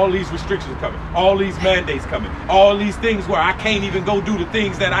right, all these restrictions coming, all these mandates coming, all these things where I can't even go do the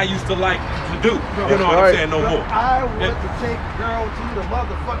things that I used to like to do. You know what I'm saying? No more. I went to take girl to the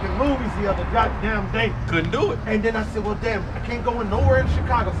motherfucking movies the other goddamn day. Couldn't do it. And then I said, well, damn, I can't go in nowhere in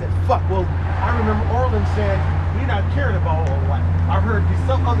Chicago. I said, fuck. Well, I remember Orland saying, you're not caring about all that. I heard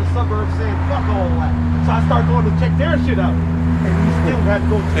some other suburbs saying, fuck all that. So I started going to check their shit out. And we still had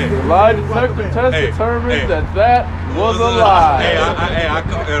to go to the lie detector test determined that was a lie. I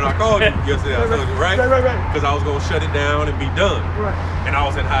called you yesterday. I told you, right? Right. Because I was going to shut it down and be done. Right. And I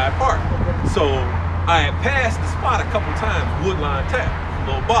was in Hyde Park. So I had passed the spot a couple times, Woodline Tap,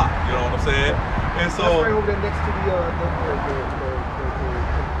 little bar, you know what I'm saying? And so that's right over there next to the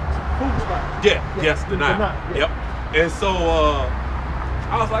food spot. Yes, the night. Yeah. Yep. And so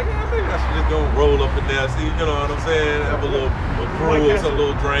I was like, yeah, maybe I should just go roll up in there, see, you know what I'm saying? Have a little cruise, a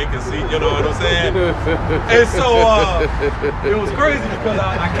little drink, and see, you know what I'm saying? And so it was crazy because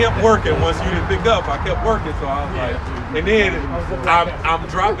I kept working. Once you didn't pick up, I kept working. So I was like, and then I'm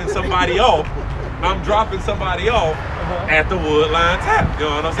dropping somebody off. At the Woodline Tap, you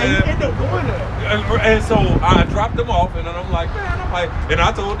know what I'm saying? And you end up going there. And so I dropped them off, and then I'm like, and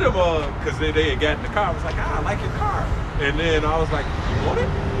I told them, because they had gotten in the car, I was like, I like your car. And then I was like, you want it?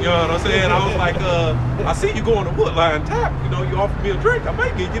 You know what I'm saying? I was like, I see you going to Woodline Tap. You know, you offered me a drink, I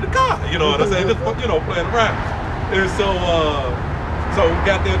might give you the car. You know what I'm saying? Just, playing around. And so we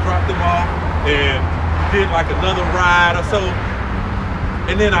got there, dropped them off, and did like another ride or so.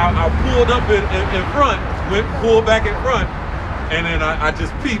 And then I pulled up in front, pulled back in front, and then I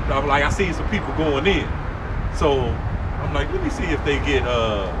just peeped. I'm like, I see some people going in. So I'm like, let me see if they get,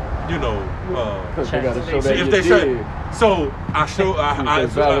 they gotta show that if you they did. So I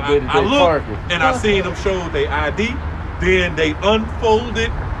looked and I seen them show their ID. Then they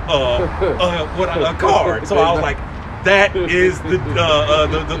unfolded a card. So I was like, that is the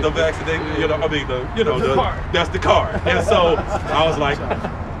vaccination. You know, I mean the card. That's the card. And so I was like,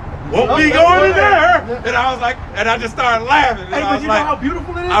 won't be going in there. And I was like, and I just started laughing. And Hey, I but was you like, know how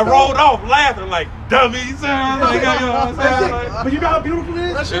beautiful it is? I though? rolled off laughing like dummies. Like, you know what I'm saying? Like, But you know how beautiful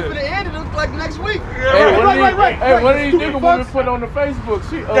it That is? shit for the end, it looks like next week. Hey, one of these, right. hey, one of these Stupid niggas women fucks. put on the Facebook.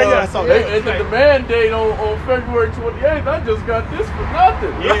 She, Yeah, I saw that. At the demand date on February 28th, I just got this for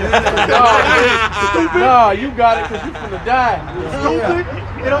nothing. Nah, you got it because you finna die. Stupid.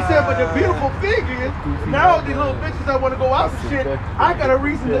 You know what I'm saying? But the beautiful thing is, now these little bitches that want to go out and shit, I got a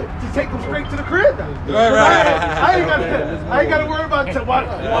reason to take them straight to the crib now. I ain't got to worry about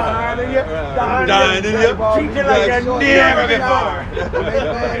whining you, dying in you, treat you like you never before.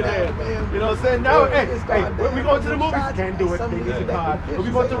 You know what I'm saying? Now, hey, when we going to the movies, can't do it. They need a card. When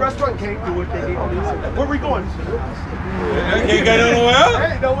we going to the restaurant, can't do it. They need a Where we going? Can't go nowhere else?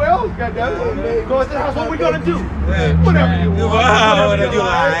 Hey, nowhere else, goddamn. Going to the house, what we gonna do? Whatever you want. Whatever you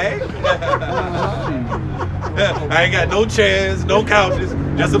like. I ain't got no chairs, no couches,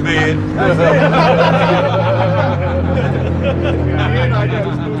 just a bed. I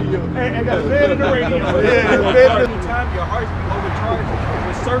got a bed and a radio. Time your hearts be overcharged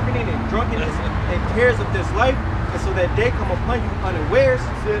with surfeiting and drunkenness and cares of this life, and so that day come upon you unawares.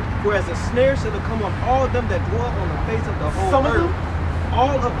 Whereas a snare shall come on all of them that dwell on the face of the whole Some of earth. them?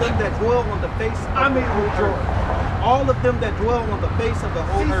 All of them that dwell on the face of the whole earth. All of them that dwell on the face of the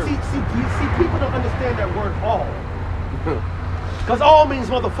whole earth. See, people don't understand that word all. Because all means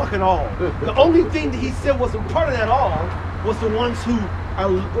motherfucking all. The only thing that he said wasn't part of that all was the ones who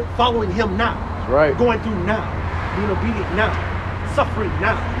are following him now. Right. Going through now. Being obedient now. Suffering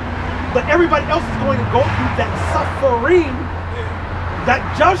now. But everybody else is going to go through that suffering, that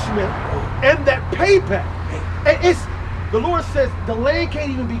judgment, and that payback. And it's, the Lord says the land can't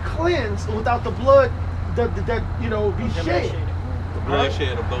even be cleansed without the blood that be shed. The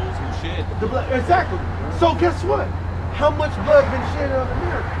bloodshed of those who shed The blood, exactly. So guess what? How much blood been shed of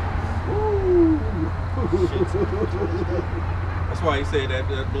America? That's why he said that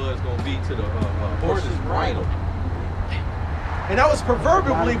blood's gonna be to the horse's bridle. And that was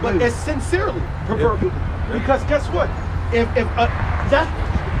proverbially, but it's sincerely proverbially. Because guess what? If that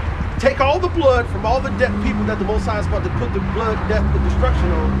take all the blood from all the dead people that the Most High is about to put the blood, death, and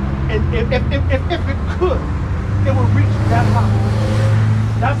destruction on, and if it could, it would reach that high.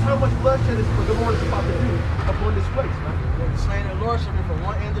 That's how much bloodshed is the Lord is about to do upon this place, man. The slain of the Lord shall be from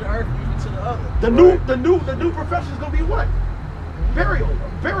one end of the earth even to the other. The new profession is gonna be what?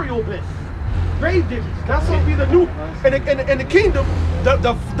 Burial beds. Grave diggers. That's gonna be the new in the kingdom.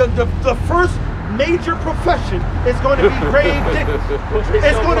 The first major profession is going to be grave diggers.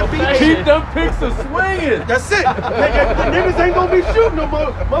 It's going to be Keep them picks a swinging. That's it. The niggas ain't gonna be shooting no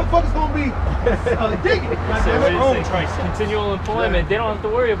more. Motherfuckers gonna be digging. Continual employment. They don't have to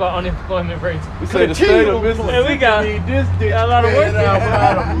worry about unemployment rates. We say the state of Mississippi And we got need this ditch a lot of work. cleared out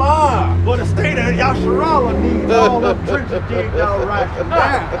by the mob. But the state of Yasharala needs all the trenches digged out right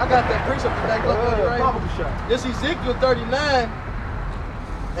now. I got that precept today. Look at it right. Bible shot. This Ezekiel 39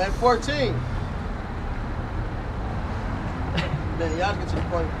 and 14. Then y'all get to the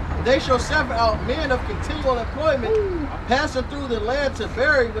point. They shall sever out men of continual employment, passing through the land to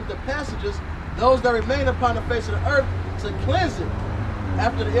bury with the passages those that remain upon the face of the earth to cleanse it.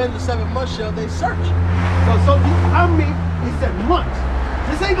 After the end of the 7 months shall they search. He said months.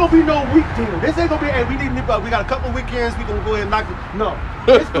 This ain't gonna be no week deal. This ain't gonna be, hey, we got a couple of weekends, we gonna go ahead and knock it. No.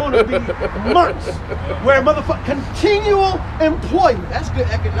 It's gonna be months where motherfucker continual employment. That's good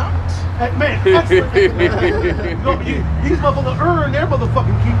economics. Man, excellent economics. These motherfuckers earn their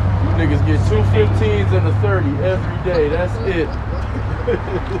motherfucking keep. Niggas get 2 15s and a 30 every day. That's it.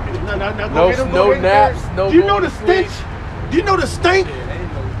 No naps, no. Do you know the going to sleep. stench? Do you know the stink?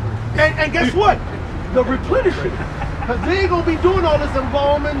 And guess what? The replenishing. Because they ain't gonna be doing all this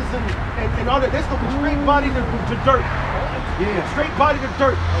embalmings and all that. That's gonna be straight body to dirt. Yeah. Straight body to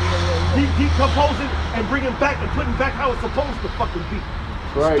dirt. Decomposing and bringing back and putting back how it's supposed to fucking be.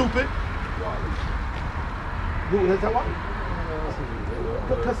 Right. Stupid. Who is that why?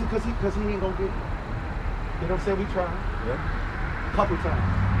 Because he ain't gonna get it. You know what I'm saying? We tried. Yeah. Couple times.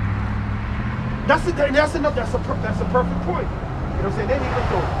 That's a perfect point. You know what I'm saying? They need to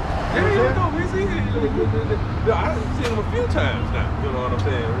go. I've seen him a few times now. You know what I'm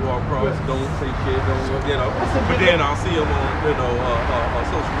saying? Walk across, don't say shit, don't. But then I'll see him on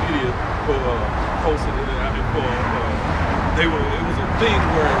social media for posting it. It was a thing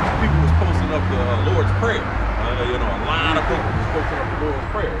where people was posting up the Lord's Prayer. A lot of people was posting up the Lord's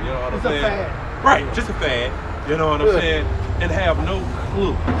Prayer. You know what I'm saying? It's a fad. Right, just a fad. You know what I'm saying? And have no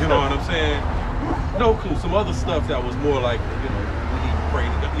clue. You know what I'm saying? No clue. Some other stuff that was more like, you know, we need to pray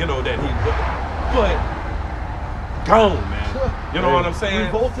to God, you know, that he, but gone, man. You know what I'm saying?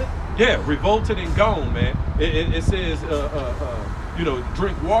 Revolted? Yeah, revolted and gone, man. It says, you know,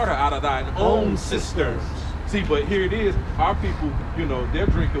 drink water out of thine own cisterns. See, but here it is. Our people, you know, they're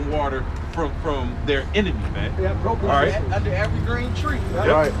drinking water from their enemy, man. Yeah, broken. All right. Under every green tree. Yep.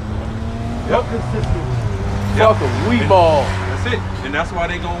 Right. Broken system. Fuck them. We ball. That's it. And that's why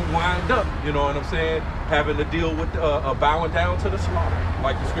they gonna wind up, you know what I'm saying, having to deal with bowing down to the slaughter,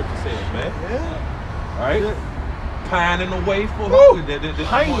 like the scripture says, man. Yeah. All right. Pining away for Woo! pining.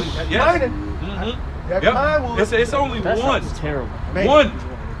 Yes. Pining. Mm-hmm. That Yep. pine was- It's only That one. sounds terrible. Man.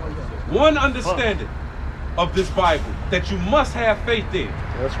 One understanding of this Bible that you must have faith in.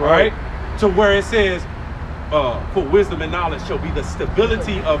 That's All right. To where it says, for wisdom and knowledge shall be the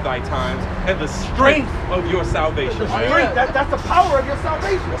stability of thy times and the strength of your salvation. The man. strength, that's the power of your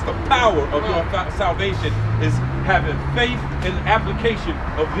salvation. That's the power of your salvation, is having faith and application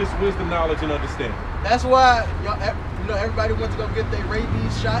of this wisdom, knowledge, and understanding. That's why y'all, you know, everybody went to go get their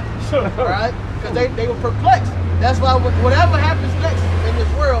rabies shot, all right? Because they were perplexed. That's why whatever happens next in this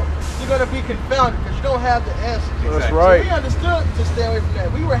world, you're gonna be confounded because you don't have the answers. That's Exactly. right. So we understood to stay away from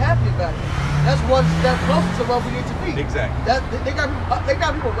that. We were happy about it. That's one step closer to what we need to be. Exactly. They got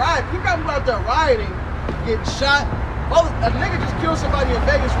people rioting. You got people out there rioting, getting shot. Well, a nigga just killed somebody in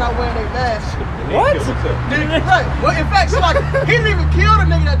Vegas for not wearing a mask. What? Right. Well, in fact, so like, he didn't even kill the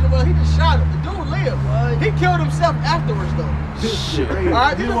nigga that well, he just shot him. The dude lived. He killed himself afterwards though. Shit. All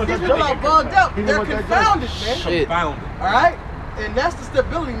right, these people are bugged out. They're confounded, man. Shit. Confounded. All right, and that's the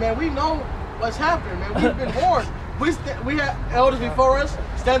stability, man. We know what's happening, man. We've been warned. We had elders before us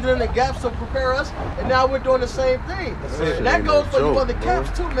standing in the gaps to prepare us, and now we're doing the same thing. it. And that goes for you Joke, other camps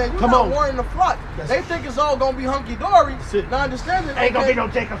too, man. You're Come not on. warning the flock. They think it's all gonna be hunky dory. Not understanding. Ain't gonna okay, be no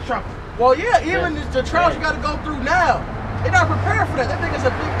Jacob trouble. well, yeah, even the trials you got to go through now, they're not prepared for that. They think it's a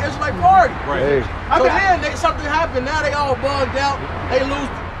big Israelite party. Right. Hey. So then something happened. Now they all bugged out. They lose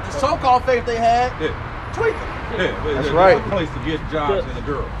the so-called faith they had. Yeah. Tweaking. Yeah, but That's there's right. a place to get jobs and a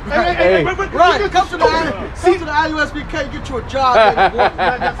girl. Hey. Right. Come to the IUSBK, get you a job.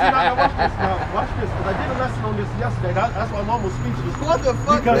 Now, watch this now. Watch this, because I did a lesson on this yesterday. That's why I'm almost speechless. What the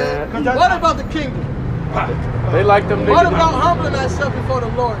fuck, Because man? What about the kingdom? They like them What niggas. about humbling ourselves before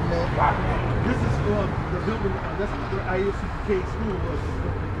the Lord, man? This is the building, that's the IUSBK school was.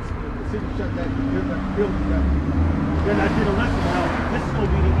 The city shut that building down. Then I did a lesson how this is going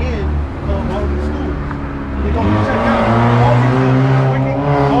to be the end of all these schools. They're going to check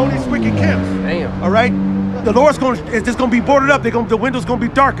out all these wicked camps. Damn. All right? The Lord's going to, it's just going to be boarded up. The windows going to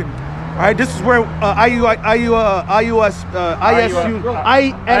be darkened. All right? This is where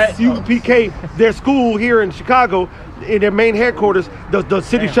ISUPK, their school here in Chicago, in their main headquarters, the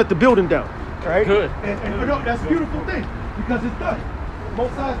city shut the building down. Right? Good. And you know, that's a beautiful thing because it's done.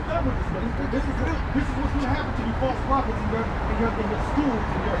 Both sides done with this. This is what's going to happen to you false prophets in your schools,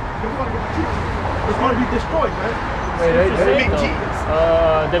 in your fucking churches. It's going to be destroyed, man. Hey,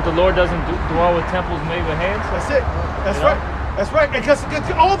 That the Lord doesn't dwell with temples made with hands. That's it. That's right. That's right. And because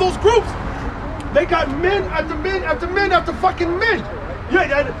all those groups, they got men after men after men after fucking men.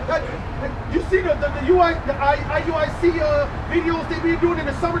 Yeah, you see the IUIC videos they be doing in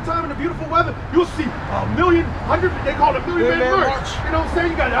the summertime in the beautiful weather. You'll see a million, they call it a million man march. You know what I'm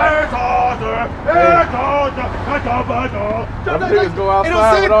saying? You got Them niggas go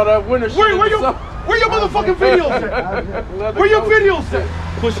outside with all that winter shit. Where your motherfucking videos at? Where your videos at?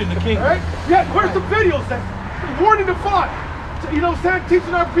 Pushing the kingdom. Right? Yeah, where's the videos at? Warning the flock. You know what I'm saying?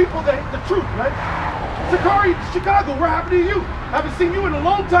 Teaching our people the truth, right? Sakari, Chicago, what happened to you? I haven't seen you in a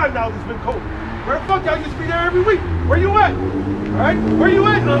long time now. It's been cold. Where the fuck? Y'all used to be there every week. Where you at? All right? Where you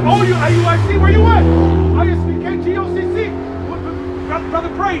at? Oh, you IUIC, where you at? ISBK, GOCC. Brother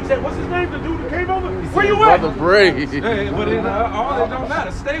Braids, what's his name? The dude who came over? Where you at? Brother Braids. Hey, but all it don't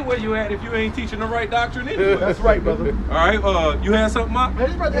matter. Stay where you at if you ain't teaching the right doctrine anyway. That's right, brother. All right, you had something, Mark? Man,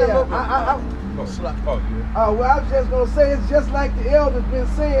 this brother had a little bit. Well, I was just gonna say, it's just like the elders been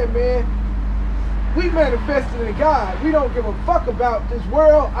saying, man. We manifested in God. We don't give a fuck about this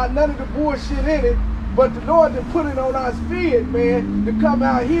world, none of the bullshit in it. But the Lord done put it on our spirit, man, to come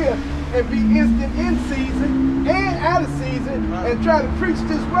out here and be instant in season and out of season and try to preach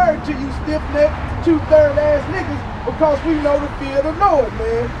this word to you stiff-necked, two-third ass niggas because we know the fear of the Lord,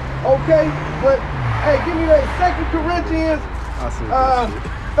 man. Okay? But hey, give me that 2 Corinthians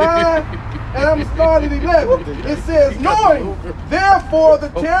 5, and I'm gonna start at 11. It says, knowing therefore the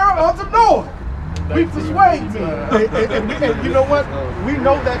terror of the Lord, we persuade me. And you know what? We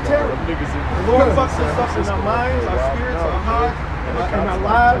know that terror. The Lord fucks us up in our minds, our spirits, our hearts. in our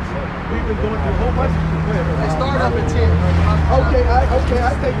lives, we've been going through a whole bunch of shit. They start up at 10. Okay, I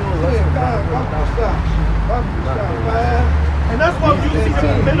take you to it. And that's why you see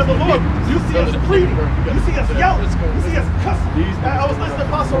the men of the Lord. You see us pleading. You see us yelling. You see us cussing. I was listening to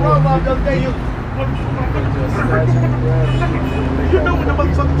Apostle Ron the other day. You know when the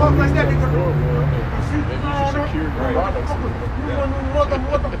motherfucker talk like that, they go,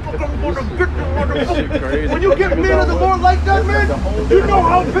 when you get men of the Lord like that, man, you know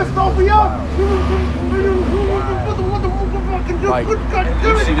how pissed off we are. Like,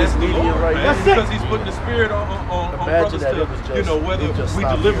 you see this medium right here, because he's putting the spirit on brothers to, you know, whether we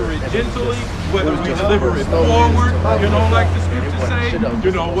deliver it gently, whether we deliver it forward, you know, like the scriptures say,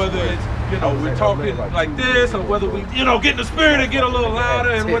 you know, whether it's, you know, we're talking like this, or whether we, you know, get in the spirit and get a little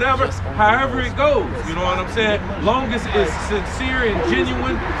louder and whatever, however it goes, you know what I'm saying? Long as it's sincere and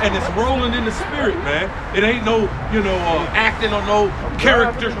genuine and it's rolling in the spirit, man. It ain't no, you know, acting or no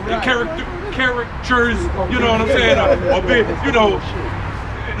characters, you know what I'm saying? Or big, you know,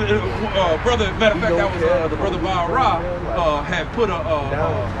 brother, matter of fact, that was the brother Baara had put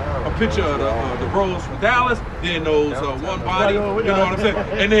a picture of the bros from Dallas, then those one body, you know what I'm saying?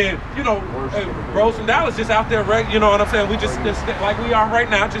 And then, you know, bros from Dallas just out there, right? You know what I'm saying? We just like we are right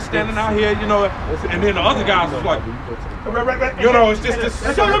now, just standing out here, you know. And then the other guys was like, you know, it's just this.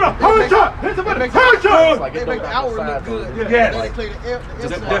 No, hold shot. Here's the minute. Hold shot. They make the outward look good. Yes. They clean the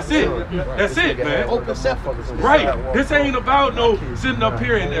inside. That's it. That's it, man. Open sepulchres. Right. This ain't about no sitting up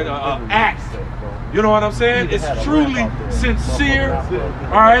here and act. You know what I'm saying? It's truly sincere.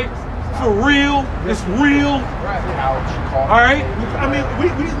 All right. For real. It's real. All right. I mean, we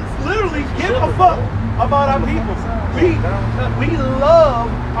literally give a fuck about our people. We love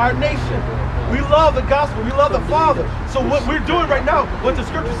our nation. We love the gospel. We love the Father. So what we're doing right now, what the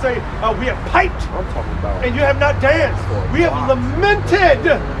scriptures say, we have piped and you have not danced. We have lamented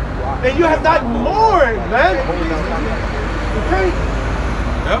and you have not mourned, man. Okay?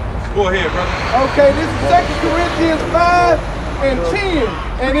 Yep. Go ahead, brother. Okay, this is 2 Corinthians 5 and 10.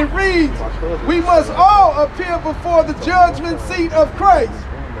 And it reads, we must all appear before the judgment seat of Christ,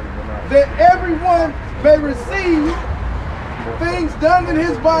 that everyone may receive things done in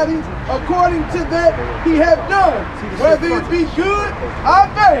his body according to that he have done, whether it be good or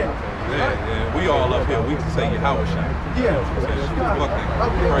bad. Yeah, we all up here, we can say Yahweh Shai. Yeah.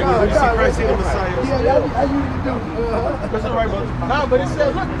 Christ is the Messiah. Yeah, I usually do. That's all right, brother. No, but it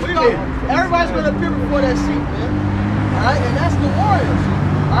says, look, everybody's going to appear before that seat, man. All right, and that's the warriors.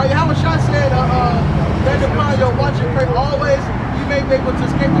 All right, Yahweh Shai said, stand upon your watch and pray always. You may be able to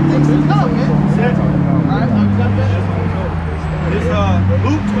escape the things to come, man. All right, This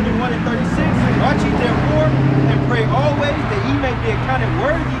Luke 21 and 36. Watch ye therefore and pray always that ye may be accounted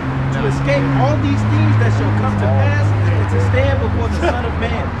worthy to escape all these things that shall come to pass and to stand before the Son of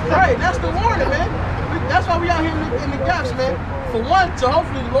Man. Right, that's the warning, man. That's why we out here in the gaps, man. For one, to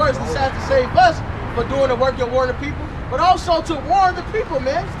hopefully the Lord decides to save us for doing the work of warning the people, but also to warn the people,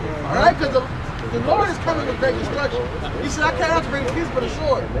 man. All right, because the Lord is coming with great destruction. He said, I came out to bring peace but a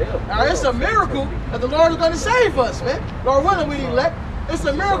sword. Now, it's a miracle that the Lord is going to save us, man. Lord willing, we need elect. It's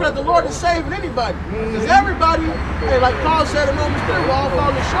a miracle that the Lord is saving anybody. Because everybody, hey, like Paul said in Romans 3, we're all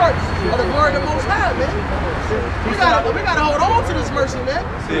falling short of the glory of the Most High, man. We gotta hold on to this mercy, man.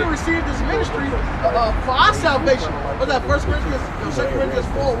 We received this ministry for our salvation. What's that, 1 Corinthians, 2 Corinthians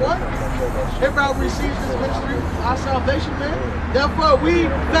 4:1? Everybody receives this ministry for our salvation, man. Therefore,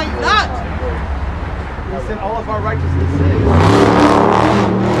 we think not. He said all of our righteousness is.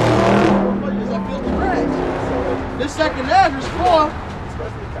 That filthy rags. This second Ezra 4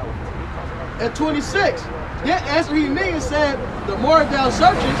 and 26. Yet answered he me and said, the more thou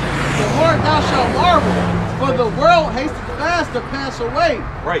searchest, the more thou shalt marvel. For the world hasteth fast to pass away.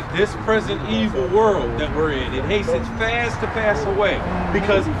 Right, this present evil world that we're in, it hastens fast to pass away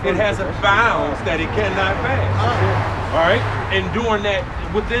because it has a bounds that it cannot pass. All right, and during that,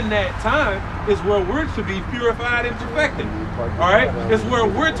 within that time, is where we're to be purified and perfected. All right, is where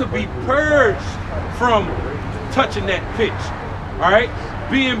we're to be purged from touching that pitch. All right,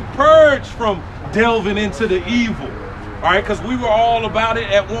 being purged from delving into the evil. All right, because we were all about it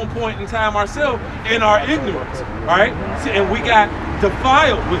at one point in time ourselves in our ignorance. All right, and we got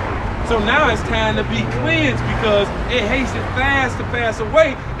defiled with it. So now it's time to be cleansed because it hasted fast to pass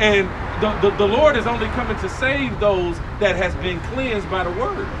away, and the Lord is only coming to save those that has been cleansed by the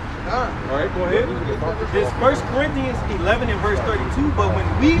word. All right, go ahead. This 1 Corinthians 11 and verse 32. But when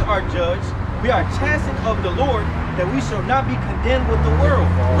we are judged, we are chastened of the Lord, that we shall not be condemned with the world.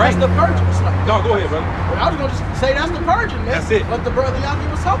 Right. That's the purging. No, go ahead, brother. I was going to just say that's the purging, man. That's it. What the brother Yaki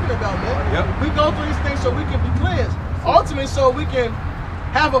was talking about, man. Yep. We go through these things so we can be cleansed. ultimately so we can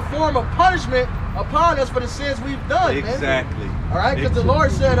have a form of punishment upon us for the sins we've done, Exactly. man. All right, because the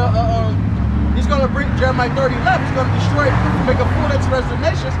Lord said he's going to bring, Jeremiah 30:11, he's going to destroy, make a fool into the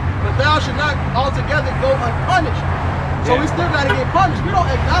nations, but thou should not altogether go unpunished. So we still got to get punished. We don't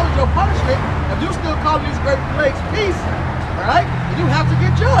acknowledge your punishment. If you still calling these great plagues peace, all right, you have to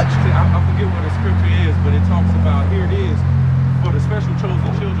get judged. See, I forget what the scripture is, but it talks about, here it is, for the special chosen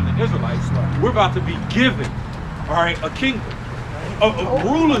children of Israelites, we're about to be given, all right, a kingdom, a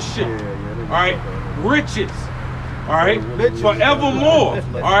rulership, all right, riches, all right, forevermore,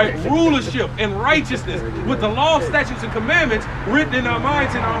 all right, rulership and righteousness with the law, statutes, and commandments written in our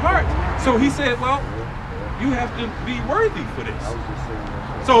minds and our hearts. So he said, well, you have to be worthy for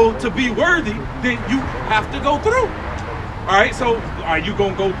this. So to be worthy, then you have to go through. All right, so are you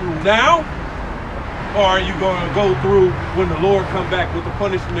going to go through now? Or are you going to go through when the Lord come back with the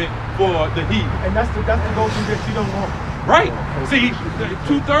punishment for the heat? And that's the go through that you don't want. Right. See,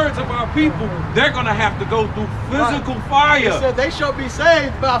 2/3 of our people, they're going to have to go through physical fire. He said they shall be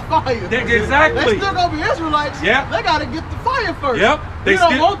saved by fire. Exactly. They still going to be Israelites. Yeah. They got to get the fire first. Yep. We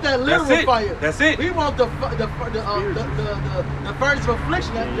don't want that literal fire. That's it. We want the furnace of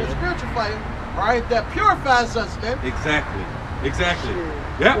affliction, the spiritual fire, all right, that purifies us, man. Exactly.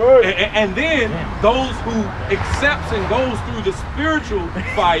 Yeah. And then those who accepts and goes through the spiritual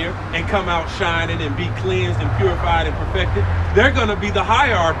fire and come out shining and be cleansed and purified and perfected, they're going to be the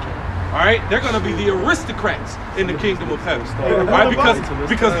hierarchy. All right, they're going to be the aristocrats in the kingdom of heaven. Right?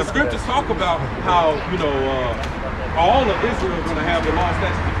 Because the scriptures talk about how, you know, all of Israel are going to have the law,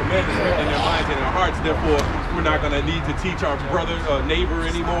 statutes, and commandments written in their minds and their hearts. Therefore, we're not going to need to teach our brother or neighbor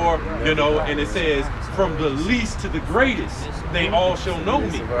anymore, you know. And it says, from the least to the greatest, they all shall know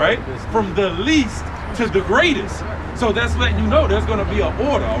me, right? From the least to the greatest. So that's letting you know there's going to be an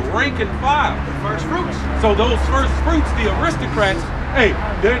order, a rank and file. First fruits. So those first fruits, the aristocrats, hey,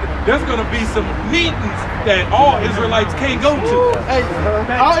 there's going to be some meetings that all Israelites can't go to. Hey,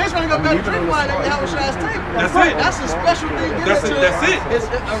 all Israelites got better drink wine than Yahushua's table. That's it. That's a special thing. That's it. It's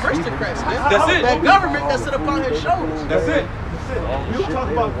aristocrats, man. That's it. That government that sit upon his shoulders. That's it. You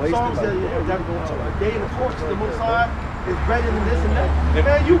talk about songs that day in the courts of the Most High is better than this and that.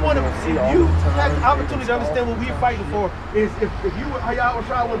 Man, you want to, if you have the opportunity to understand what we're fighting for, is if you Yahweh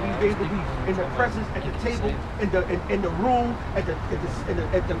Shai would be able to be in the presence, at the table, in the room, at the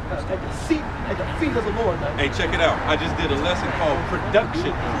seat, at the feet of the Lord. Man. Hey, check it out. I just did a lesson called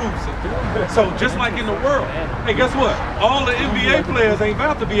production proofs. So just like in the world, hey, guess what? All the NBA players ain't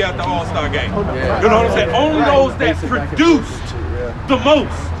about to be at the All-Star game. You know what I'm saying? Only those that produced the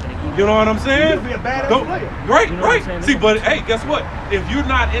most. You know what I'm saying? Be a badass player. Right. See, but hey, guess what? If you're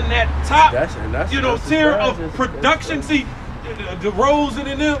not in that top, tier of production, see, the Rosen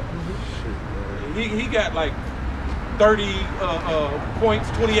in them, he got like 30 points,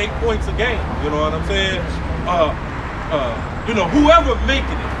 28 points a game. You know what I'm saying? Whoever making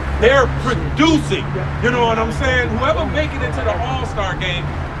it, they're producing. You know what I'm saying? Whoever making it to the All-Star game,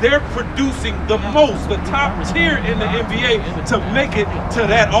 they're producing the most, the top tier in the NBA to make it to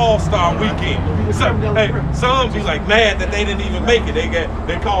that All-Star weekend. Some be like mad that they didn't even make it.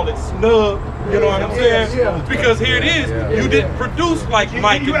 They call it snub. You know what I'm saying? Because here it is, you didn't produce like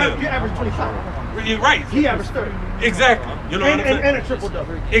Mike and them. You averaged 25. You're right. He averaged 30. Exactly. You know what I'm saying? And a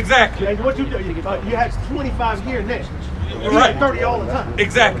triple-double. Exactly. And what you do, you had 25 here and there. He Right. had 30 all the time.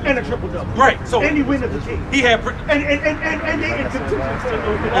 Exactly. And a triple-double. Right. So and he win as a team. he had And they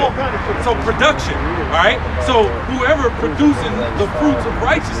all kind of shit. so production, all right? So whoever producing the fruits of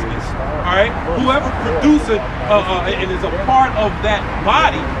righteousness, all right? Whoever producing and is a part of that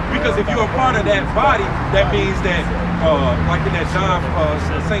body, because if you're a part of that body, that means that like in that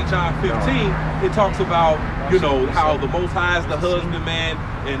St. John 15, it talks about, how the Most High is the husbandman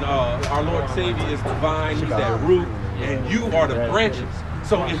and our Lord and Savior is the vine, he's that root, and you are the branches.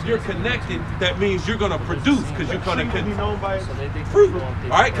 So if you're connected, that means you're going to produce because you're going to fruit, all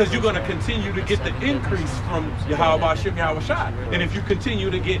right? Because you're going to continue to get the increase from Yahweh Shem Yahweh Shai. And if you continue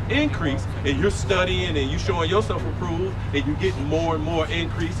to get increase and you're studying and you're showing yourself approved and you're getting more and more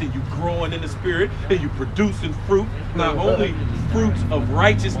increase and you're growing in the spirit and you're producing fruit, not only fruits of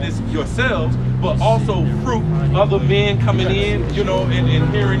righteousness yourselves, but also fruit other men coming in,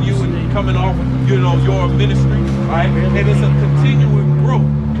 and hearing you and coming off, your ministry, all right? And it's a continuing growth,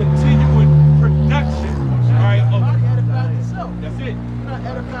 continuing production, all right? That's it. You're not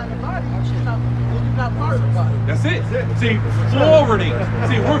edifying the body. You're not part of the body. That's it. See,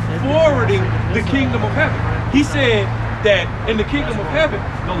 we're forwarding the kingdom of heaven. He said, that in the kingdom of heaven,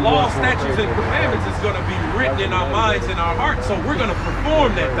 the law, statutes, and commandments is going to be written in our minds and our hearts. So we're going to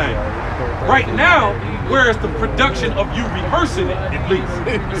perform that thing. Right now, where's the production of you rehearsing it, at least?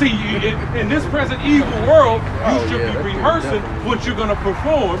 See, in this present evil world, you should be rehearsing what you're going to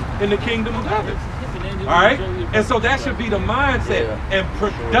perform in the kingdom of heaven. All right? And so that should be the mindset. And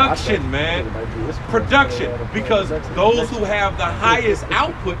production, man. Production. Because those who have the highest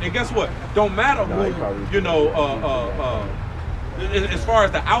output, and guess what? Don't matter who, you know, as far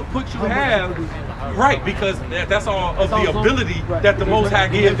as the output you have, right, because that's all of the ability that the Most High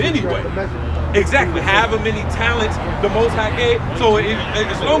gave anyway. Exactly. However many talents the Most High gave. So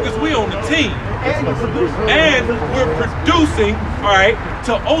as long as we're on the team and we're producing, all right,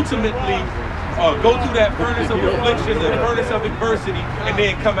 to ultimately go through that furnace of affliction, the furnace of adversity, and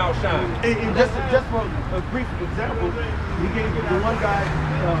then come out shining. And just for a brief example, he gave the one guy,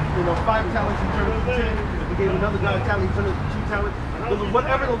 5 talents, he turned it to 10. He gave another guy a talent, he turned it to 2 talents.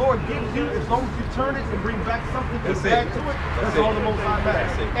 Whatever the Lord gives you, as long as you turn it and bring back something to add to it, that's all the Most High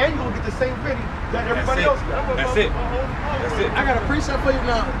matters. And you'll get the same pity that everybody else got. That's it. That's it. I got a precept for you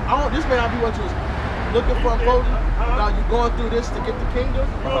now. This may not be what you was looking for, quote. Now you're going through this to get the kingdom,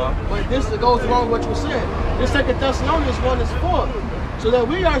 but this goes along with what you're saying. This 2 Thessalonians 1:4, so that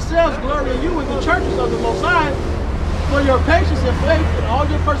we ourselves glory in you in the churches of the Most High for your patience and faith in all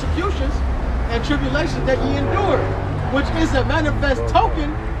your persecutions and tribulations that ye endure, which is a manifest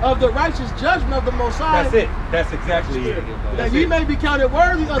token of the righteous judgment of the Most High. That's it. That's exactly it. That ye may be counted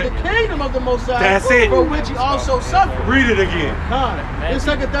worthy of the kingdom of the Most High, That's it. for which ye also suffer. Read it again. In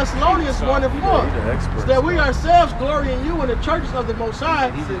 2 Thessalonians 1:4, so that we ourselves glory in you in the churches of the Most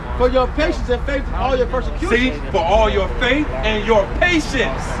High for your patience and faith in all your persecutions. See, for all your faith and your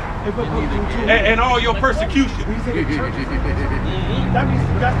patience and all your persecution. That means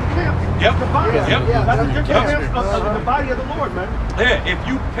that's the camp. Yep. The body. Yep. That's the camp of the body of the Lord, man. Yeah, if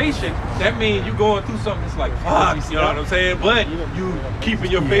you patient, that means you going through something that's like, fuck, you know what I'm saying? But you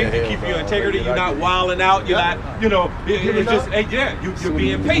keeping your faith, you keeping your integrity, you're not wilding out, you're not, it's just, you're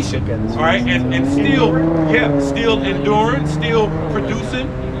being patient, all right? And still, still enduring, still producing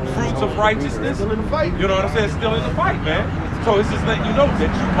fruits of righteousness. Still in the fight. You know what I'm saying? Still in the fight, man. So it's just letting you know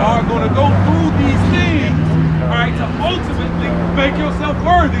that you are going to go through these things, all right, to ultimately make yourself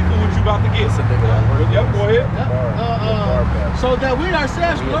worthy for what you're about to get. Yep, go ahead. So that we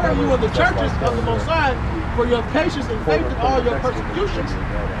ourselves glory you in the churches of the Most High for your patience and faith in all your persecutions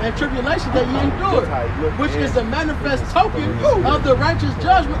and tribulations that you endure, which is the manifest token of the righteous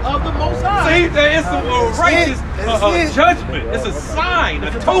judgment of the Most High. See, there is some righteous judgment. It's a sign,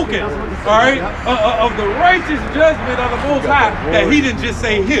 a token, all right, of the righteous judgment of the Most High that He didn't just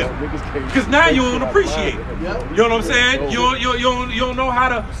say here. Because now you don't appreciate it. You know what I'm saying? You don't know how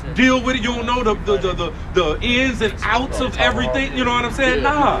to deal with it. You don't know the ins and outs of everything. You know what I'm saying?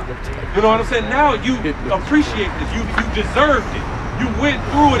 Nah. You know what I'm saying? Now you appreciate this. You deserved it. You went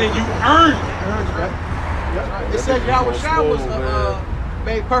through it and you earned it. It said Yahweh Shai was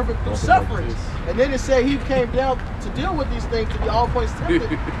made perfect through sufferings. And then it said He came down to deal with these things, to be all points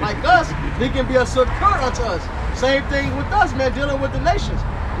tempted like us. He can be a succor unto us. Same thing with us, man, dealing with the nations.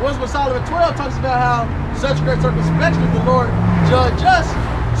 Once when Solomon 12 talks about how such great circumspection the Lord judge us.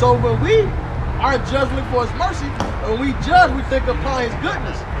 So when we are judged for His mercy, when we judge, we think upon His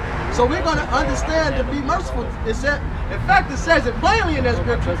goodness. So we're going to understand to be merciful. It said, in fact, it says it plainly in that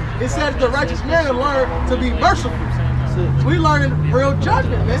scripture. It says the righteous man will learn to be merciful. We learn in real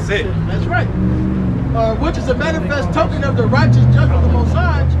judgment, man. That's it. That's right. Which is a manifest token of the righteous judgment of the Most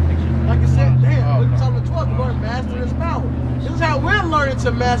High. Like I said, damn, look at Psalm 12, the Lord master His power. This is how we're learning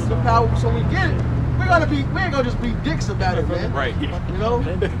to master the power. So we get it. We ain't gonna just be dicks about it, man. Right. You know?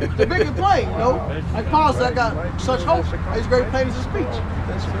 To big and plain, you know? Like Paul said, I got such hope. He's great plain as a speech.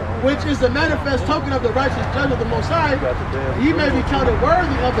 Which is the manifest token of the righteous judgment of the Most High. Ye may be counted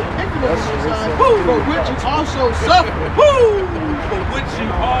worthy of the kingdom of the Most High, for which you also suffer. Woo! For which you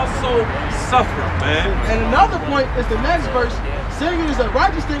also suffer, man. And another point is the next verse. Saying it is a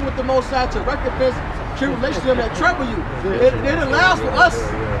righteous thing with the Most High to recompense tribulation to them that trouble you. It allows for us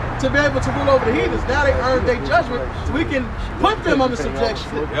to be able to rule over the heathens. Now they earn their judgment, so we can put them under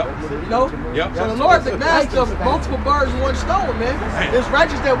subjection. You know? So the Lord's the master of multiple birds in one stone, man. It's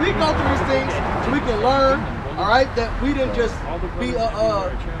righteous that we go through these things so we can learn, all right, that we didn't just be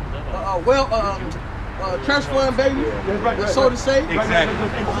transformed baby, so to say. Exactly.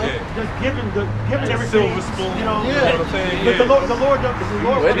 Just giving everything. Silver spoon. You know, what I'm saying? But the Lord,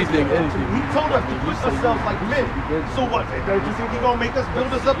 anything. He told us to put ourselves like men. So what? You think He gonna make us build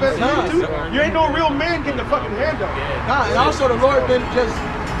us up as men too? You ain't no real man getting the fucking handout. Nah, and also the Lord didn't just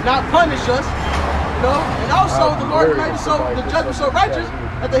not punish us. You know, and also the Lord made the judgment so righteous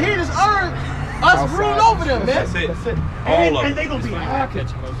that the heathens earned us rule over them, man. That's it. That's it. All of And them. they gonna be happy.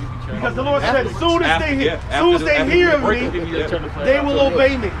 Because the Lord said, as soon as they hear of me, they will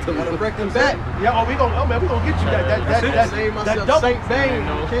obey me. Gotta break them back. Yeah, oh, we gonna get you that Save myself double. Saint Bane,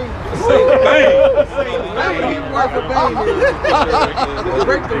 King. Saint Bane. That's the Hebrew word for Bane is.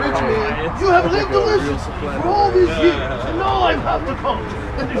 Break the rich man. You have lived delicious for all these years, and now I have to come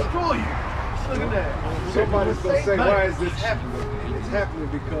and destroy you. Look at that. Somebody's gonna say, why is this happening? It's happening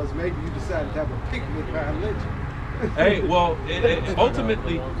because maybe you decided to have a picnic by lynching. Hey, well,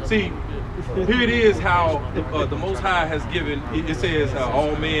 ultimately, see, here it is how the Most High has given, it says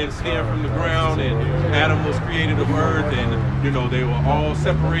all men stand from the ground, and Adam was created of earth, and, you know, they were all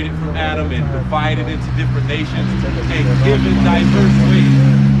separated from Adam and divided into different nations and given diverse ways.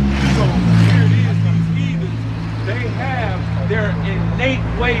 So here it is, these heathens, they have their innate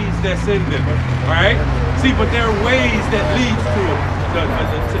ways that's in them, all right? See, but they're ways that leads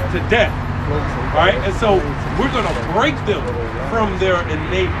to death. All right, and so we're going to break them from their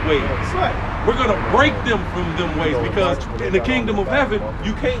innate ways. We're going to break them from them ways, because in the kingdom of heaven,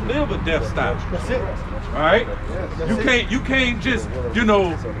 you can't live a death style. That's it. All right, you can't just, you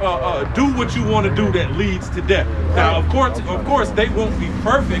know, do what you want to do that leads to death. Now, of course, they won't be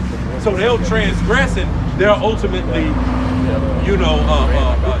perfect, so they'll transgress and they'll ultimately, you know,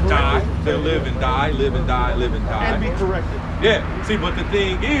 die. They'll live and die, live and die, live and die. And be corrected. Yeah, see, but the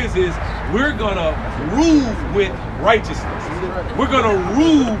thing is we're gonna rule with righteousness. We're gonna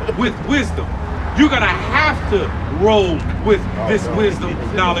rule with wisdom. You're gonna have to roll with this wisdom,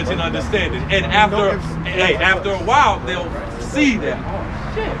 knowledge, and understanding. And after a while, they'll see that, oh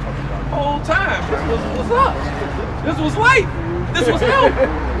shit, the whole time this was us. This was light. This was help.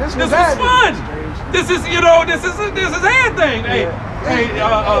 This was fun. This is, you know, this is everything. Hey,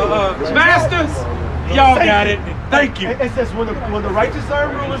 masters, y'all got it. Thank you. It says when the righteous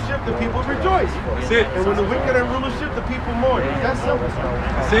are in rulership, the people rejoice. That's it. And when the wicked are in rulership, the people mourn. That's simple.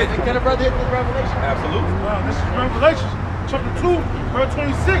 That's it. Can a brother hit the Revelation? Absolutely. This is Revelation chapter 2, verse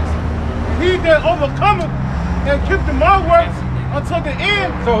 26. He that overcometh and keepeth my works until the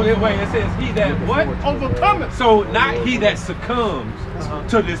end. So wait, it says he that what? Overcometh. So not he that succumbs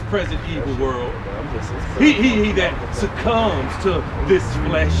to this present evil world. He that succumbs to this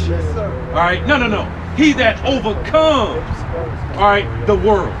flesh. All right, no. He that overcomes, all right, the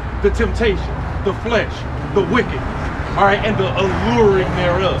world, the temptation, the flesh, the wicked, all right, and the alluring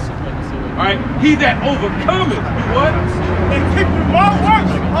thereof. All right, he that overcometh, what? And keepeth my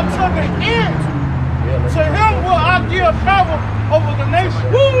works until the end. To him will I give power over the nations.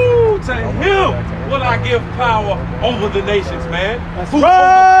 Woo! To him will I give power over the nations, man. That's who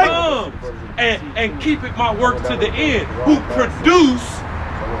right. overcomes and keepeth my work to the end. Who produce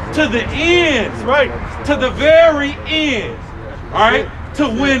to the end. That's right. To the very end. All right? To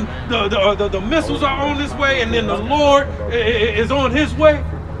when the missiles are on this way and then the Lord is on his way.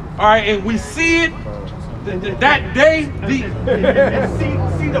 All right? And we see it that day. And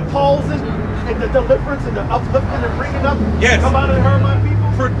see the pausing and the deliverance and the uplifting and bringing up. Yes. Come out and hurt my people.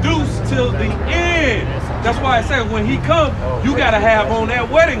 Produce till the end. That's why I said when he comes, you got to have on that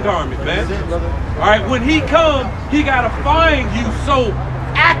wedding garment, man. All right? When he comes, he got to find you so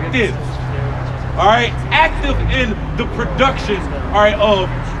active, all right, active in the production, all right, of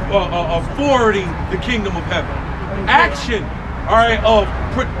forwarding the kingdom of heaven, action, all right, of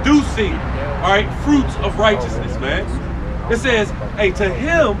producing, all right, fruits of righteousness, man. It says, hey, to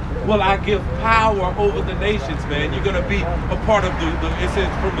him will I give power over the nations, man. You're gonna be a part of it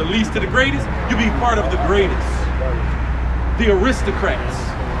says from the least to the greatest, you'll be part of the greatest, the aristocrats.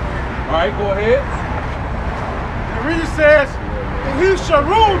 All right, go ahead. The reason says, and he shall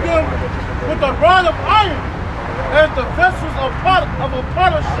rule them with a rod of iron, as the vessels of a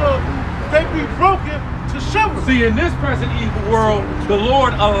potter shall they be broken to shivers. See, in this present evil world, the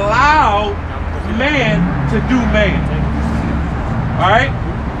Lord allowed man to do man. All right?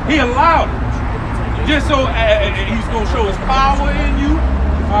 He allowed it. Just so he's going to show his power in you.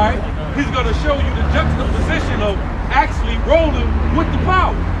 All right? He's going to show you the juxtaposition of actually rolling with the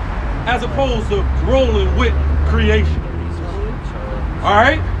power as opposed to rolling with creation. All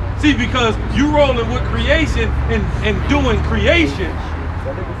right? See, because you rolling with creation and doing creation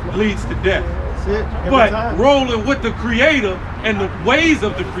leads to death. But rolling with the Creator and the ways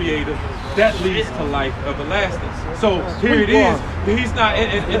of the Creator, that leads to life everlasting. So here it is. He's not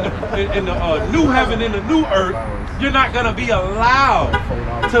in the new heaven, in the new earth. You're not going to be allowed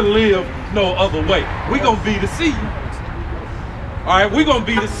to live no other way. We're going to be to see you. All right? We're going to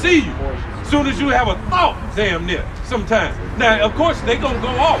be to see you. Soon as you have a thought, damn near, sometimes. Now, of course, they're going to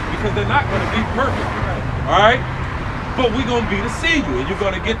go off because they're not going to be perfect. All right? But we're going to be to see you, and you're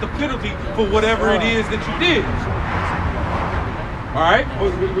going to get the penalty for whatever it is that you did. All right?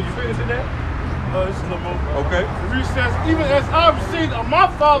 Will you finish in that? This is a little more. Okay. The read says, even as I received of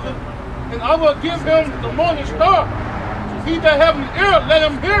my Father, and I will give him the morning star. He that have an ear, let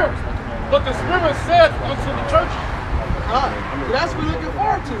him hear what the Spirit saith unto the church. That's what we're looking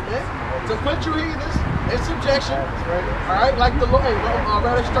forward to, man. To put you heathens in subjection. All right, like the Lord,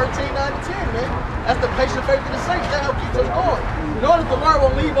 Revelation 13, 9 to 10, man. That's the patient faith of the saints. That helps keep us going. We know that the Lord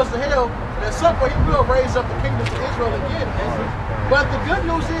won't leave us to hell, and at some point he will raise up the kingdom to Israel again, man. But the good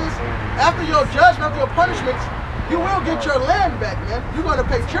news is, after your judgment, after your punishments, you will get your land back, man. You're going to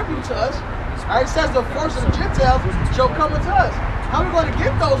pay tribute to us. All right, it says the force of the Gentiles shall come unto us. How are we going to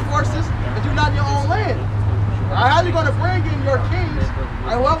get those forces if you're not in your own land? All right, how are you going to bring in your kings,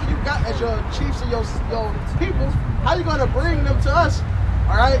 or whoever you got as your chiefs and your people? How are you going to bring them to us,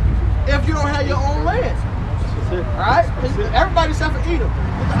 all right, if you don't have your own land? All right, everybody except for Edom.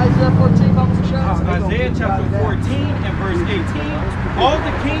 Isaiah 14, Isaiah chapter 14 and verse 18. All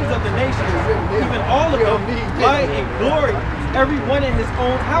the kings of the nations, even all of them, lie in glory, every one in his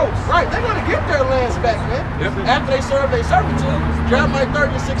own house. Right, they're going to get their lands back, man. Yep. After they serve their servitude, Jeremiah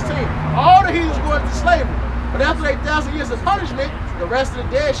 30 and 16. All the heathens going into slavery. But after 8,000 years of punishment, the rest of the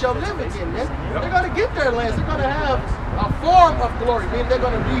dead shall live again, man. They're going to get their lands. They're going to have a form of glory, meaning they're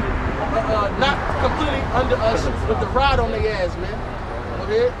going to be not completely under us with the rod on their ass, man.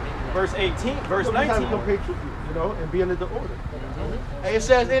 Okay? Verse 18, verse 19. You know, and be under the order. And it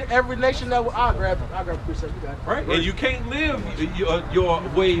says in every nation that will, I'll grab the precept. You got it. Right, and you can't live your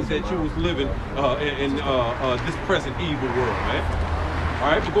ways that you was living in this present evil world, man.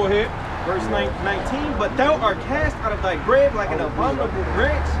 All right, but go ahead. Verse 19, but thou art cast out of thy grave like an abominable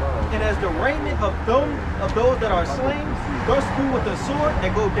branch, and as the raiment of those that are slain, thrust through with the sword,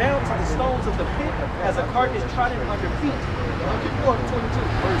 and go down to the stones of the pit, as a carcass trodden under feet. Keep going to 22.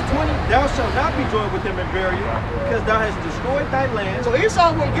 Verse 20, thou shalt not be joined with them in burial, because thou hast destroyed thy land. So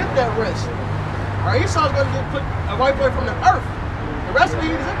Esau won't get that rest. All right, Esau's going to get put wiped away from the earth. The rest of the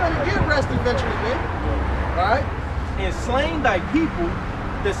heathens are going to get rest eventually, man. All right? And slain thy people,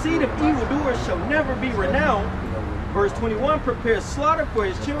 the seed of evildoers shall never be renowned. Verse 21, prepares slaughter for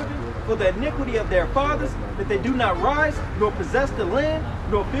his children, for the iniquity of their fathers, that they do not rise, nor possess the land,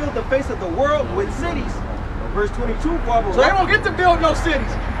 nor fill the face of the world with cities. Verse 22, so they won't get to build no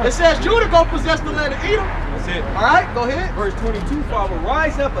cities. It says Judah go possess the land of Edom. That's it. All right, go ahead. Verse 22, for I will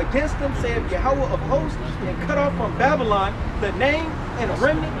rise up against them, saith Yahweh of hosts, and cut off from Babylon the name and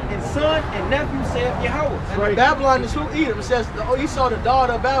remnant and son and nephew, saith Yahweh. And Babylon is who? Edom. It says Esau, the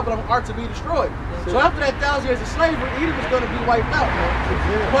daughter of Babylon, are to be destroyed. So after that 1,000 years of slavery, Edom is going to be wiped out, man.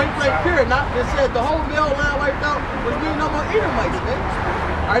 Point blank period. Not it said the whole male line wiped out, which means no more Edomites, man.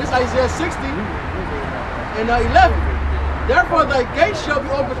 All right, this is Isaiah 60 and 11. Therefore thy gates shall be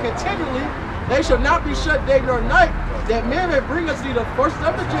open continually, they shall not be shut day nor night, that men may bring us thee the forces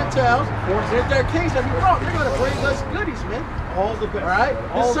of the Gentiles, and if their kings shall be brought, they're going to bring us goodies, man. All the best. All right,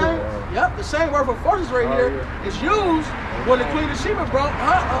 the same word for forces right here is used when the Queen of Sheba brought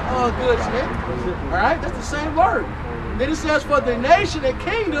her goods, man. All right, that's the same word. Then it says, for the nation and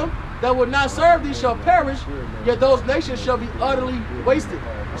kingdom that will not serve thee shall perish, yet those nations shall be utterly wasted.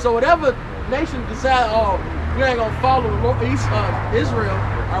 So whatever nation decide, oh, we ain't gonna follow Israel,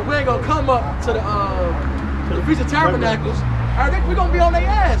 or we ain't gonna come up to the Feast of Tabernacles, I think we're gonna be on their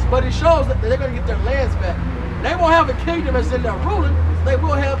ass. But it shows that they're gonna get their lands back. They won't have a kingdom that's in there ruling, they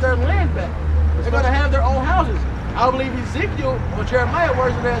will have their land back. They're gonna have their own houses. I believe Ezekiel or Jeremiah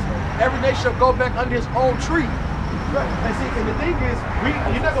words it as every nation shall go back under his own tree. Right. And see, and the thing is,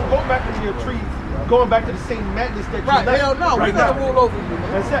 you're not gonna go back into your trees, going back to the same madness that right. Hell no, we're gonna rule over you, man.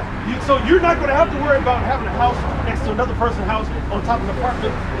 That's that. So you're not gonna have to worry about having a house next to another person's house on top of an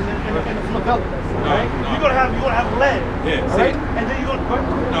apartment in the favela. Right? You're gonna have land. Yeah. Right? And then you're gonna.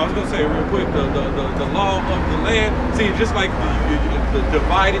 No, I was gonna say real quick, the law of the land. See, just like the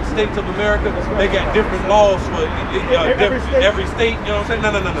divided states of America, they got different laws for every state. You know what I'm saying?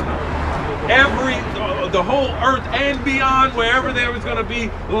 No. The whole earth and beyond, wherever there is going to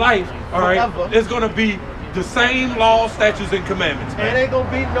be life, all right, there's going to be the same laws, statutes, and commandments. Man. And ain't going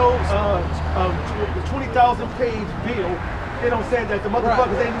to be no 20,000 page bill. You know what I'm saying? That the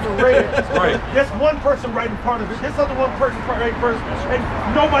motherfuckers ain't even read. Right. There's one person writing part of it. This other one person writing first, and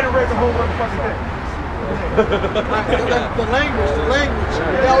nobody read the whole motherfucking thing. the language.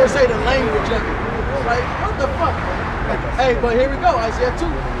 They always say the language of it. Like, what the fuck? Hey, but here we go, Isaiah 2.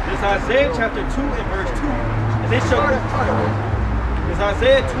 This is Isaiah chapter 2 and verse 2. And it shall it's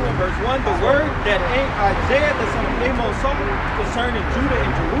Isaiah 2 and verse 1, the word that Isaiah the son of Amos saw concerning Judah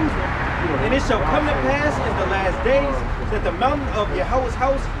and Jerusalem. And it shall come to pass in the last days that the mountain of Yahweh's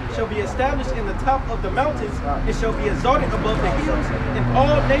house shall be established in the top of the mountains. It shall be exalted above the hills, and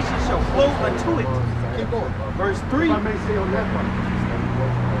all nations shall flow unto it. Keep going. Verse 3. If I may say on that part,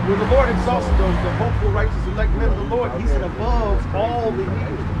 when the Lord exalts those, the hopeful, righteous, elect men of the Lord, he said above all the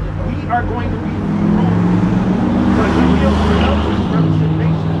hills. We are going to be ruled. But we deal with represent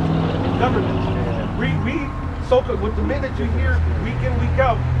nations and governments. So with the men that you hear week in, week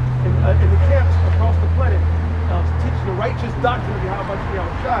out, in the camps across the planet, teaching the righteous doctrine of Yahweh,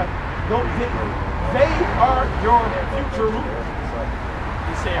 they are your future rulers.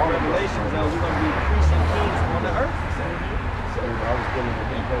 He said in Revelation that we're going to be priests and kings on the earth.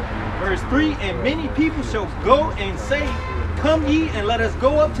 Verse 3, and many people shall go and say, come ye and let us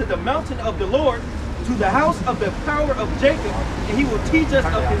go up to the mountain of the Lord, to the house of the power of Jacob, and he will teach us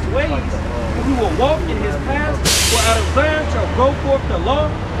of his ways, and we will walk in his paths. For out of Zion shall go forth the law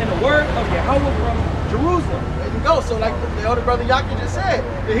and the word of Yahweh from Jerusalem. There you go. So like the elder brother Yaki just said,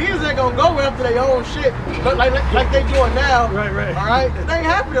 the heathens ain't gonna go after their own shit, but like they doing now. Right. All right, it ain't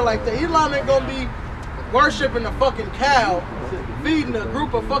happening like that. Islam ain't gonna be worshiping a fucking cow, feeding a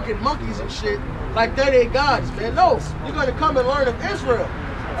group of fucking monkeys and shit like they ain't gods, man. No, you're gonna come and learn of Israel.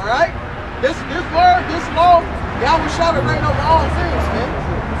 All right, this word, this law, Yahweh shall reign over all things, man.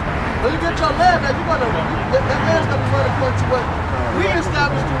 When you get your land, man, that man's gonna be running according to what we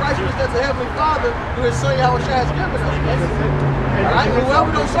established through righteousness that the Heavenly Father, through His Son Yahweh has given us, man. All right, and whoever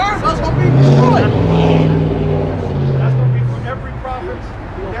don't serve us gonna be destroyed. That's gonna be for every prophet,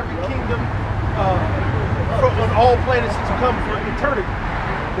 every kingdom, on all planets to come for eternity.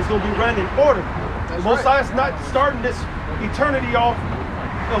 It's gonna be run in order. The Most High is not starting this eternity off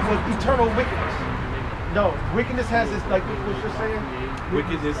with eternal wickedness. No, wickedness has its, like what you're saying.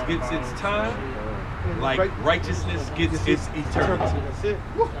 Wickedness gets its time, like righteousness gets its eternity.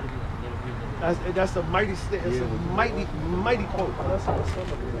 That's it. That's a mighty, it's a mighty quote. That's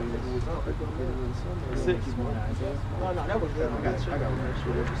it. No, that was good. I got you.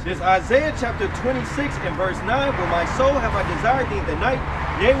 This Isaiah chapter 26 and verse 9, with my soul have I desired thee in the night,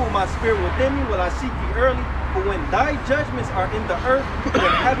 yea, with my spirit within me will I seek thee early. For when thy judgments are in the earth, the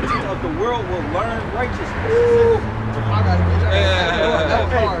inhabitants of the world will learn righteousness. I got it. That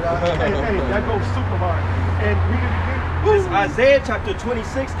was hard. Hey, that goes super hard. And read it again. This Isaiah chapter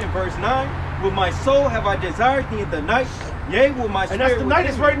 26 and verse 9, with my soul have I desired thee in the night, yea, with my spirit. And that's the night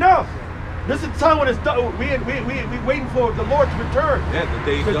is right now. This is the time when it's done. We waiting for the Lord to return. Yeah, the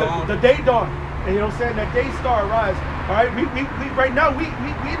day dawn. The day dawn. And you know what I'm saying? That day star rise. All right, we right now we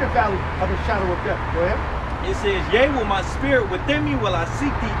in the valley of the shadow of death. Go ahead. It says, yea, with my spirit within me will I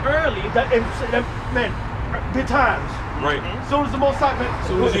seek thee early. Man, the times. Right. So as the Most High, man.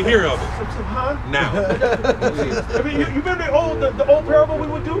 So as you hear of it. Huh? Now. I mean, you remember the old parable we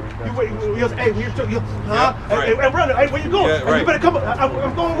would do? You goes, hey, huh? Right. And brother, hey, where you going? Yeah, right. You better come.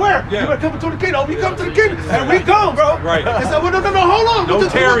 I'm going where? Yeah. You better come to the kingdom. We come to the kingdom, and we come, bro. Right. I said, well, no, hold on. No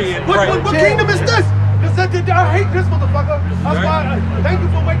tarrying. What kingdom is this? I hate this motherfucker. That's why. Thank you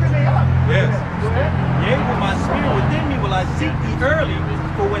for waking me up. Yes. Yea, with my spirit within me will I seek thee early.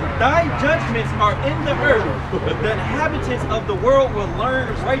 For when thy judgments are in the earth, the inhabitants of the world will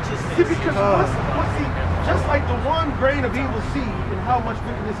learn righteousness. See, because just like the one grain of evil seed and how much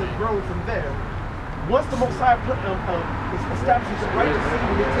wickedness has grown from there, once the Most High establishes the righteous seed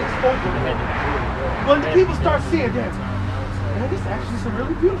and it takes over, when the people start seeing that, man, this actually is a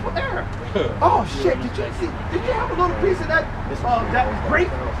really beautiful air. Oh shit! Did you have a little piece of that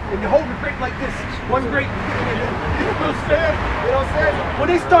grape, and you hold the grape like this, one grape. You know what I'm saying? You know what I'm saying? When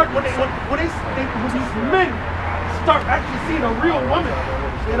these men start actually seeing a real woman,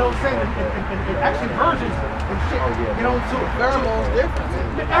 you know what I'm saying, and actually virgins and shit, you know, so Pheromones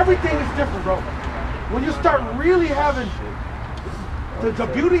different. Everything is different, bro. When you start really having the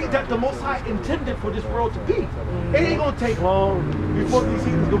beauty that the Most High intended for this world to be, it ain't gonna take long before these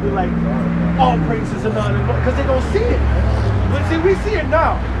heathens gonna be like, all praises and honor, because they don't see it. But see, we see it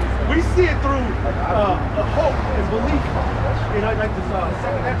now. We see it through hope and belief. You know, like this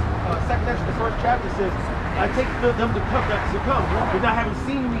second Exodus, the first chapter says, I take them to come, but not having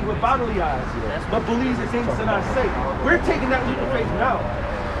seen me with bodily eyes, but believes the things that I say. We're taking that leap of faith now.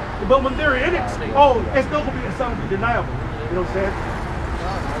 But when they're in it, it's still gonna be something deniable. You know what I'm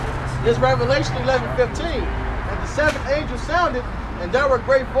saying? It's Revelation 11:15. And the seventh angel sounded, and there were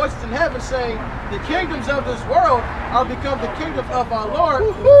great voices in heaven saying, the kingdoms of this world are become the kingdom of our Lord,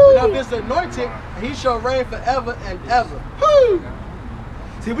 and of his anointed, and he shall reign forever and ever.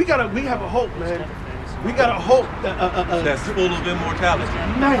 See, we have a hope, man. We got a hope that, that's full of immortality.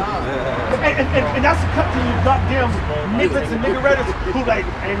 man. And that's a cut to you goddamn niggas and niggerettes who like,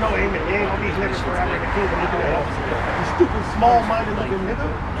 ain't no amen, they ain't gonna be living forever in the kingdom. You stupid, small-minded looking nigga.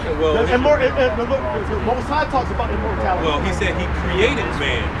 Well, the Most High talks about immortality. Well, he said he created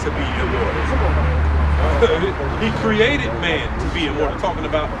man to be immortal. He created man to be immortal, talking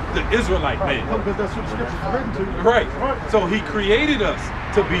about the Israelite man. Because that's what the scripture's written to you. Right. So he created us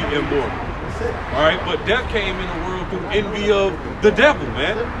to be immortal. All right, but death came in the world through envy of the devil,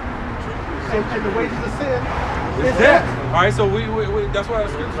 man. And the wages of sin is death. All right, so we that's why the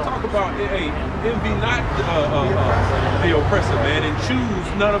scriptures talk about, hey, envy not the oppressor, man, and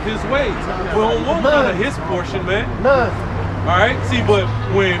choose none of his ways. We don't want none of his portion, man. None. All right, see, but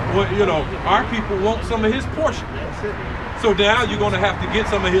when you know, our people want some of his portion. So now you're gonna have to get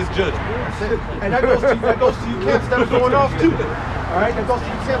some of his judgment. And that goes to you camps that are going off too. All right, that goes to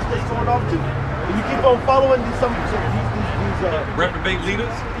you camps that's going off too. And you keep on following these reprobate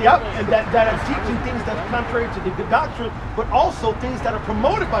leaders. Yep, and that are teaching things that's contrary to the good doctrine, but also things that are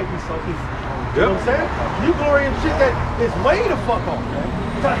promoted by Esau. You know what I'm saying? You glory in shit that is way the fuck off,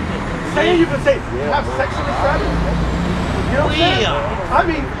 man. Saying you can say have sexual extravagance. You know what I'm saying? I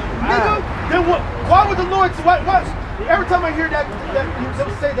mean, nigga, then what? Why would the Lord? What? Every time I hear that they'll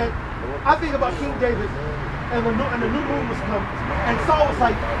say that, I think about King David, and the new moon was coming, and Saul was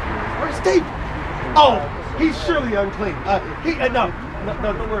like, "Where's David? Oh, he's surely unclean. No,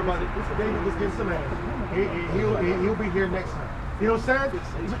 don't worry about it. This David was getting some ass. He'll be here next time. You know what I'm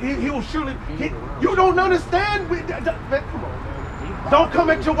saying? He will surely. You don't understand? Man, come on. Don't come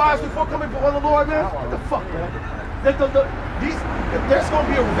at your wives before coming before the Lord, man. What the fuck, man? There's going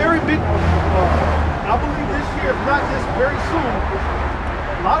to be a very big, I believe this year, if not this very soon,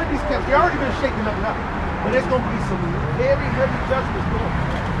 a lot of these camps, they've already been shaken up now, but there's going to be some very heavy judgments going.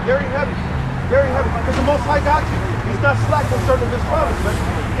 Very heavy, because the Most High got you. He's not slack concerning his promise, man.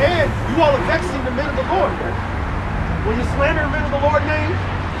 And you all are vexing the men of the Lord, man. When you slander the men of the Lord's name,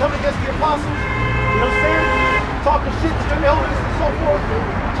 come against the apostles, you know what I'm saying? Talking shit to the elders and so forth,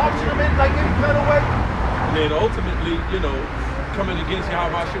 talk to them in like any kind of way. And then ultimately, you know, coming against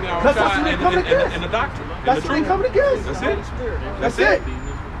Yahweh and the doctrine. That's what they coming against. That's it. That's it.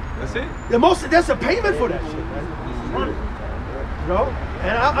 That's it. That's a payment for that shit, man. You know?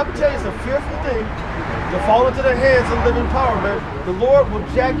 And I'm telling you, it's a fearful thing to fall into the hands of living power, man. The Lord will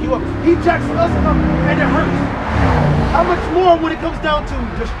jack you up. He jacks us up, and it hurts. How much more when it comes down to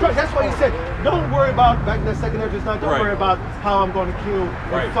destruction? That's why he said, don't worry about, back in that second Ezra 9, don't worry about how I'm going to kill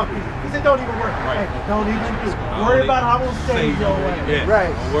or fuck you. He said, don't even worry. Hey, don't even worry about how I'm going to save your way. Yeah.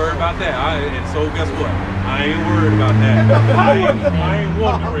 Right. Don't worry about that. And so guess what? I ain't worried about that. I ain't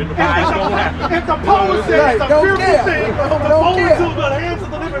wondering how it's going to happen. If the power says it's a fearful thing, fall into the hands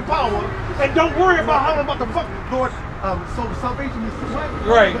of the living power, and don't worry about how I'm about to fuck Lord. So salvation is what?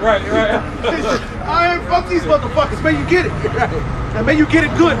 Right. I ain't fuck these motherfuckers. May you get it. And may you get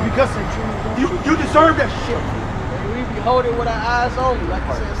it good because you deserve that shit. We behold it with our eyes only, like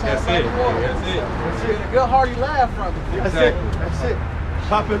you said. That's it. A good hearty laugh from it. That's it.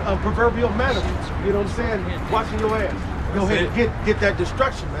 Popping a proverbial manner. You know what I'm saying? Watching your ass. Go ahead and get that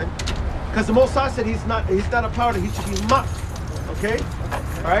destruction, man. Because the Most High said he's not a power that he should be mocked. Okay?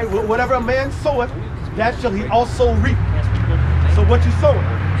 All right? Whatever a man soweth, that shall he also reap. So what you sowing?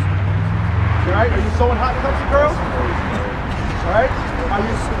 All right? Are you sowing hot country girls? All right? Are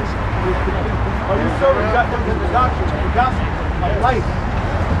you serving the doctrine, the gospel of life?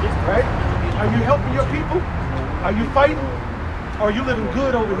 Right? Are you helping your people? Are you fighting? Or are you living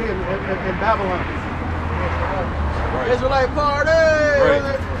good over here in Babylon? Israelite party!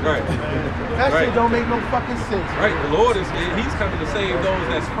 Right. That shit don't make no fucking sense. Right, the Lord he's coming to save those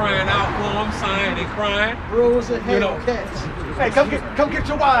that's crying out for him, sighing and crying. Rules and cats. Hey, come get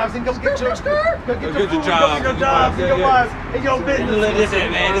your wives and come get your jobs, and your wives and your business.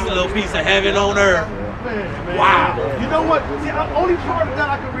 Listen, man, this is a little piece of heaven on earth. Man. Wow. You know what? See, the only part of that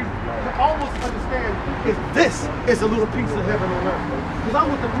I can almost understand is this is a little piece of heaven on earth. Because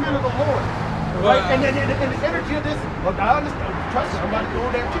I'm with the men of the Lord. Right? And the energy of this, look, I understand. Trust me, I'm about to go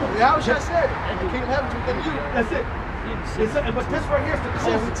there too. Yeah, I was just saying, the kingdom of heaven within you. That's it. But this right here is the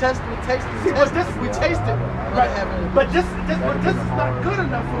closest. We taste it. Right. But this is not good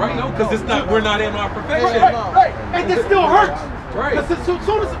enough for me. Right, no, because we're not in our perfection. Right. And this still hurts. Right. Because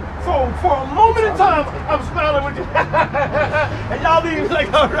for a moment in time, I'm smiling with you. And y'all be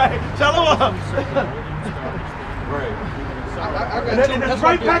like, all right, shalom. Right. And it's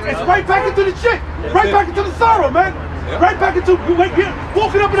right back into the shit. Right back into the sorrow, man. Yep. Right back into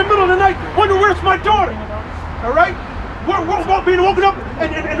walking up in the middle of the night, wondering where's my daughter. All right? We're being woken up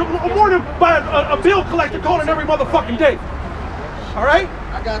and warned by a bill collector calling every motherfucking day. All right?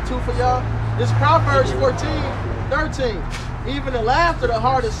 I got two for y'all. This Proverbs 14:13. Even the laughter, the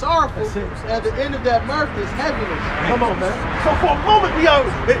heart is sorrowful. At the end of that mirth is heaviness. Come on, man. So for a moment, we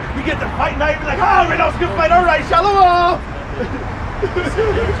get to fight night. Be like, oh, man, that was a good fight. All right, shalom.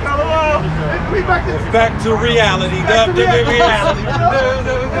 Shalom. We back to reality. Back to reality.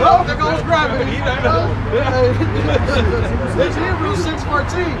 Well, there goes gravity. It's Hebrews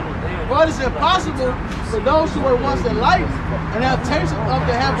 6:14. But it's impossible for those who were once enlightened and have tasted of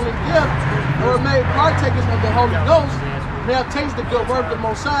the heavenly gift and were made partakers of the Holy Ghost. They have tasted the good word of the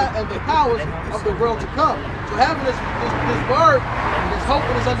Most High and the powers of the world to come. So having this word, this hope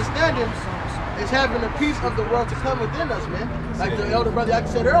and this understanding is having the peace of the world to come within us, man. Like the elder brother I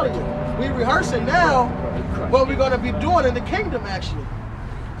said earlier, we rehearsing now what we're going to be doing in the kingdom, actually.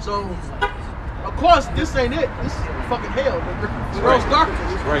 So, of course, this ain't it. This is fucking hell. The world's darkness.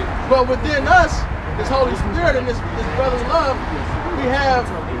 Right. But within us, this Holy Spirit and this brother's love, we have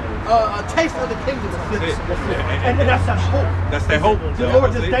a taste of the kingdom. And that's that hope. That's that hope. The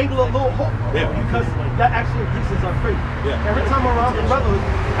Lord just dangle a little hope. Yeah. Because that actually increases our faith. Yeah. Every time I'm around the brotherhood,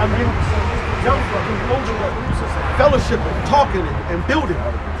 I'm getting young brothers, older brothers, fellowshipping, talking and building.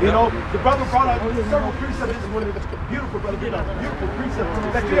 You know, the brother brought out several precepts. This is one of the beautiful brothers, beautiful precepts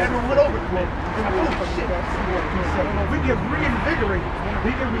that you haven't went over, man. Oh shit. We get reinvigorated.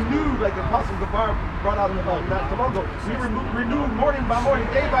 We get renewed, like the Apostle Gabar brought out not too long ago. We renewed morning by morning,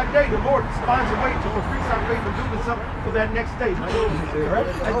 day by day. The Lord finds a way to increase our faith and build us up for that next stage. Right?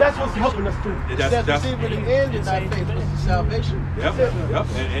 And that's what's helping us through. That's receiving the end in that faith is salvation. Yep.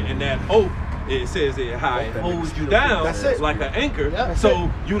 And that hope, it says how it holds you down like an anchor, so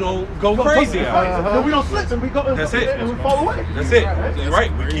you don't go crazy. No, we don't slip and we go and, That's it. and we fall away. That's it.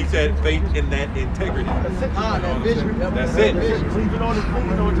 Right. We keep that faith and that integrity. That's it. That vision. That's it. Believing on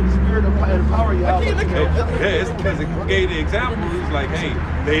to the spirit and power you have. Yeah, it's because it gave the example. It's like, hey,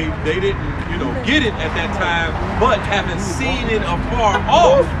 they didn't, get it at that time, but having seen it afar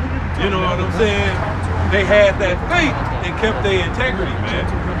off, you know what I'm saying? They had that faith and kept their integrity, man.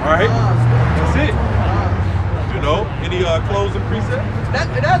 All right, that's it. Any closing precept? That's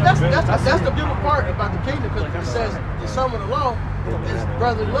the beautiful part about the kingdom, because it says the sum of the law is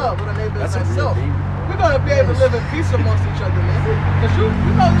brotherly love with our neighbor as thyself. We're gonna be able to live in peace amongst each other, man. Because you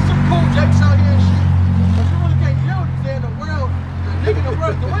know there's some cool jakes out here and shit, but you really can't deal with in the world. The nigga in the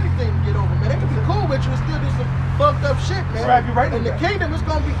world do anything to get over, man. They can be cool with you and still do some fucked up shit, man. In the kingdom, it's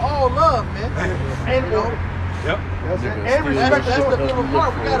gonna be all love, man. And Yep. And respect. That's the little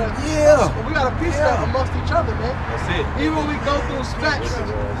part. We gotta piece that amongst each other, man. That's it. Even when we go through specs,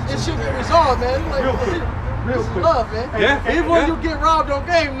 it should be resolved, man. Like, real quick. Love, man. Yeah. Even when you get robbed on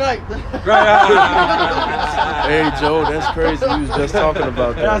game night. Hey Joe, that's crazy. You was just talking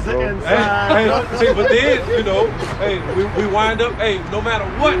about that, bro. Hey, but then we wind up. Hey, no matter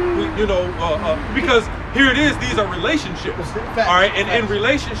what, because here it is. These are relationships, all right. And in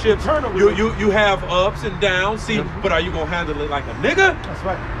relationships, you have ups and downs. See, but are you gonna handle it like a nigga? That's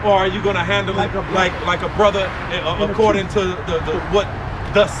right. Or are you gonna handle it like a brother according to the what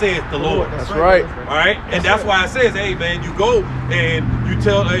thus saith the Lord? That's right. All right, and that's why it says, hey man, you go and you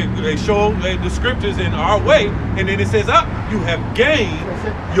tell, they show the scriptures in our way, and then it says, you have gained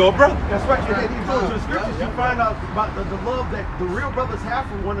your brother. That's right. And then you go to the scriptures, you find out about the love that the real brothers have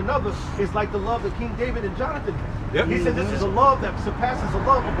for one another is like the love that King David and Jonathan had. Yep. He said this is a love that surpasses the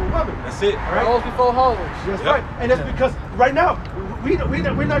love of a woman. That's it. All right? Hoes before hoes. That's right. And that's because right now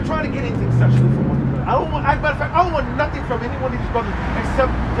we're not trying to get anything sexual from one another. I don't want nothing from any one of these brothers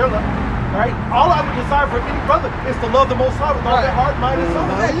except their love. All right? All I would desire for any brother is to love the Most High with all their heart, mind, and soul.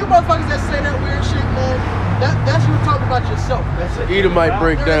 Hey, you motherfuckers that say that weird shit, man, that's you talking about yourself. That's it. Edom might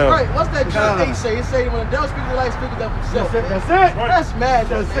break down. Right. What's that John 8 say? It say when the devil speaks, the light speaks of himself. That's it. That's mad.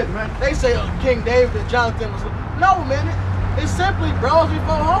 That's it, man. They say King David and Jonathan was. No, man. It's simply bros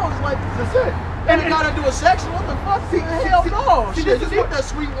before hoes. Like, that's it. And it gotta do a section. What the fuck? Hell no. Shit, you need that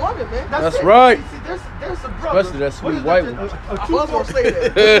sweet woman, man. That's right. See, there's a brother. Especially that sweet white one. I was gonna say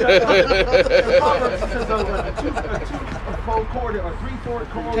that. A four chord or 3/4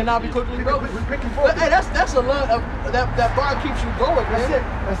 chord cannot be quickly broken. But hey, that's a lot of that bond keeps you going, man.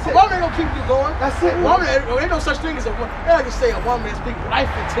 That's it. A woman don't keep you going. That's it. Woman, ain't no such thing as a woman. They like to say a woman that speaks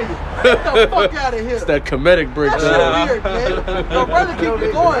life into you. Get the fuck out of here. It's that comedic breakdown. That shit weird, man. Your brother keep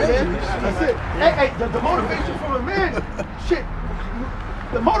you going, man. That's it. Hey, the motivation from a man, shit.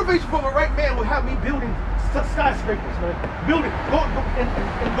 The motivation from a right man will have me building skyscrapers, man. Building,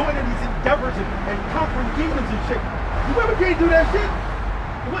 going in these endeavors and conquering kingdoms and shit. You women can't do that shit.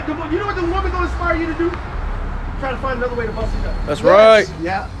 You know what the woman gonna inspire you to do? Try to find another way to bust it up. That's right.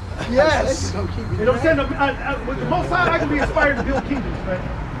 Yeah. Yes. You know what I'm saying? With the most side, I can be inspired to build kingdoms, man.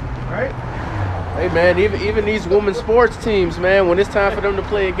 All right? Hey man, even these women's sports teams, man, when it's time for them to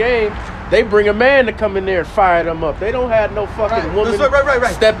play a game, they bring a man to come in there and fire them up. They don't have no fucking woman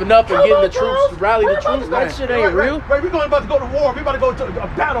stepping up and getting the troops, rally the troops. That shit ain't real. Right, we're about to go to war. We're about to go to a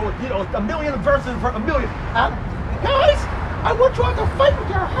battle, you know, a million versus a million. Guys, I want y'all to fight with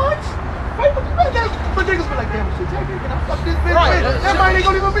your hearts. Fight with your hearts. But niggas be like, damn, shit, take it. Can I fuck this bitch? Right. Everybody ain't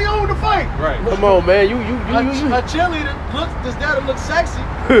gonna even be on the fight. Right. Come on, man. You. A cheerleader does that look sexy,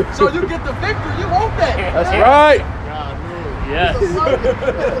 so you get the victory. You want that. That's right. Yes.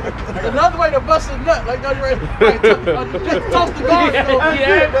 Another way to bust a nut, like you're ready to toast the guard.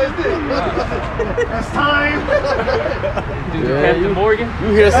 That's time. Captain Morgan. You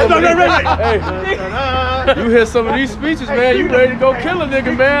hear some of these, you hear some of these speeches, man. You ready to go kill a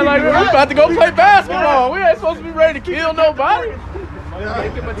nigga, man? Like we about to go play basketball. We ain't supposed to be ready to kill nobody.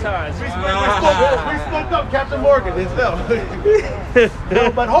 Make him a time. We spoke up, Captain Morgan.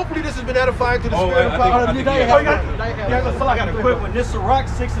 But hopefully this has been edifying to the spirit of power. I got a quick one. This is Sirach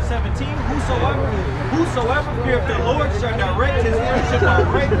 6 and 17. Whosoever feareth the Lord shall direct his friendship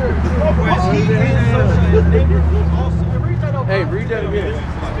right. Whereas he is, so shall his neighbor also. Hey, read that again.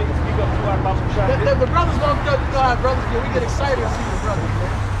 The brothers won't tell you how brothers get. We get excited to see the brothers, man.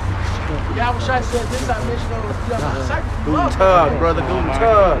 Yahushua said this I mentioned on the Guten Tag, brother. Guten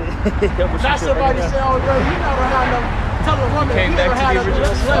Tag. Not somebody say, oh, bro, you never had no. Tell a woman you never had a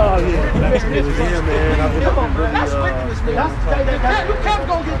Yeah, man. That's wickedness, man. You can't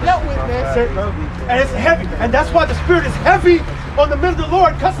go get dealt with, man. And it's heavy. And that's why the spirit is heavy on the men of the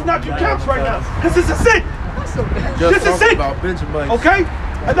Lord cussing out your camps right now. This is a sin. This is sin. Okay?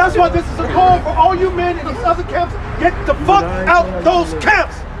 And that's why this is a call for all you men in these other camps. Get the fuck out those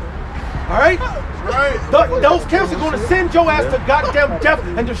camps. All right? Those camps are going to send your ass to goddamn death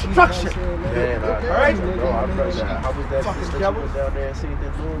and destruction. Man, all right? How was that sister down there and seen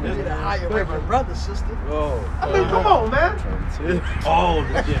them doing You need a higher reverend brother, sister. Oh. I mean, come on, man. Oh,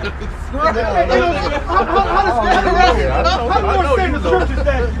 how the Lord say in the scriptures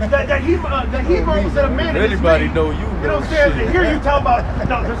that Hebrew was a man in his anybody name? know you? You know what I'm saying? To hear you talk about,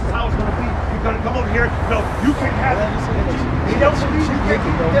 no, this is how it's going to be. You're going to come over here. No, you can't have it. You don't believe you can't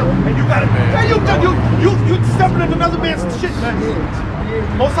keep it down. And you got it. You stepping in another man's shit, man.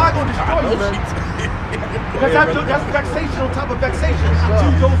 Most High going to destroy you, man. Because that's vexation on top of vexation. To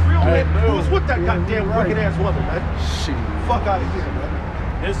those real men who was with that goddamn wicked ass woman, man. Shit. Fuck out of here, man.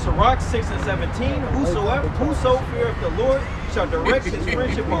 This is Sirach 6 and 17. Whoso feareth the Lord shall direct his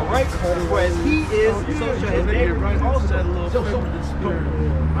friendship aright, whereas he is, so shall his neighbor also.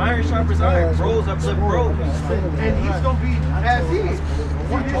 Iron sharpens iron, bros uplift bros. And he's gonna be as he is.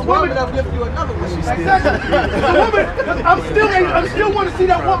 This woman uplift you another way. Exactly. The woman, I still want to see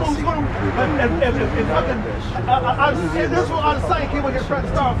that woman who's gonna. This one out of sight came over here trying to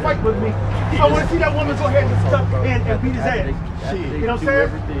start a fight with me. I want to see that woman go ahead and stuff and beat his ass. You know what I'm saying?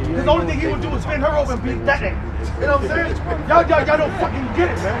 Because the only thing he would do is bend her over and beat that ass. You know what I'm saying? Y'all don't fucking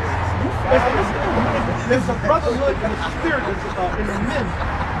get it, man. There's a brotherhood and a spirit in the men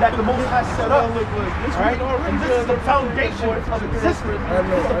that the Most High set up. Right? And this is the foundation of existence.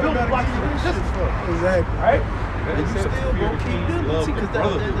 This is the building blocks of existence. Exactly. Right? And you still gonna keep doing it. See, because at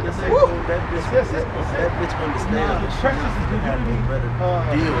the end of the day, that bitch understands. Precious is the unity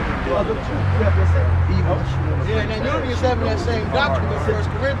deal with of the two. Evil. Yeah, and that unity is having that same doctrine in 1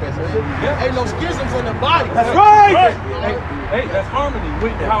 Corinthians. Ain't no schisms in the body. That's right. Hey, that's harmony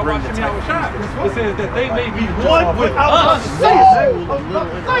with how Hashem Yahushua. It says that they may be one without us. Say it.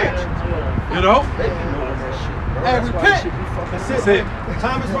 You know? Hey, repent. That's it.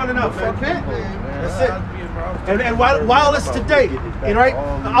 Time is running out, man. Repent, man. That's it. And while it's today, and right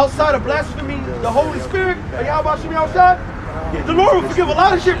outside of blasphemy, the Holy Spirit, the Lord will forgive a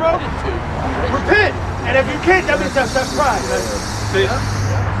lot of shit, bro. Repent, and if you can't, that means that's pride, man.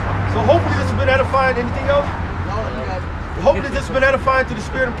 So hopefully this has been edifying. Anything else? Hopefully this has been edifying to the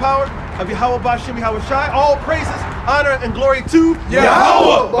spirit and power of Yahweh Ba'Shem Yahushai. All praises, honor, and glory to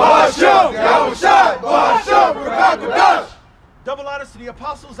Yahweh Ba'Shem Yahushai Ba'Shem Rakakadash. Double honors to the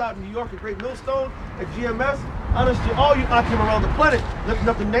apostles out in New York at Great Millstone, at GMS. Honors to all you Akim around the planet, lifting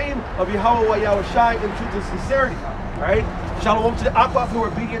up the name of Yahweh Yahushai in truth and sincerity. All right? Shalom to the Aqua who are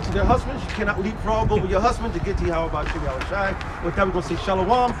obedient to their husbands. You cannot leapfrog over your husband to get to Yahweh Ba'Shem Yahushai. With that, we're going to say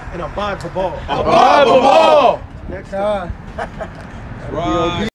Shalom and Abad Babal. Abad Babal. Next time. Right.